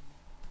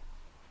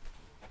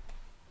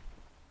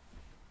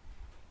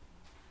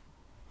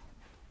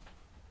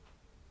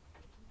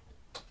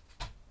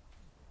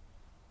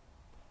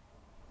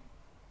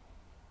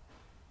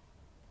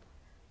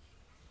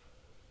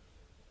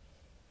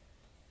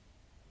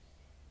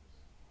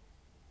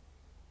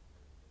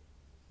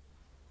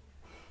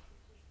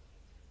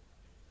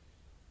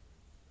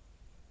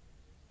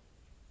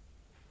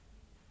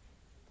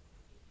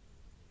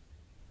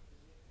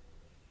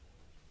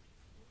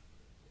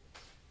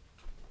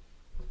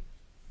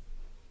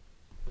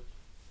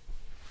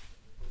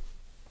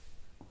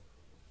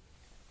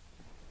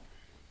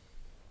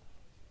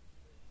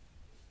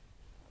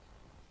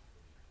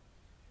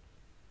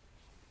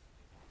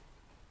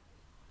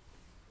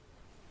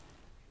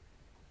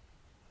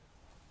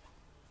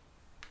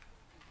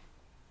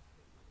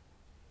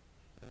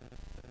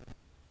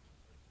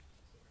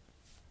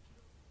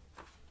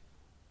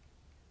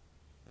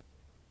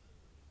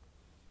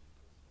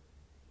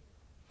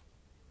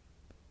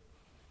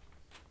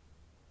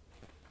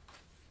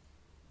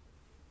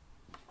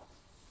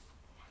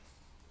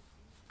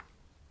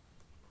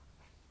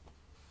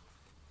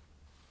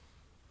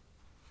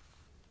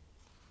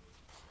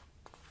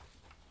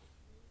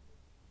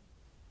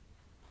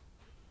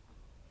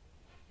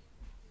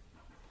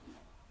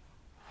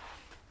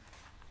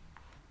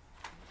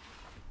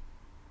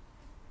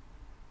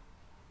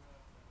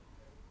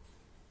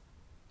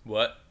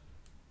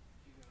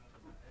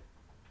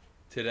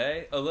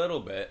 Today, a little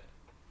bit.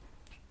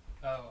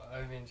 Oh,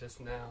 I mean just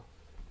now.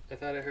 I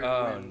thought I heard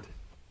wind.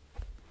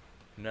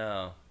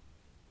 No.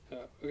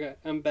 Oh, okay,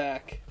 I'm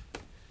back.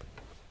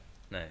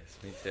 Nice,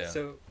 me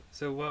too.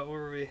 So what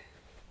were we?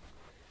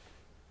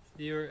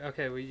 You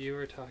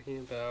were talking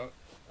about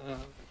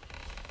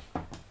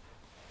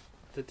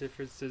the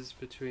differences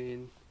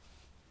between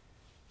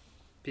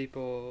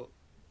people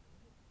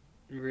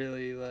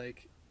really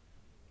like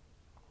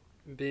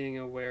being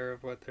aware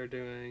of what they're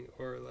doing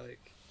or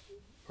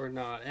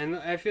not. And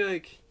I feel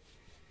like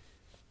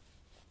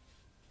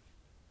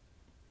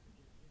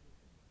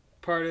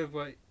part of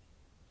what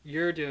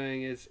you're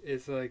doing is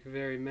like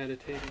very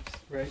meditative,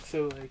 right?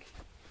 So like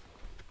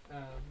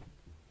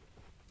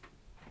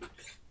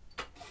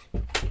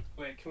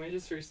wait, can we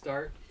just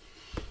restart?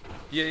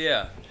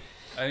 Yeah.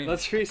 I mean,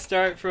 let's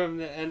restart from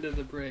the end of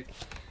the break.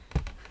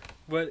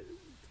 What?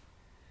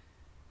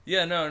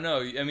 Yeah, no.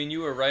 I mean,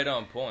 you were right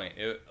on point.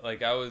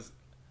 I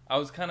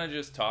was kind of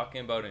just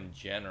talking about in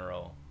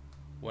general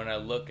when I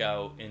look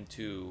out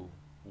into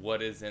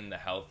what is in the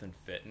health and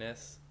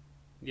fitness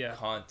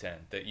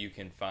content that you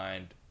can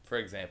find, for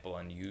example,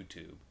 on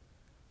YouTube.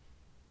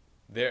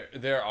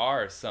 There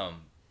are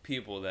some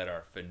people that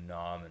are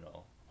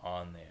phenomenal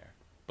on there,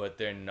 but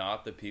they're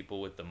not the people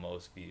with the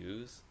most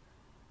views.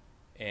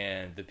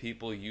 And the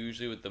people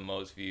usually with the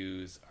most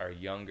views are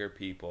younger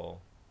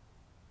people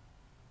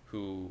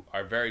who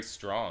are very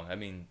strong. I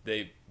mean,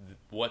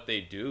 what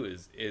they do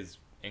is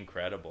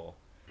incredible.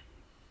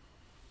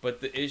 But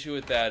the issue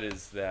with that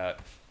is that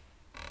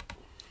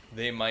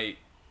they might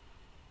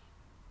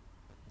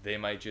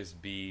just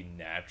be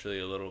naturally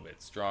a little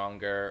bit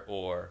stronger.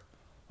 Or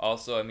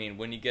also, I mean,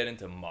 when you get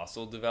into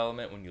muscle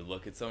development, when you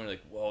look at someone, you're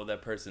like, whoa,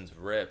 that person's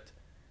ripped.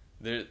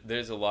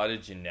 There's a lot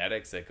of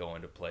genetics that go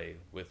into play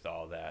with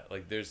all that.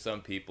 Like, there's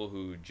some people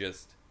who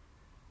just,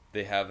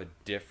 they have a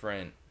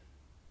different,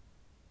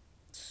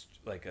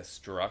 like, a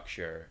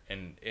structure,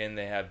 and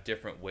they have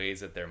different ways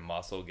that their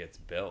muscle gets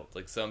built.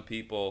 Like, some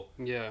people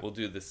will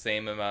do the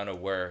same amount of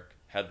work,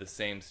 have the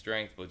same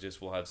strength, but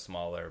just will have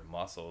smaller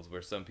muscles,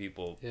 where some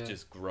people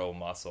just grow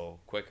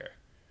muscle quicker.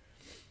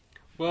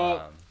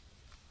 Well,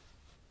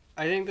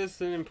 I think this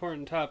is an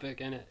important topic,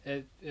 and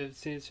it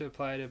seems to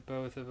apply to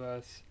both of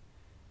us.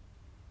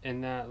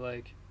 In that,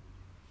 like,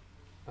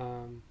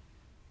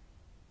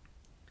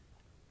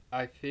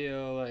 I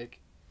feel like,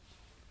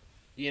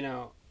 you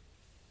know,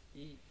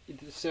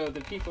 so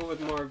the people with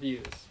more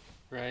views,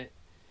 right?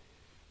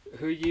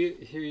 Who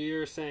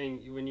you're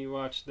saying when you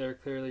watch, they're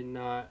clearly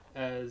not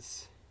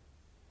as,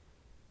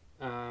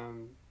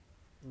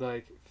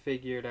 like,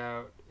 figured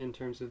out in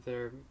terms of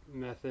their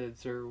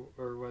methods or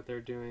what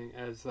they're doing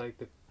as, like,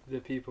 the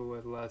people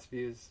with less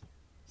views.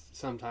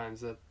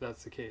 Sometimes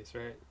that's the case,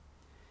 right?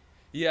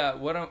 Yeah,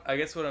 I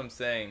guess what I'm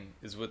saying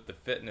is with the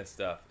fitness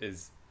stuff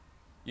is,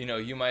 you know,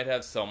 you might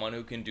have someone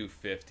who can do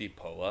 50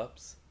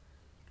 pull-ups,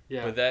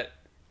 but that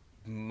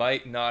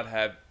might not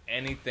have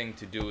anything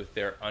to do with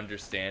their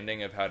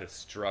understanding of how to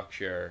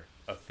structure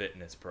a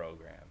fitness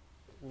program,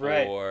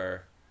 right?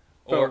 Or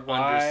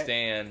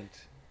understand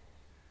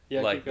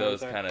like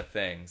those kind of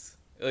things.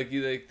 Like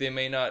they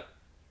may not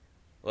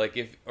like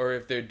if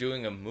they're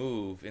doing a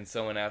move and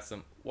someone asks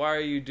them, "Why are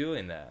you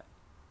doing that?"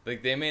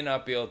 Like, they may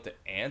not be able to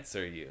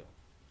answer you.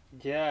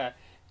 Yeah,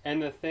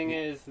 and the thing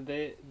is,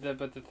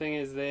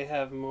 they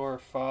have more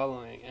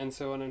following, and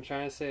so what I'm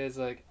trying to say is,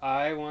 like,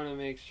 I want to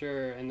make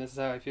sure, and this is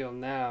how I feel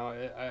now.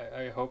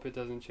 I hope it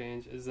doesn't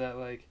change. Is that,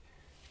 like,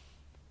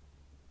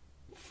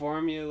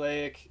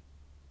 formulaic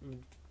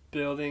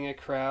building a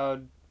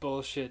crowd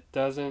bullshit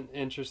doesn't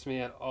interest me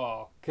at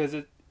all, because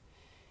it.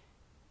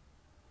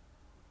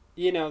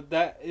 You know,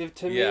 that if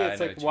to me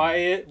it's like,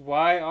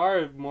 why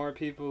are more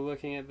people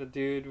looking at the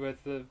dude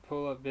with the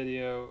pull-up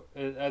video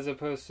as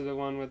opposed to the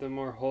one with a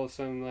more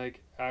wholesome,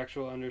 like,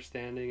 actual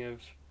understanding of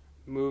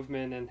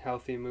movement and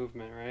healthy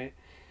movement, right?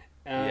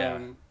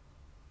 And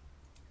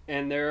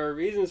there are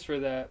reasons for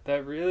that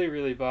really,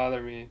 really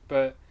bother me,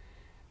 but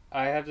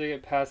I have to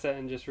get past that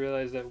and just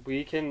realize that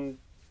we can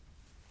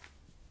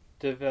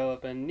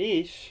develop a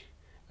niche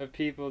of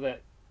people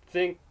that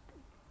think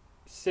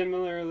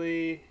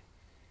similarly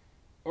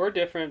or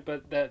different,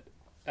 but that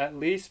at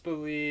least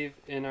believe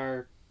in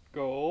our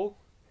goal.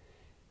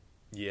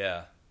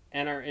 Yeah.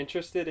 And are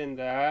interested in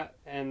that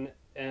and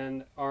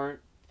aren't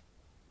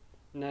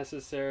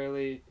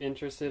necessarily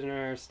interested in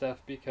our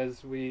stuff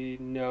because we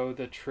know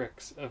the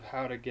tricks of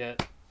how to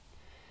get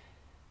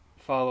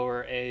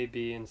follower A,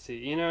 B, and C.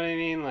 You know what I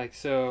mean? Like,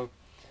 so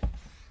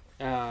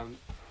I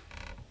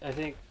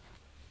think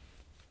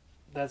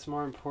that's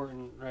more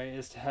important, right?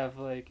 Is to have,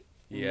 like,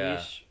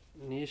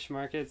 niche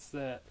markets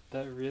that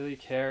really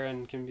care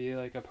and can be,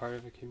 like, a part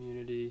of a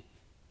community.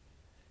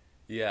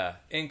 Yeah,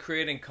 and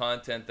creating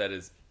content that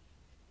is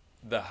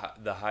the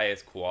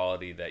highest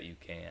quality that you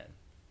can.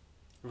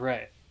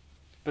 Right.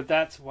 But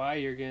that's why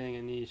you're getting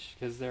a niche,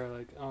 because they're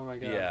like, oh my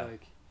god,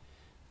 like,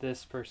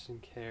 this person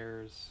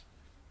cares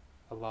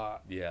a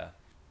lot. Yeah.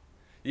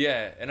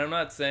 Yeah, and I'm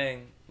not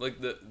saying like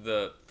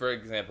the for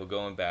example,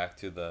 going back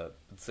to the,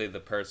 let's say, the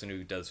person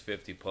who does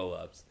 50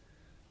 pull-ups,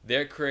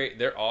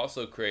 they're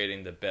also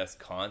creating the best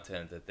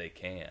content that they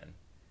can,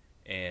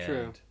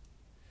 True.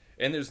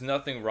 and there's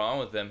nothing wrong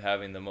with them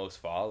having the most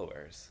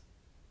followers.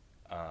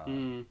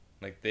 Mm.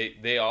 Like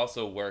they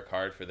also work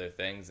hard for their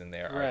things, and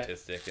they're Right.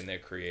 artistic and they're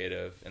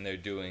creative and they're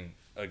doing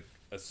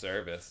a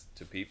service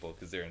to people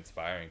because they're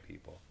inspiring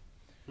people.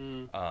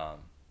 Mm.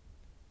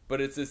 But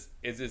it's this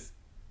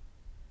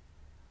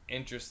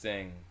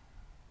interesting,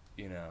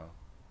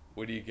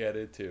 what do you get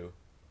into,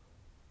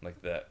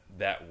 like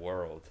that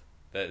world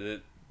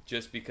that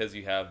just because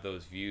you have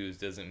those views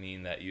doesn't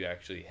mean that you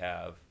actually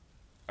have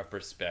a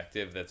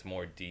perspective that's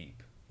more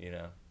deep,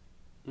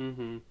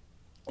 Mm-hmm.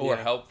 or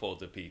Yeah. helpful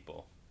to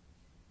people.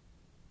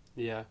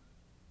 Yeah.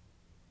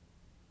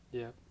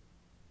 Yep.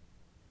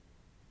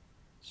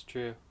 It's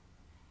true.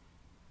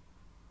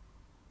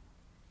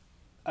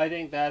 I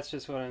think that's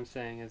just what I'm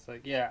saying. Is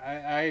like, yeah,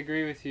 I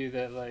agree with you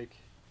that like,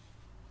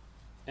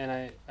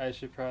 and I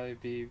should probably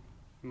be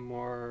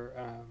more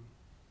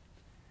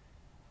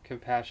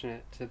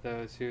compassionate to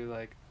those who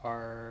like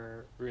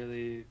are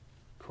really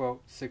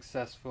quote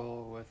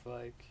successful with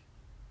like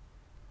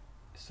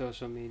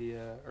social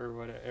media or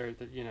whatever, or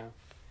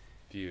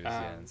Views,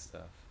 yeah, and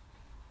stuff.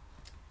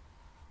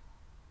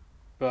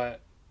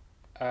 But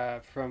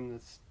from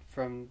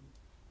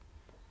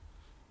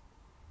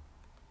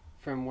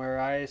where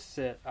I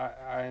sit,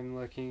 I'm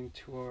looking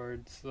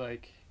towards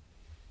like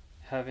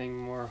having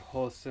more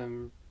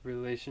wholesome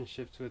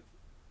relationships with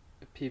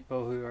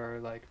people who are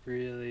like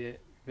really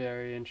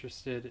very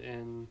interested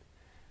in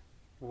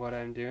what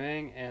I'm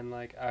doing, and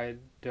like I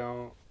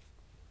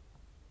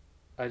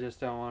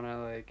just don't want to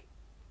like,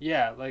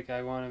 yeah, like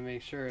I want to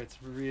make sure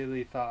it's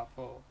really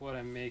thoughtful what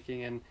I'm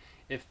making, and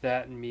if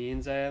that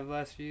means I have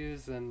less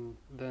views than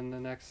the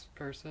next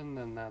person,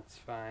 then that's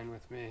fine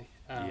with me.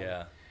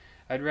 Yeah.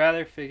 I'd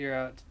rather figure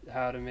out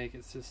how to make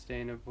it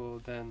sustainable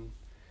than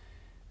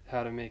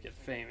how to make it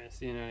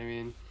famous. You know what I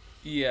mean?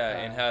 Yeah,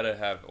 and how to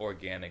have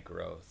organic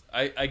growth.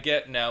 I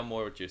get now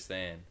more what you're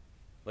saying.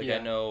 Like, Yeah.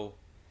 I know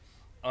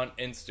on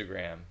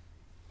Instagram,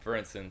 for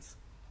instance,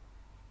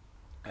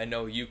 I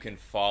know you can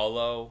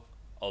follow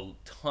a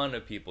ton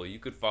of people. You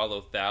could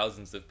follow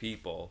thousands of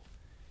people,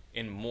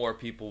 and more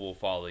people will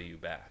follow you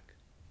back.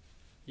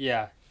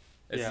 Yeah.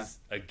 This Yeah. is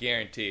a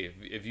guarantee.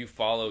 If you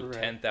follow Right.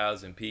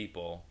 10,000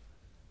 people,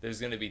 there's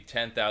going to be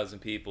 10,000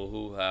 people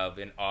who have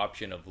an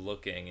option of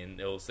looking, and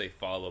it'll say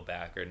follow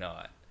back or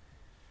not.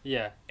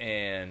 Yeah.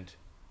 And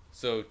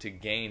so to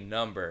gain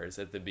numbers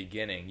at the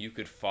beginning, you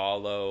could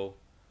follow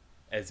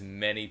as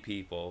many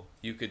people.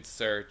 You could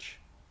search,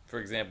 for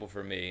example,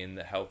 for me in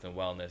the health and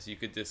wellness, you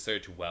could just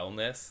search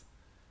wellness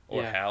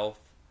or Yeah.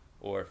 health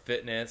or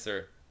fitness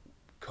or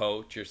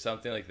coach or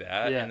something like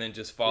that, Yeah. and then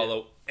just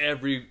follow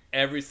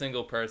every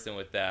single person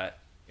with that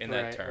in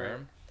that Right,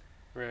 term.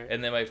 Right.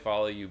 And they might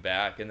follow you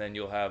back, and then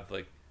you'll have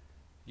like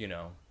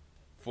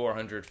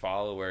 400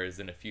 followers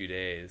in a few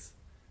days.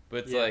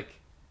 But it's Yeah. like,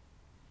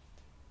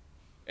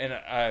 and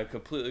I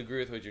completely agree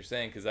with what you're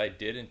saying, because I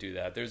didn't do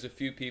that. There's a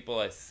few people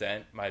I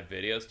sent my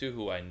videos to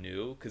who I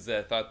knew because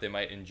I thought they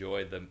might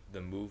enjoy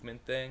the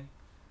movement thing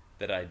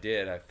that I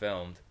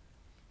filmed,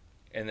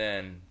 and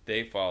then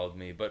they followed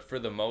me. But for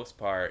the most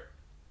part,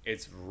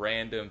 it's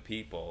random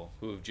people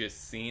who have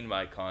just seen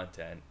my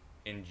content,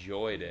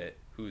 enjoyed it,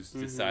 who's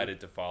decided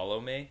to follow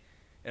me.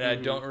 And I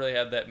don't really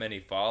have that many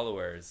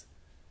followers,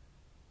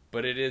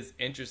 but it is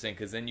interesting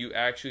because then you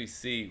actually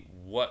see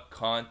what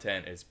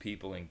content is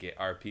people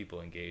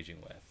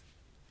engaging with.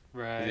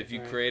 Right. 'Cause if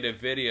you right. create a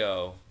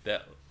video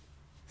that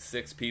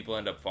 6 people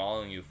end up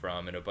following you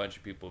from and a bunch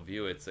of people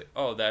view it, it's like,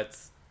 oh,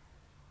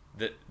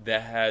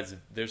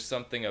 there's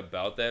something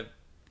about that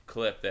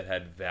clip that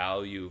had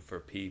value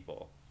for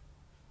people.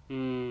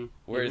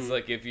 Whereas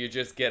like if you're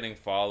just getting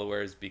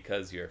followers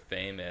because you're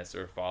famous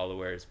or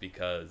followers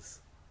because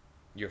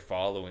you're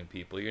following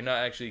people, you're not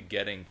actually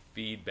getting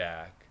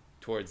feedback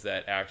towards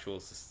that actual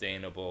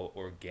sustainable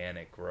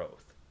organic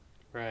growth.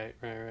 Right.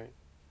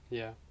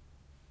 Yeah.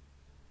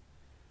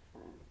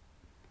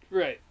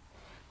 Right.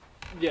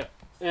 Yeah.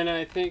 And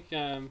I think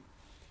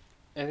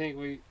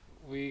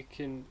we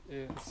can,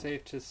 it's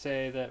safe to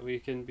say that we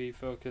can be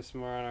focused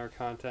more on our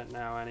content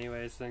now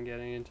anyways than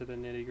getting into the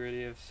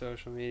nitty-gritty of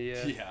social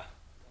media.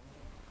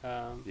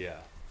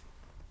 Yeah.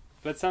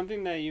 But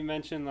something that you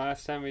mentioned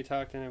last time we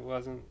talked and it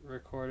wasn't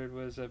recorded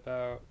was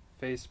about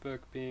Facebook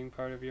being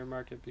part of your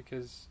market,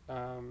 because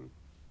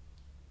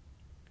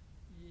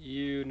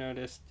you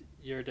noticed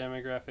your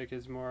demographic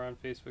is more on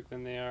Facebook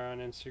than they are on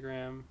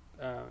Instagram,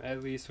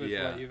 at least with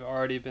what you've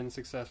already been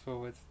successful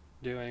with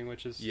doing,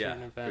 which is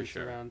certain events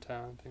around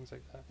town, things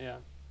like that. Yeah.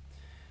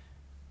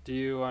 Do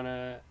you want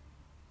to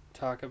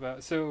talk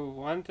about... So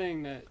one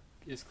thing that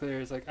is clear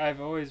is like I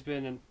feel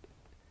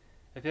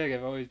like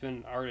I've always been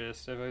an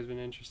artist. I've always been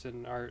interested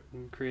in art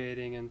and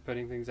creating and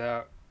putting things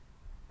out.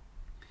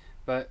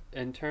 But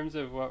in terms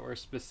of what we're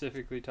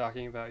specifically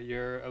talking about,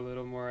 you're a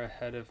little more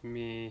ahead of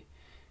me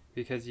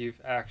because you've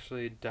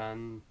actually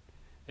done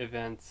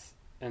events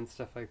and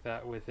stuff like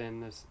that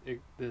within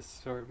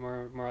this sort of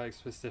more like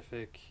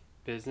specific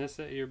business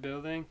that you're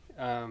building.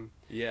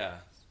 Yeah.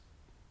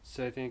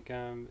 So I think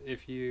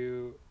if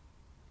you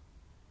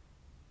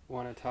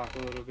want to talk a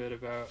little bit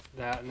about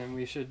that, and then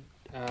we should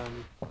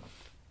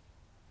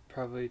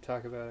probably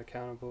talk about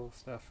accountable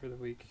stuff for the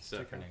week.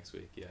 Stuff for next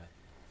week,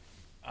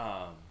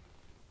 yeah.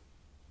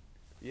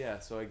 Yeah,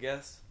 so I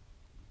guess,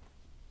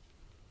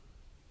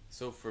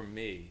 so for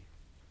me,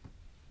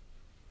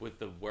 with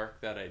the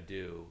work that I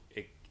do,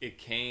 it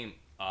came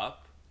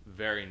up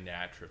very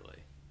naturally.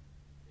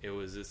 It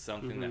was just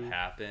something that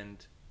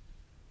happened.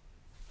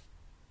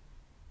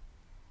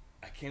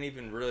 I can't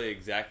even really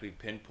exactly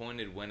pinpoint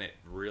it when it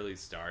really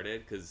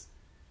started, because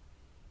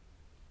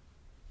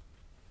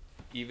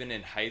even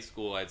in high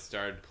school, I'd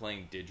started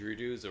playing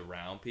didgeridoos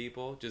around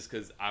people, just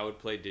because I would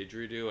play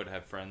didgeridoo. I'd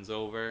have friends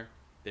over.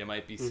 They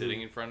might be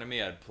sitting in front of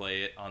me. I'd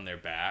play it on their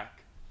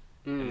back.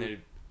 And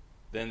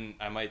then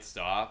I might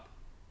stop,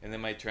 and they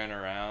might turn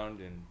around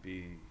and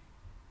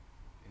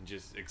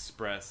just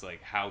express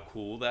like how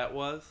cool that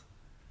was.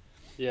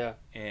 Yeah.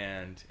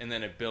 And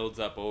then it builds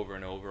up over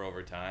and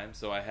over time.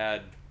 So I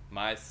had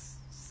my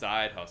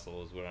side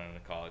hustle, is what I'm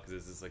going to call it, because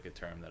this is like a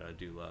term that I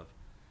do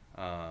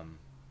love.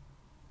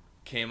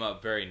 Came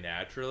up very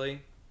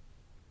naturally,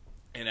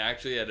 and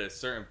actually at a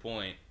certain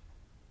point,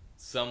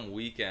 some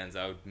weekends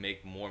I would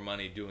make more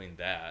money doing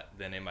that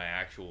than in my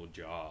actual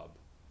job.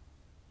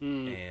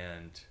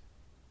 And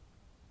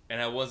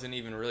I wasn't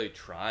even really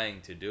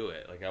trying to do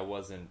it. Like, I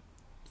wasn't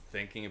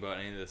thinking about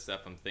any of the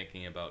stuff I'm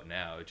thinking about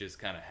now. It just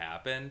kind of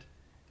happened.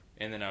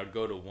 And then I would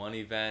go to one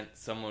event,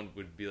 someone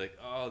would be like,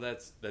 "Oh,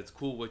 that's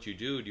cool what you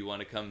do. Do you want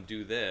to come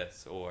do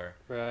this?" Or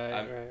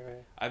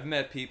Right. I've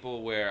met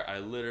people where I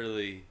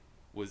literally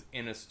was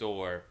in a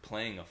store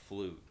playing a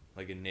flute,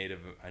 like a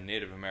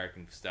Native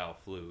American style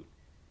flute,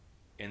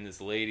 and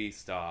this lady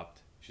stopped.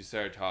 She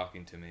started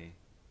talking to me.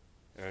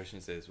 Or I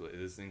shouldn't say this.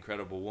 This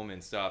incredible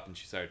woman stopped and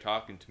she started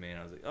talking to me, and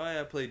I was like, "Oh yeah,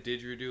 I play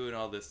didgeridoo and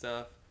all this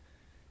stuff."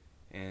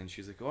 And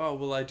she's like, "Oh,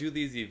 well, I do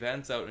these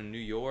events out in New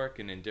York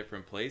and in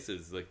different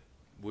places. Like,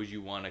 would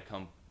you want to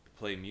come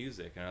play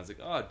music?" And I was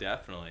like, "Oh,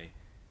 definitely."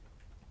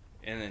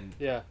 And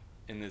then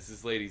and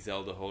this lady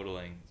Zelda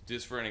Hodling,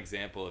 just for an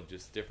example of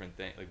just different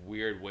things, like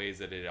weird ways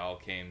that it all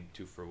came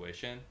to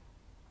fruition.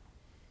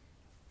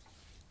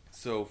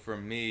 So for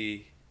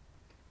me,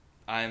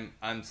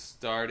 I'm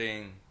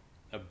starting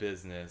a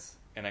business,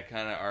 and I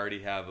kind of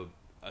already have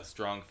a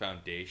strong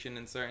foundation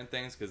in certain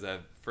things, because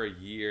I've for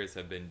years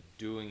have been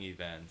doing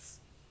events,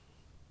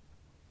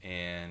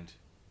 and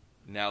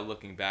now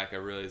looking back, I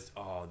realized,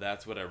 oh,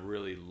 that's what I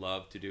really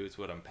love to do. It's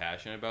what I'm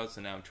passionate about. So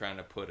now I'm trying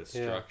to put a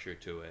structure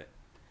to it.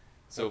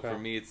 So for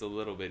me, it's a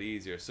little bit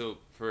easier. So,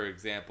 for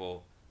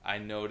example, I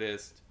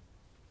noticed,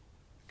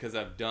 because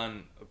I've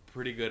done a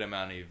pretty good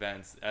amount of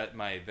events, at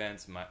my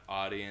events, my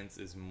audience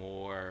is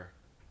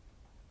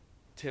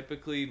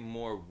typically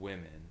more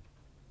women,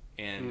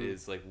 and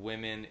is like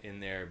women in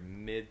their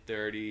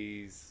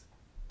mid-30s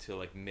to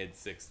like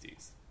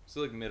mid-60s.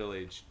 So like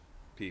middle-aged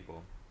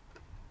people.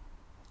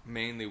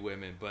 Mainly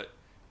women, but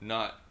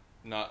not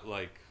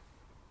like,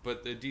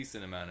 but a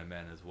decent amount of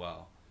men as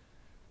well.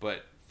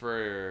 But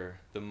for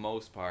the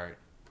most part,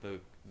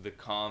 the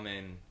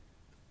common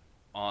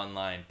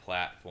online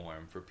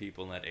platform for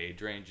people in that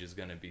age range is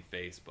going to be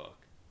Facebook.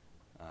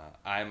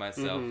 I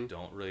myself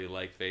don't really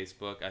like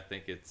Facebook. I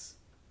think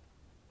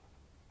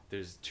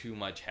there's too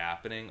much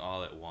happening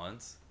all at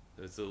once.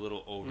 It's a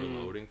little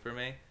overloading for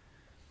me.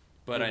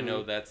 But I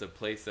know that's a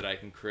place that I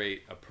can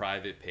create a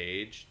private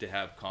page to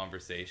have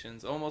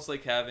conversations, almost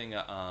like having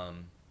a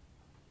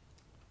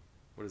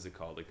what is it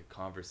called, like a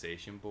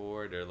conversation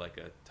board or like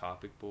a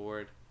topic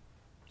board.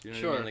 Do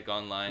you know what I mean? Like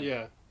online.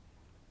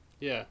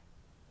 Yeah.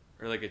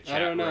 Or like a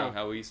chat room.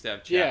 How we used to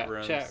have chat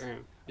rooms. Chat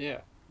room.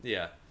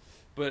 Yeah.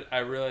 But I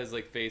realize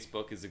like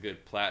Facebook is a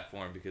good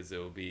platform because it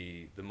will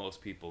be the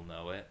most people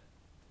know it.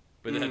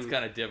 But that's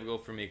kind of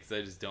difficult for me because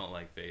I just don't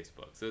like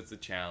Facebook. So it's a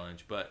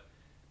challenge. But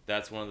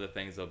that's one of the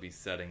things I'll be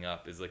setting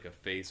up, is like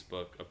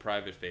a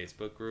private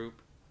Facebook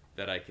group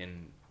that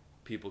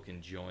people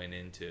can join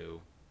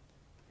into,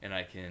 and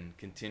I can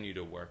continue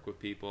to work with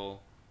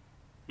people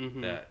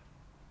that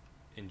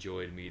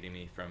enjoyed meeting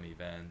me from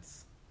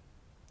events.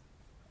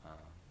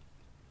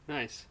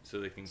 Nice.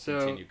 So they can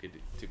continue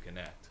to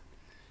connect.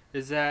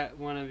 Is that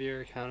one of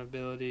your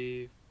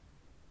accountability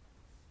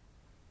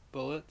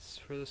bullets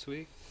for this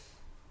week?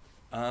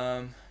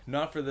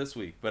 Not for this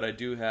week, but I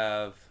do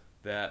have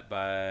that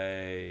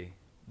by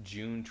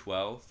June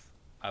 12th,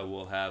 I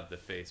will have the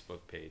Facebook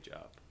page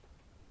up.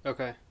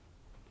 Okay.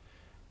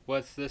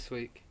 What's this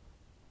week?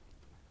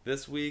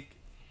 This week,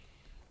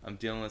 I'm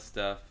dealing with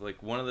stuff.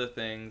 Like, one of the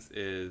things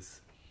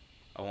is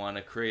I want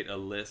to create a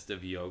list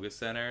of yoga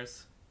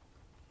centers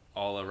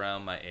all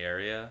around my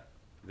area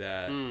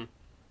that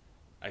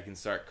I can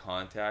start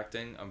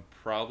contacting. I'm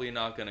probably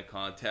not going to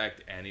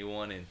contact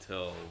anyone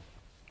until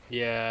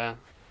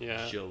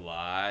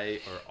July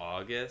or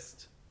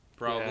August,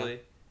 probably,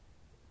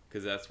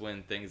 because that's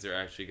when things are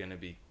actually going to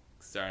be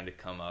starting to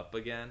come up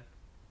again.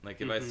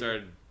 Like, if I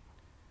started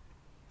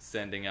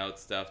sending out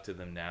stuff to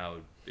them now,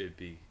 it'd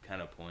be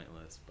kind of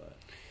pointless. But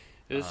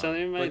it was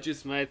something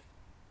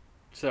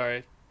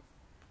sorry.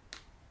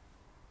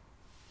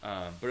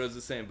 But I was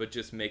just saying, but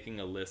just making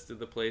a list of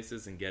the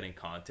places and getting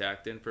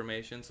contact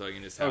information, so I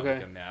can just have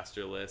like a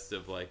master list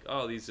of like,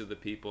 oh, these are the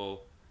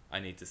people I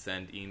need to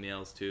send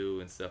emails to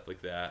and stuff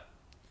like that.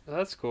 Well,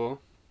 that's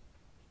cool.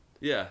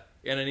 Yeah,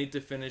 and I need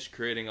to finish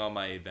creating all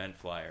my event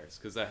flyers,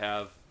 because I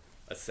have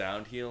a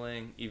sound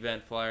healing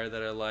event flyer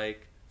that I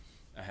like.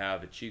 I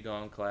have a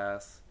Qigong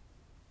class,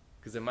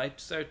 because I might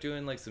start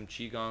doing like some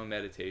Qigong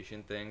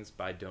meditation things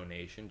by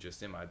donation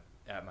just at my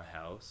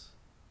house.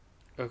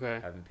 Okay.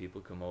 Having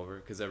people come over,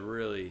 because I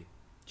really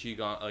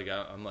Qigong, like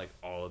I'm like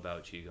all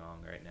about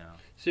Qigong right now.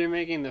 So you're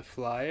making the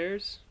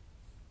flyers?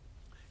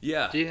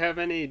 Yeah. Do you have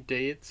any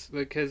dates?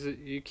 Because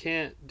you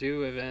can't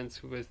do events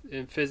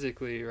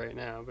physically right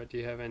now, but do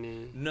you have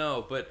any?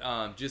 No, but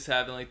just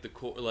having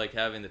like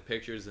having the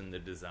pictures and the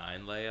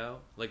design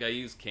layout. Like I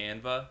use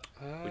Canva,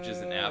 which is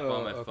an app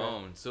on my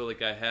phone. So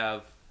like I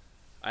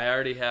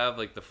already have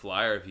like the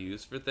flyer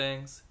views for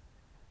things,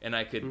 and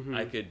I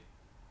could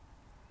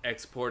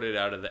export it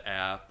out of the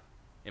app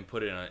and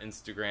put it on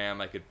Instagram.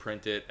 I could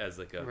print it as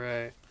like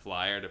a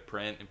flyer to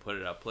print and put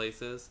it up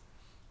places.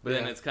 But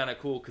then it's kind of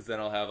cool, because then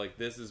I'll have like,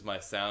 this is my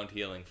sound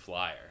healing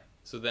flyer.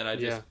 So then I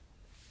just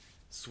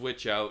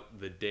switch out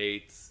the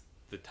dates,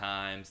 the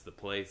times, the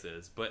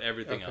places, but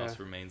everything else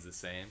remains the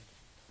same.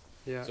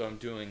 Yeah. So I'm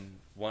doing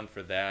one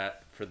for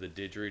that, for the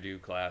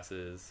didgeridoo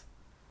classes,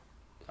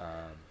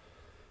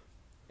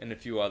 and a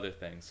few other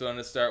things. So I'm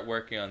going to start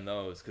working on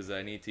those, because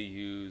I need to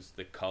use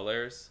the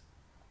colors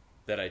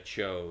that I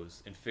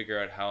chose and figure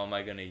out how am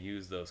I going to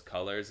use those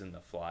colors in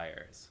the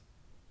flyers.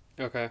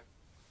 Okay.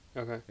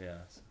 Yeah.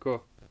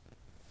 Cool.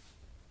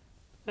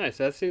 Nice.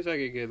 That seems like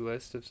a good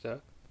list of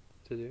stuff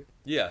to do.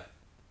 Yeah.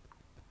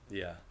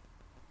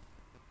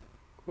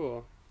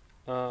 Cool.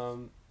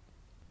 What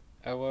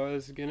I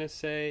was gonna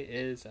say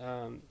is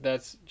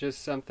that's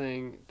just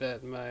something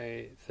that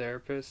my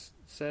therapist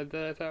said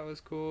that I thought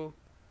was cool.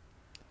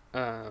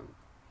 I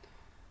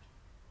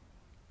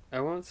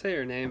won't say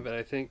her name, but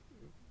I think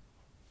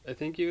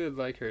you would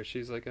like her.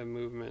 She's like a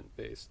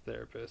movement-based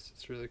therapist.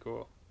 It's really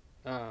cool.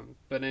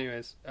 But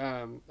anyways,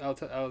 I'll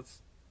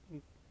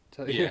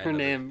tell you her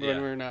name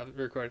when we're not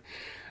recording.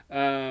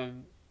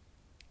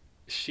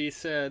 She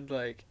said,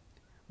 like,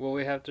 well,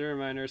 we have to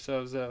remind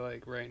ourselves that,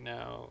 like, right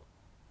now,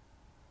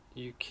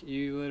 you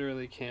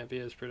literally can't be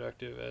as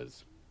productive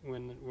as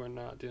when we're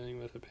not dealing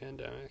with a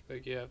pandemic.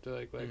 Like, you have to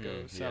like let go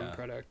of some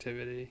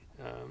productivity.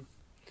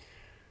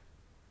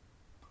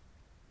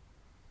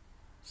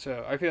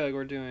 So I feel like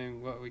we're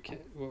doing what we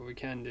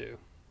can do,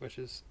 which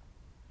is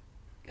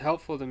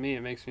helpful to me.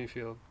 It makes me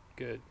feel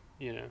good,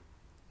 you know.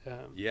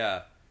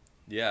 Yeah,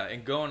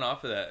 and going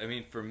off of that, I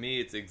mean, for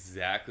me, it's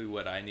exactly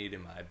what I need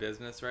in my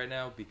business right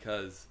now,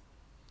 because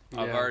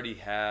I've already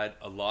had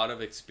a lot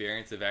of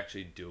experience of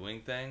actually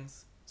doing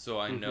things, so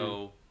I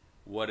know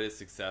what is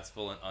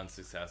successful and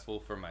unsuccessful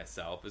for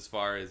myself as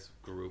far as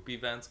group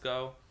events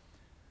go.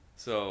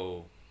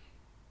 So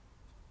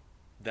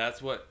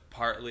that's what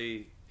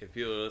partly, if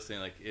people are listening,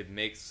 like, it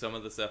makes some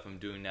of the stuff I'm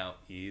doing now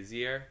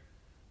easier,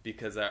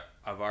 because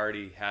I've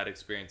already had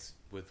experience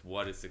with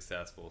what is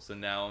successful. So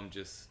now I'm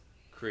just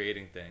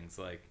creating things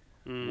like,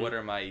 what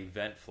are my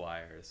event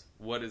flyers?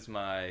 What is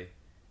my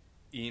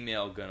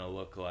email gonna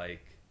look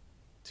like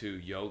to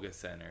yoga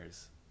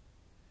centers?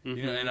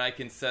 You know, and I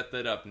can set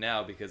that up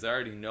now, because I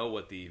already know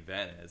what the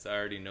event is. I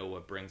already know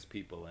what brings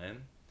people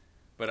in.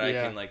 But I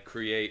can like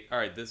create, all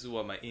right, this is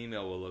what my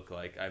email will look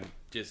like. I'm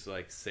just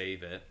like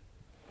save it.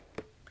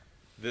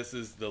 This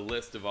is the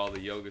list of all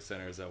the yoga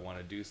centers I want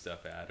to do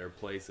stuff at, or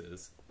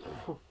places,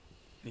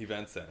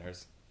 event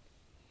centers.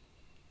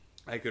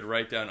 I could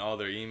write down all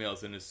their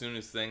emails, and as soon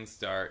as things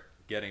start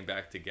getting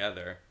back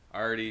together, I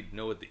already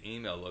know what the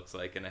email looks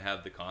like, and I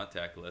have the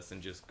contact list,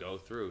 and just go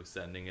through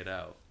sending it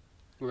out.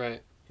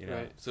 Right. You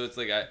know, so it's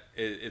like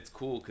it's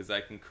cool, because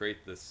I can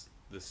create this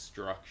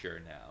structure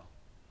now.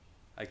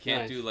 I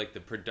can't do like the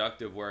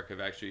productive work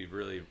of actually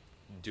really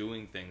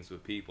doing things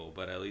with people,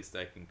 but at least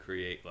I can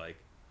create like,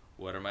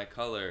 what are my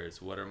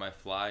colors? What are my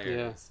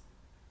flyers?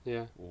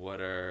 Yeah.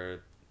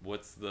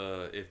 What's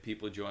if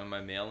people join my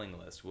mailing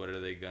list, what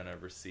are they gonna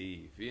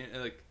receive? You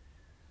know, like,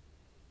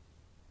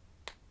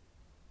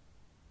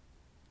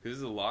 because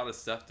there's a lot of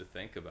stuff to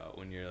think about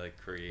when you're like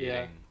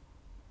creating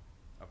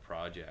a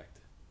project.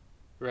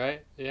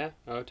 Right. Yeah.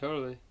 Oh,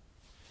 totally.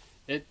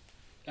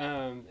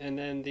 And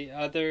then the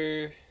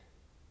other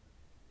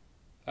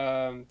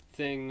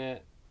thing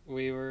that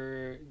we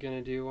were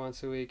gonna do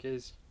once a week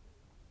is,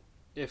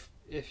 if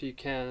you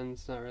can,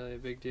 it's not really a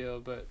big deal,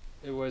 but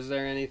was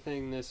there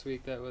anything this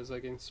week that was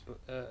like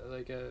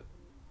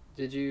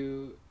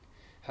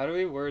how do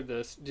we word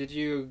this?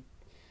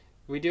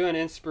 We do an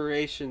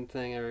inspiration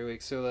thing every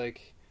week, so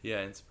like,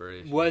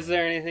 inspiration. Was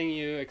there anything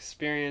you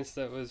experienced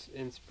that was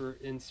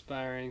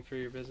inspiring for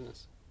your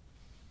business?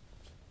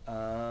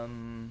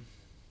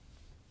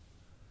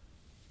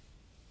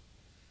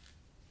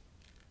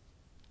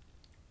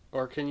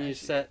 Or can you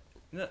set...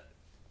 No.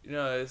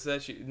 It's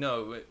actually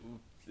no.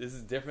 This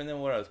is different than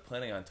what I was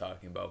planning on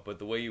talking about, but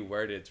the way you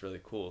word it's really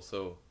cool.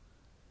 So,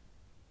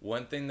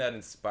 one thing that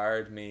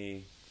inspired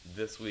me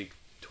this week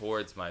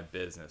towards my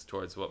business,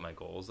 towards what my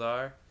goals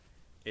are,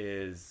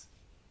 is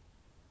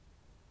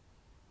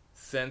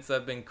since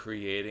I've been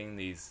creating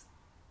these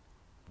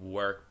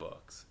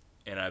workbooks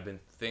and I've been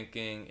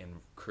thinking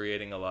and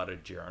creating a lot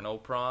of journal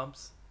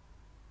prompts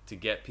to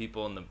get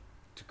people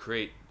to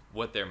create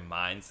what their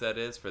mindset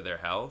is for their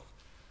health.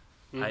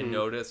 Mm-hmm. I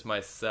noticed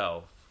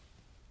myself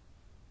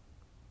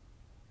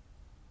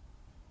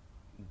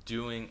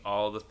doing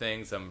all the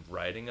things I'm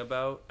writing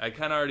about. I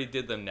kind of already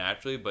did them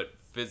naturally, but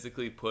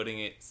physically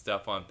putting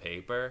stuff on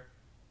paper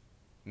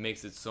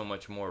makes it so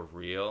much more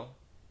real.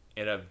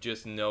 And I've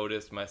just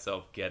noticed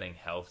myself getting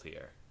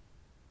healthier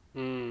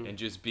and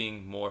just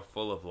being more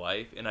full of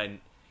life. And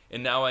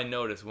now I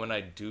notice when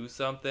I do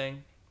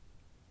something,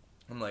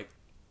 I'm like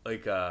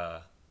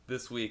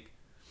this week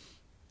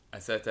I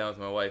sat down with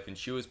my wife and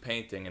she was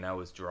painting and I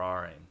was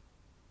drawing,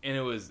 and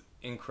it was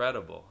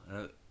incredible.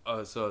 And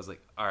so I was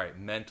like, all right,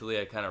 mentally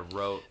I kind of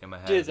wrote in my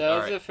head. Dude,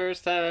 that was the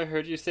first time I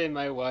heard you say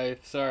my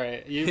wife.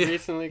 Sorry. You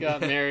recently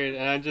got married,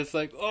 and I'm just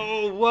like,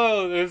 oh,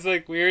 whoa. It was,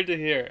 like, weird to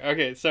hear.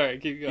 Okay, sorry.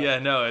 Keep going. Yeah,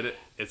 no,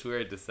 it's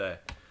weird to say.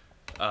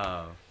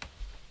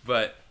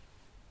 But,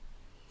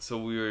 so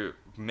we were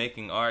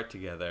making art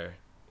together,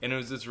 and it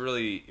was a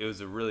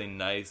really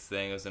nice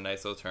thing. It was a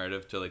nice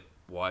alternative to, like,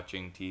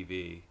 watching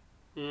TV.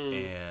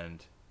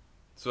 And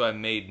so I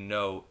made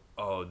note,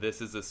 oh,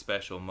 this is a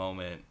special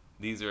moment.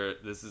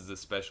 This is a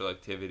special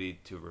activity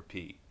to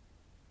repeat.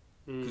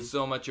 Because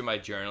so much of my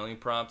journaling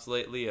prompts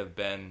lately have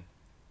been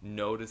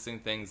noticing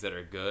things that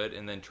are good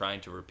and then trying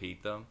to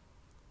repeat them.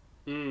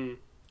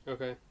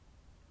 Okay.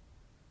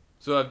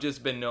 So I've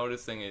just been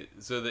noticing it.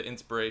 So the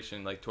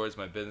inspiration, like, towards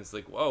my business,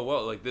 like, whoa,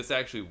 like, this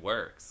actually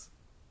works.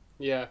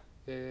 Yeah.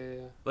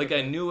 Like, okay.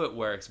 I knew it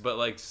works, but,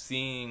 like,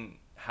 seeing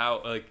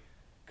how, like,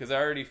 because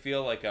I already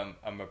feel like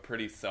I'm a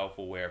pretty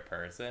self-aware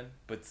person,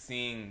 but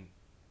seeing...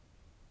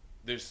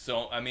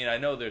 I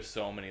know there's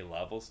so many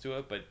levels to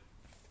it, but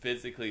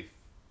physically,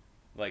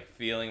 like,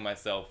 feeling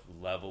myself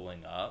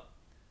leveling up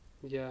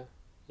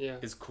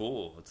is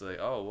cool. It's like,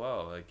 oh,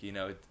 wow, like,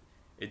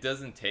 it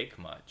doesn't take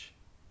much.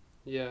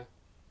 Yeah.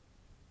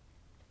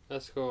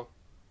 That's cool.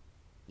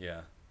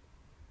 Yeah.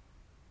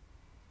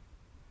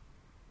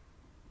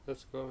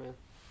 That's cool, man.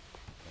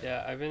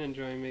 Yeah, I've been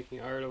enjoying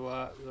making art a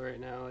lot right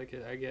now. Like,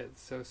 I get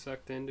so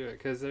sucked into it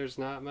because there's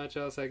not much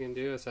else I can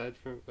do aside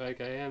from,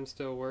 like, I am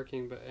still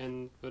working, but I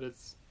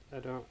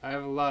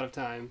have a lot of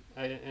time.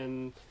 I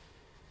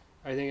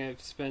think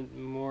I've spent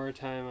more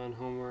time on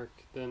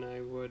homework than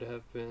I would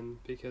have been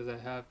because I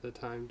have the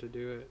time to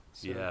do it.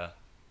 So yeah.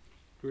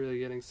 Really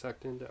getting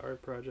sucked into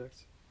art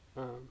projects.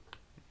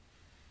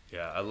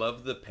 Yeah, I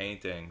love the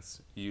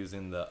paintings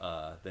using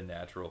the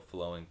natural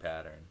flowing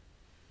pattern.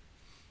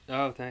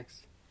 Oh,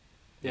 thanks.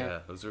 Yeah,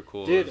 those are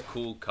cool. Dude, those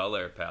cool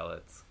color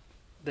palettes.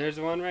 There's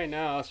one right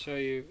now. I'll show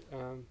you.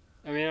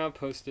 I'll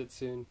post it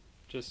soon,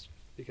 just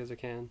because I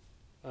can.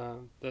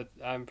 That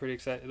I'm pretty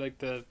excited. Like,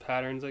 the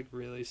pattern's, like,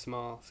 really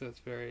small, so it's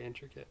very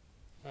intricate.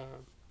 So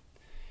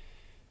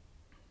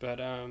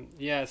I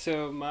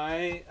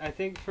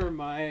think for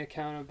my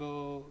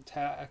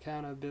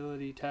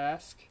accountability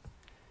task,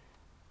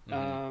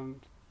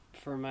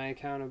 for my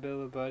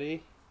accountability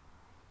buddy,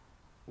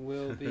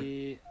 will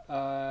be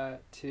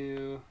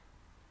to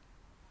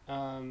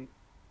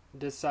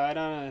decide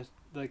on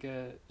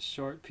a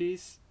short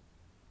piece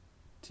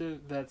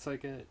that's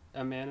like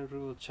a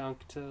manageable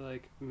chunk to,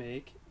 like,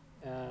 make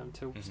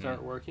to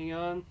start working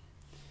on,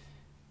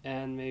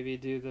 and maybe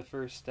do the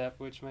first step,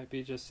 which might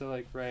be just to,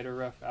 like, write a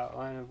rough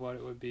outline of what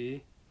it would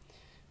be,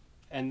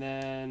 and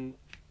then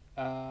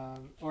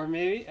or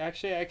maybe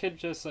actually I could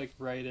just, like,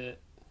 write it.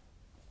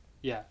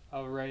 Yeah,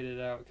 I'll write it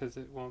out because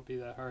it won't be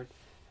that hard.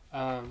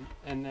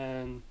 And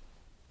then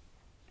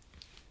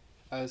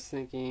I was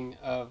thinking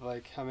of,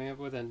 like, coming up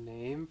with a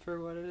name for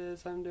what it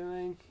is I'm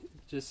doing,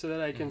 just so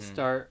that I can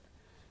start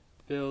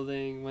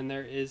building. When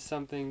there is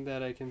something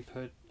that I can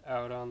put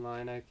out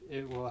online,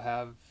 it will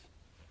have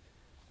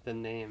the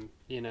name,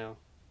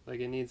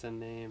 like, it needs a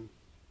name.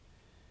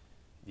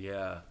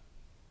 Yeah.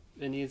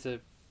 It needs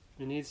to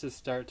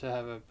start to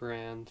have a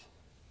brand.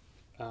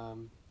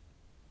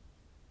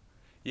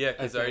 Yeah,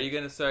 because are you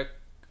going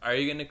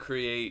to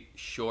create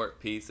short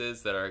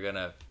pieces that are going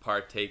to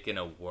partake in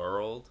a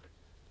world,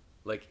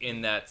 like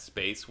in that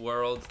space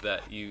world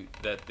that the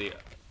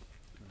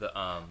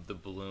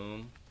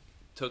Bloom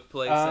took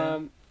place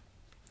in?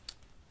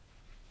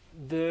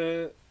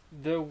 The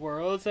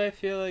worlds, I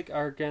feel like,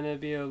 are going to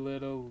be a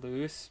little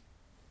loose,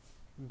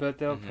 but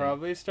they'll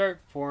probably start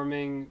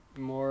forming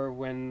more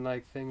when,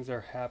 like, things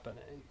are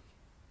happening.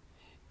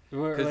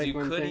 Because, like,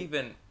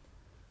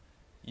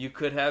 you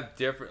could have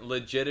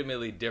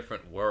legitimately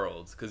different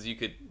worlds, because you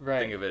could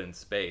think of it in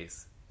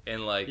space.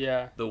 And, like,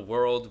 the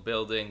world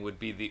building would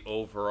be the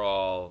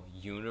overall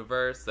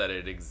universe that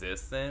it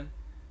exists in.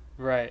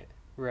 Right.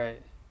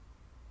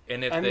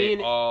 And if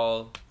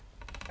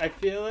I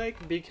feel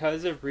like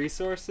because of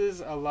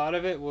resources, a lot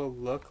of it will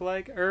look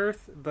like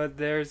Earth, but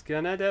there's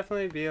gonna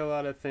definitely be a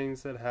lot of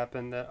things that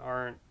happen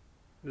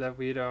that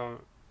we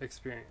don't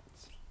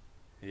experience.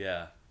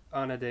 Yeah.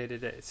 On a day to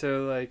day.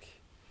 So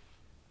like,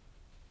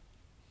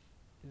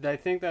 I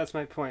think that's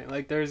my point.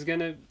 Like, there's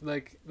gonna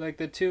like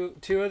the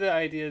two of the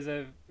ideas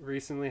I've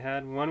recently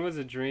had. One was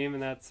a dream,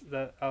 and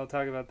that I'll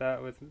talk about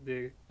that with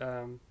the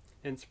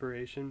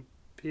inspiration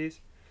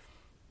piece.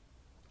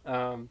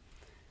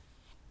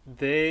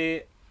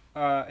 They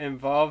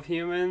involve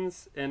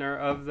humans and are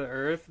of the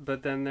earth,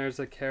 but then there's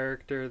a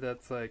character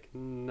that's like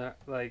not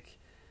like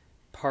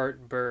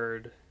part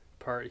bird,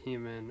 part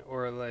human,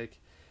 or like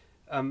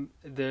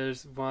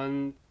there's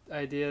one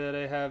idea that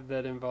I have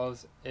that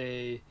involves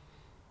a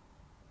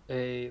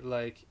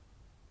like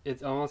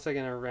it's almost like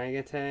an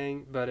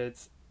orangutan, but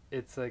it's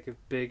like a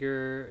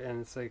bigger,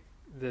 and it's like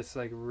this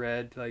like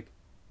red like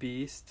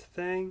beast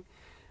thing.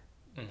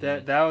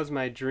 Mm-hmm. That was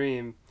my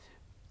dream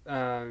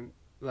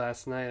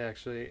last night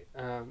actually,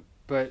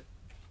 but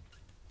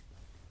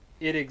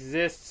it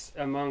exists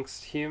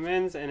amongst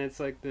humans, and it's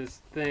like this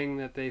thing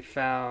that they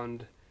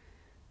found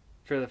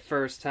for the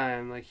first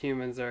time, like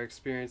humans are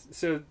experiencing.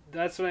 So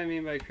that's what I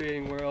mean by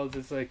creating worlds.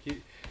 It's like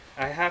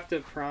I have to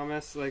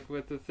promise, like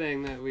with the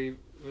thing that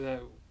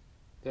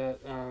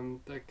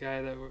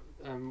guy that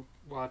I'm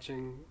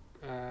watching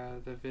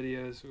the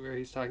videos where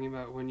he's talking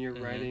about when you're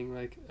writing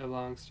like a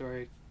long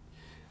story.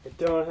 I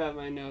don't have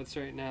my notes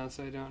right now,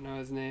 so I don't know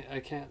his name.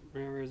 I can't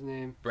remember his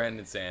name.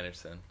 Brandon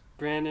Sanderson.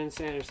 Brandon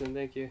Sanderson,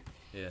 thank you.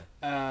 Yeah.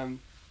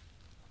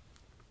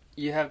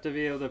 You have to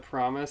be able to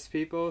promise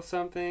people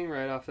something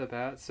right off the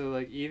bat. So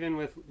like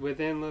even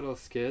within little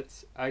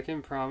skits, I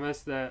can promise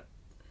that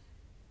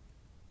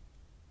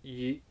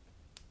you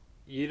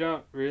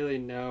don't really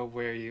know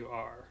where you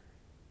are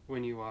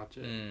when you watch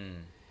it.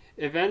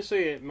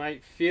 Eventually it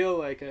might feel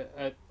like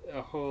a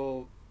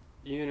whole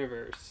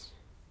universe.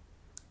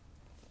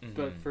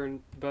 Mm-hmm.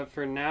 But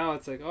for now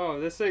it's like, oh,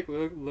 this like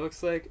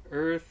looks like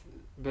Earth,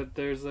 but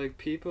there's like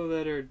people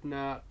that are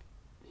not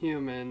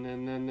human,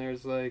 and then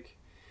there's like,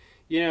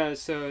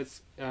 so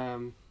it's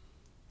I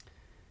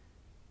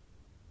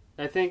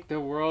think the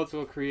worlds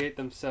will create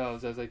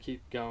themselves as I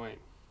keep going.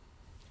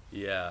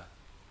 Yeah.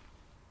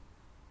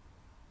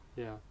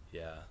 Yeah.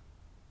 Yeah.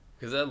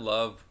 Because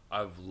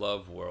I've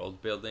loved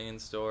world building in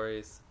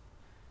stories.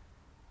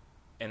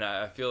 And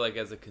I feel like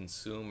as a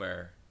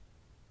consumer,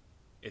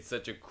 it's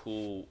such a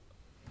cool...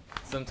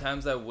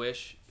 Sometimes I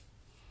wish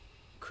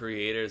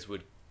creators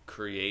would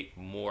create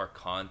more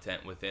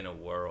content within a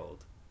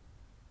world.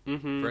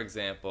 Mm-hmm. For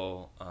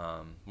example,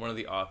 one of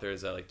the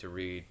authors I like to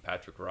read,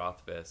 Patrick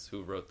Rothfuss,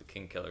 who wrote the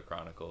Kingkiller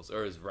Chronicles,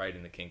 or is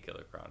writing the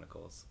Kingkiller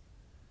Chronicles.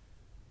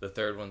 The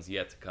third one's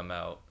yet to come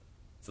out.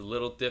 It's a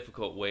little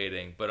difficult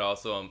waiting, but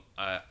also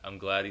I'm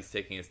glad he's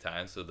taking his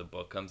time so the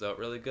book comes out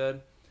really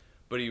good.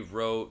 But he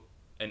wrote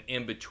an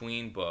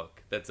in-between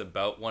book that's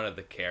about one of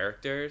the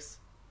characters,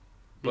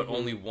 but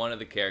only one of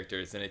the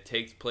characters, and it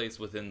takes place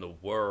within the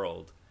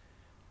world.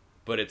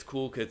 But it's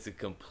cool because it's a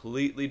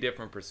completely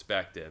different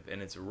perspective,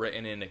 and it's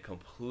written in a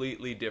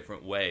completely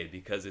different way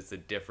because it's a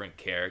different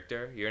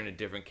character. You're in a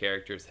different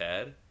character's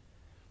head,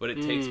 but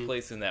it takes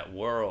place in that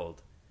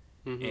world.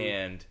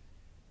 And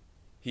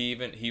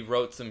he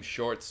wrote some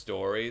short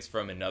stories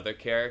from another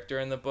character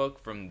in the book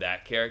from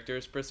that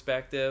character's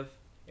perspective,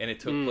 and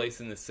it took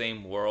place in the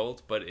same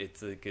world, but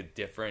it's like a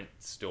different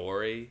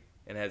story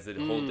and has a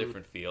whole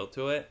different feel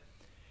to it.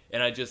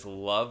 And I just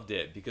loved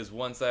it because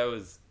once I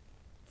was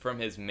from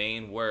his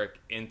main work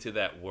into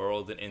that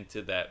world and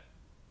into that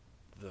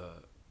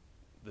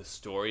the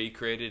story he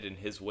created and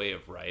his way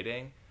of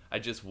writing, I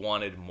just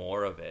wanted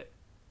more of it.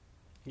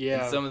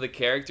 Yeah. And some of the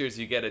characters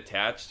you get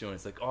attached to, and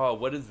it's like, oh,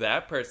 what is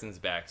that person's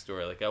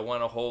backstory? Like, I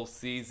want a whole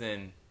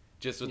season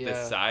just with the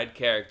side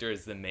character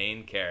as the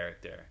main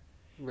character.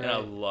 Right.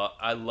 And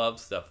I love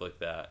stuff like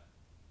that.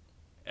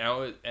 And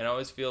I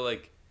always feel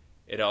like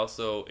it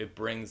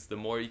brings, the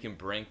more you can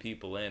bring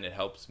people in, it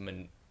helps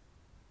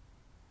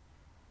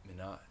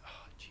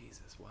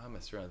Jesus, why am I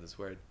surrounded with this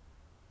word?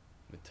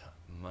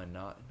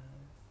 Monetize?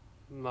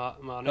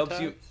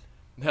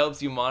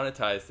 Helps you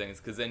monetize things,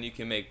 because then you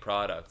can make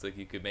products. Like,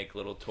 you could make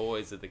little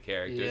toys of the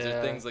characters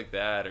or things like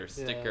that, or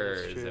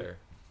stickers or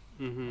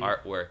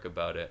artwork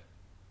about it.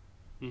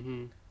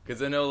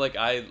 Because I know, like,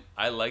 I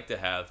like to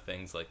have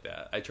things like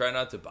that. I try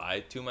not to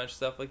buy too much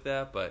stuff like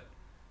that, but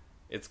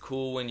it's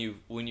cool when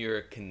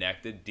you're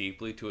connected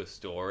deeply to a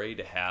story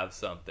to have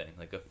something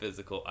like a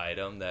physical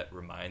item that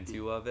reminds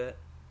you of it.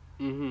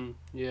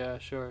 Yeah,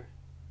 sure,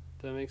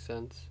 that makes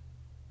sense.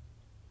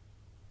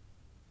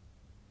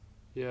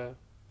 Yeah,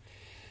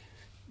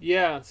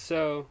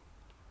 so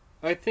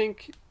I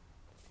think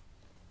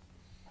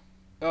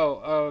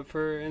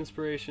for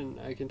inspiration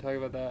I can talk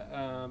about that.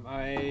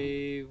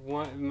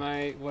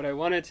 What I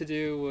wanted to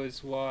do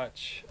was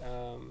watch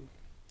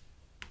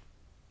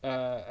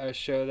a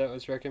show that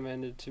was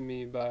recommended to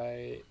me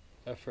by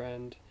a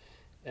friend,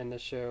 and the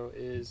show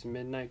is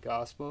Midnight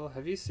Gospel.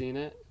 Have you seen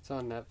it? It's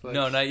on Netflix.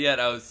 No, not yet.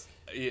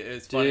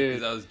 It's funny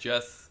because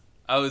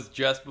I was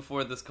just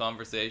before this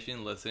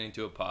conversation listening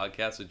to a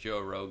podcast with Joe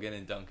Rogan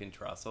and Duncan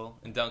Trussell,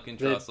 and Duncan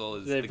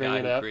Trussell is the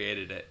guy who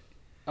created it.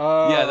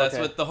 Oh, yeah, that's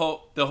okay.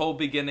 what the whole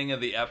beginning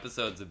of the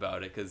episode's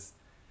about it, because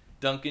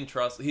Duncan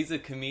Trussell, he's a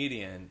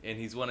comedian, and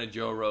he's one of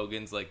Joe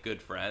Rogan's like good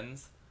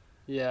friends.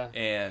 Yeah.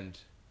 And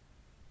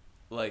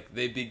like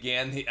they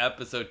began the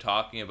episode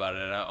talking about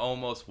it, and I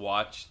almost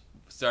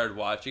started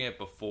watching it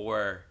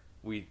before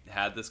we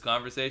had this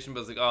conversation, but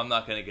I was like, oh, I'm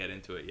not going to get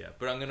into it yet,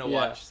 but I'm going to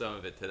watch some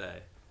of it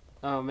today.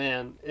 Oh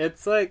man,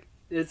 it's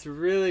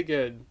really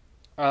good.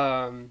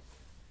 I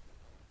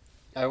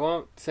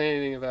won't say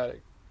anything about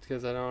it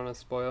because I don't want to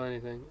spoil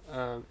anything.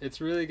 It's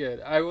really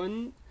good. I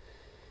wouldn't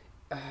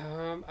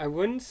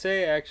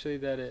say actually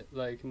that it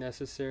like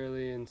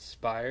necessarily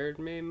inspired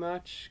me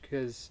much,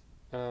 because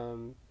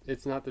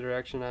it's not the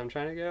direction I'm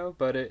trying to go,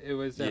 but it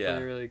was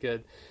definitely really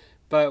good.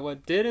 But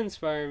what did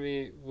inspire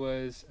me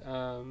was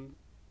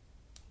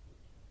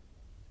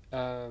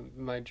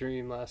my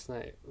dream last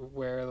night,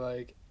 where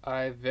like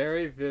I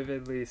very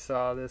vividly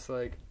saw this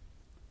like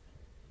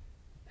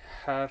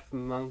half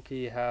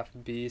monkey, half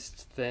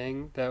beast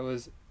thing that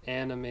was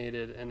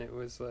animated, and it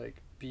was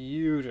like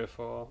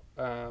beautiful,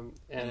 and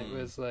it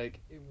was like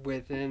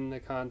within the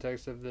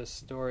context of this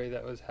story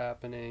that was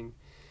happening,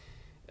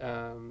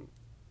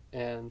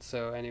 and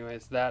so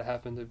anyways, that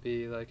happened to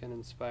be like an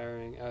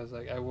inspiring. I was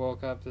like, I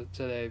woke up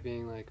today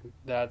being like,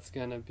 that's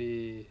gonna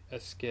be a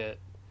skit,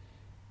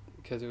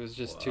 because it was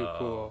just too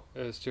cool.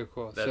 It was too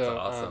cool. That's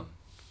awesome.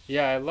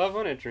 Yeah, I love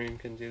when a dream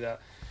can do that.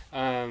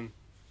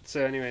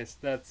 So anyways,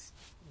 that's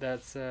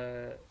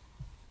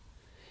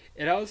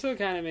it also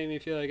kind of made me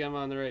feel like I'm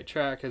on the right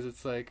track, because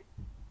it's like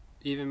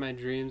even my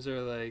dreams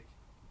are like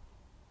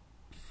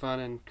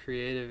fun and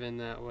creative in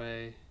that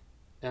way.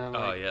 And I'm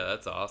like, yeah,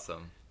 that's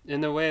awesome.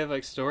 In the way of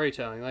like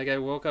storytelling. Like I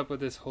woke up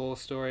with this whole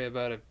story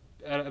about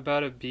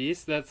a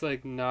beast that's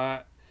like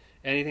not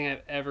anything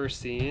I've ever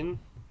seen.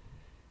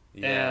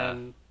 Yeah.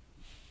 And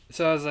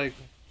so I was like,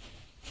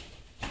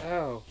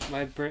 oh,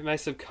 my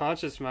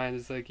subconscious mind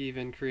is like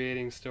even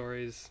creating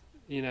stories,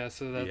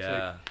 so that's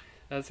like,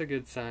 that's a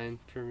good sign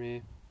for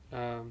me.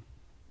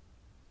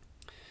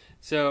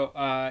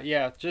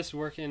 Just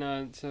working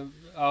on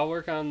I'll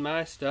work on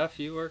my stuff,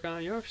 you work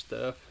on your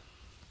stuff.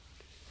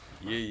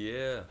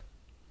 Yeah.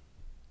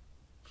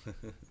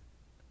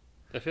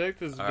 I feel like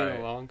this has been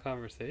a long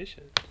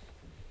conversation.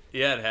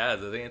 Yeah, it has.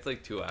 I think it's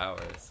like 2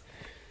 hours.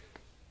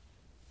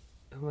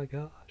 Oh my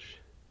gosh.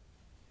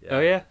 Yeah. Oh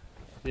yeah.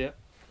 Yep.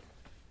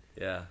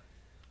 Yeah.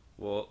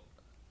 Well,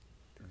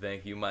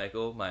 thank you,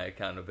 Michael, my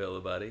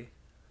accountability buddy.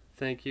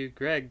 Thank you,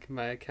 Greg,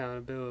 my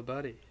accountability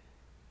buddy.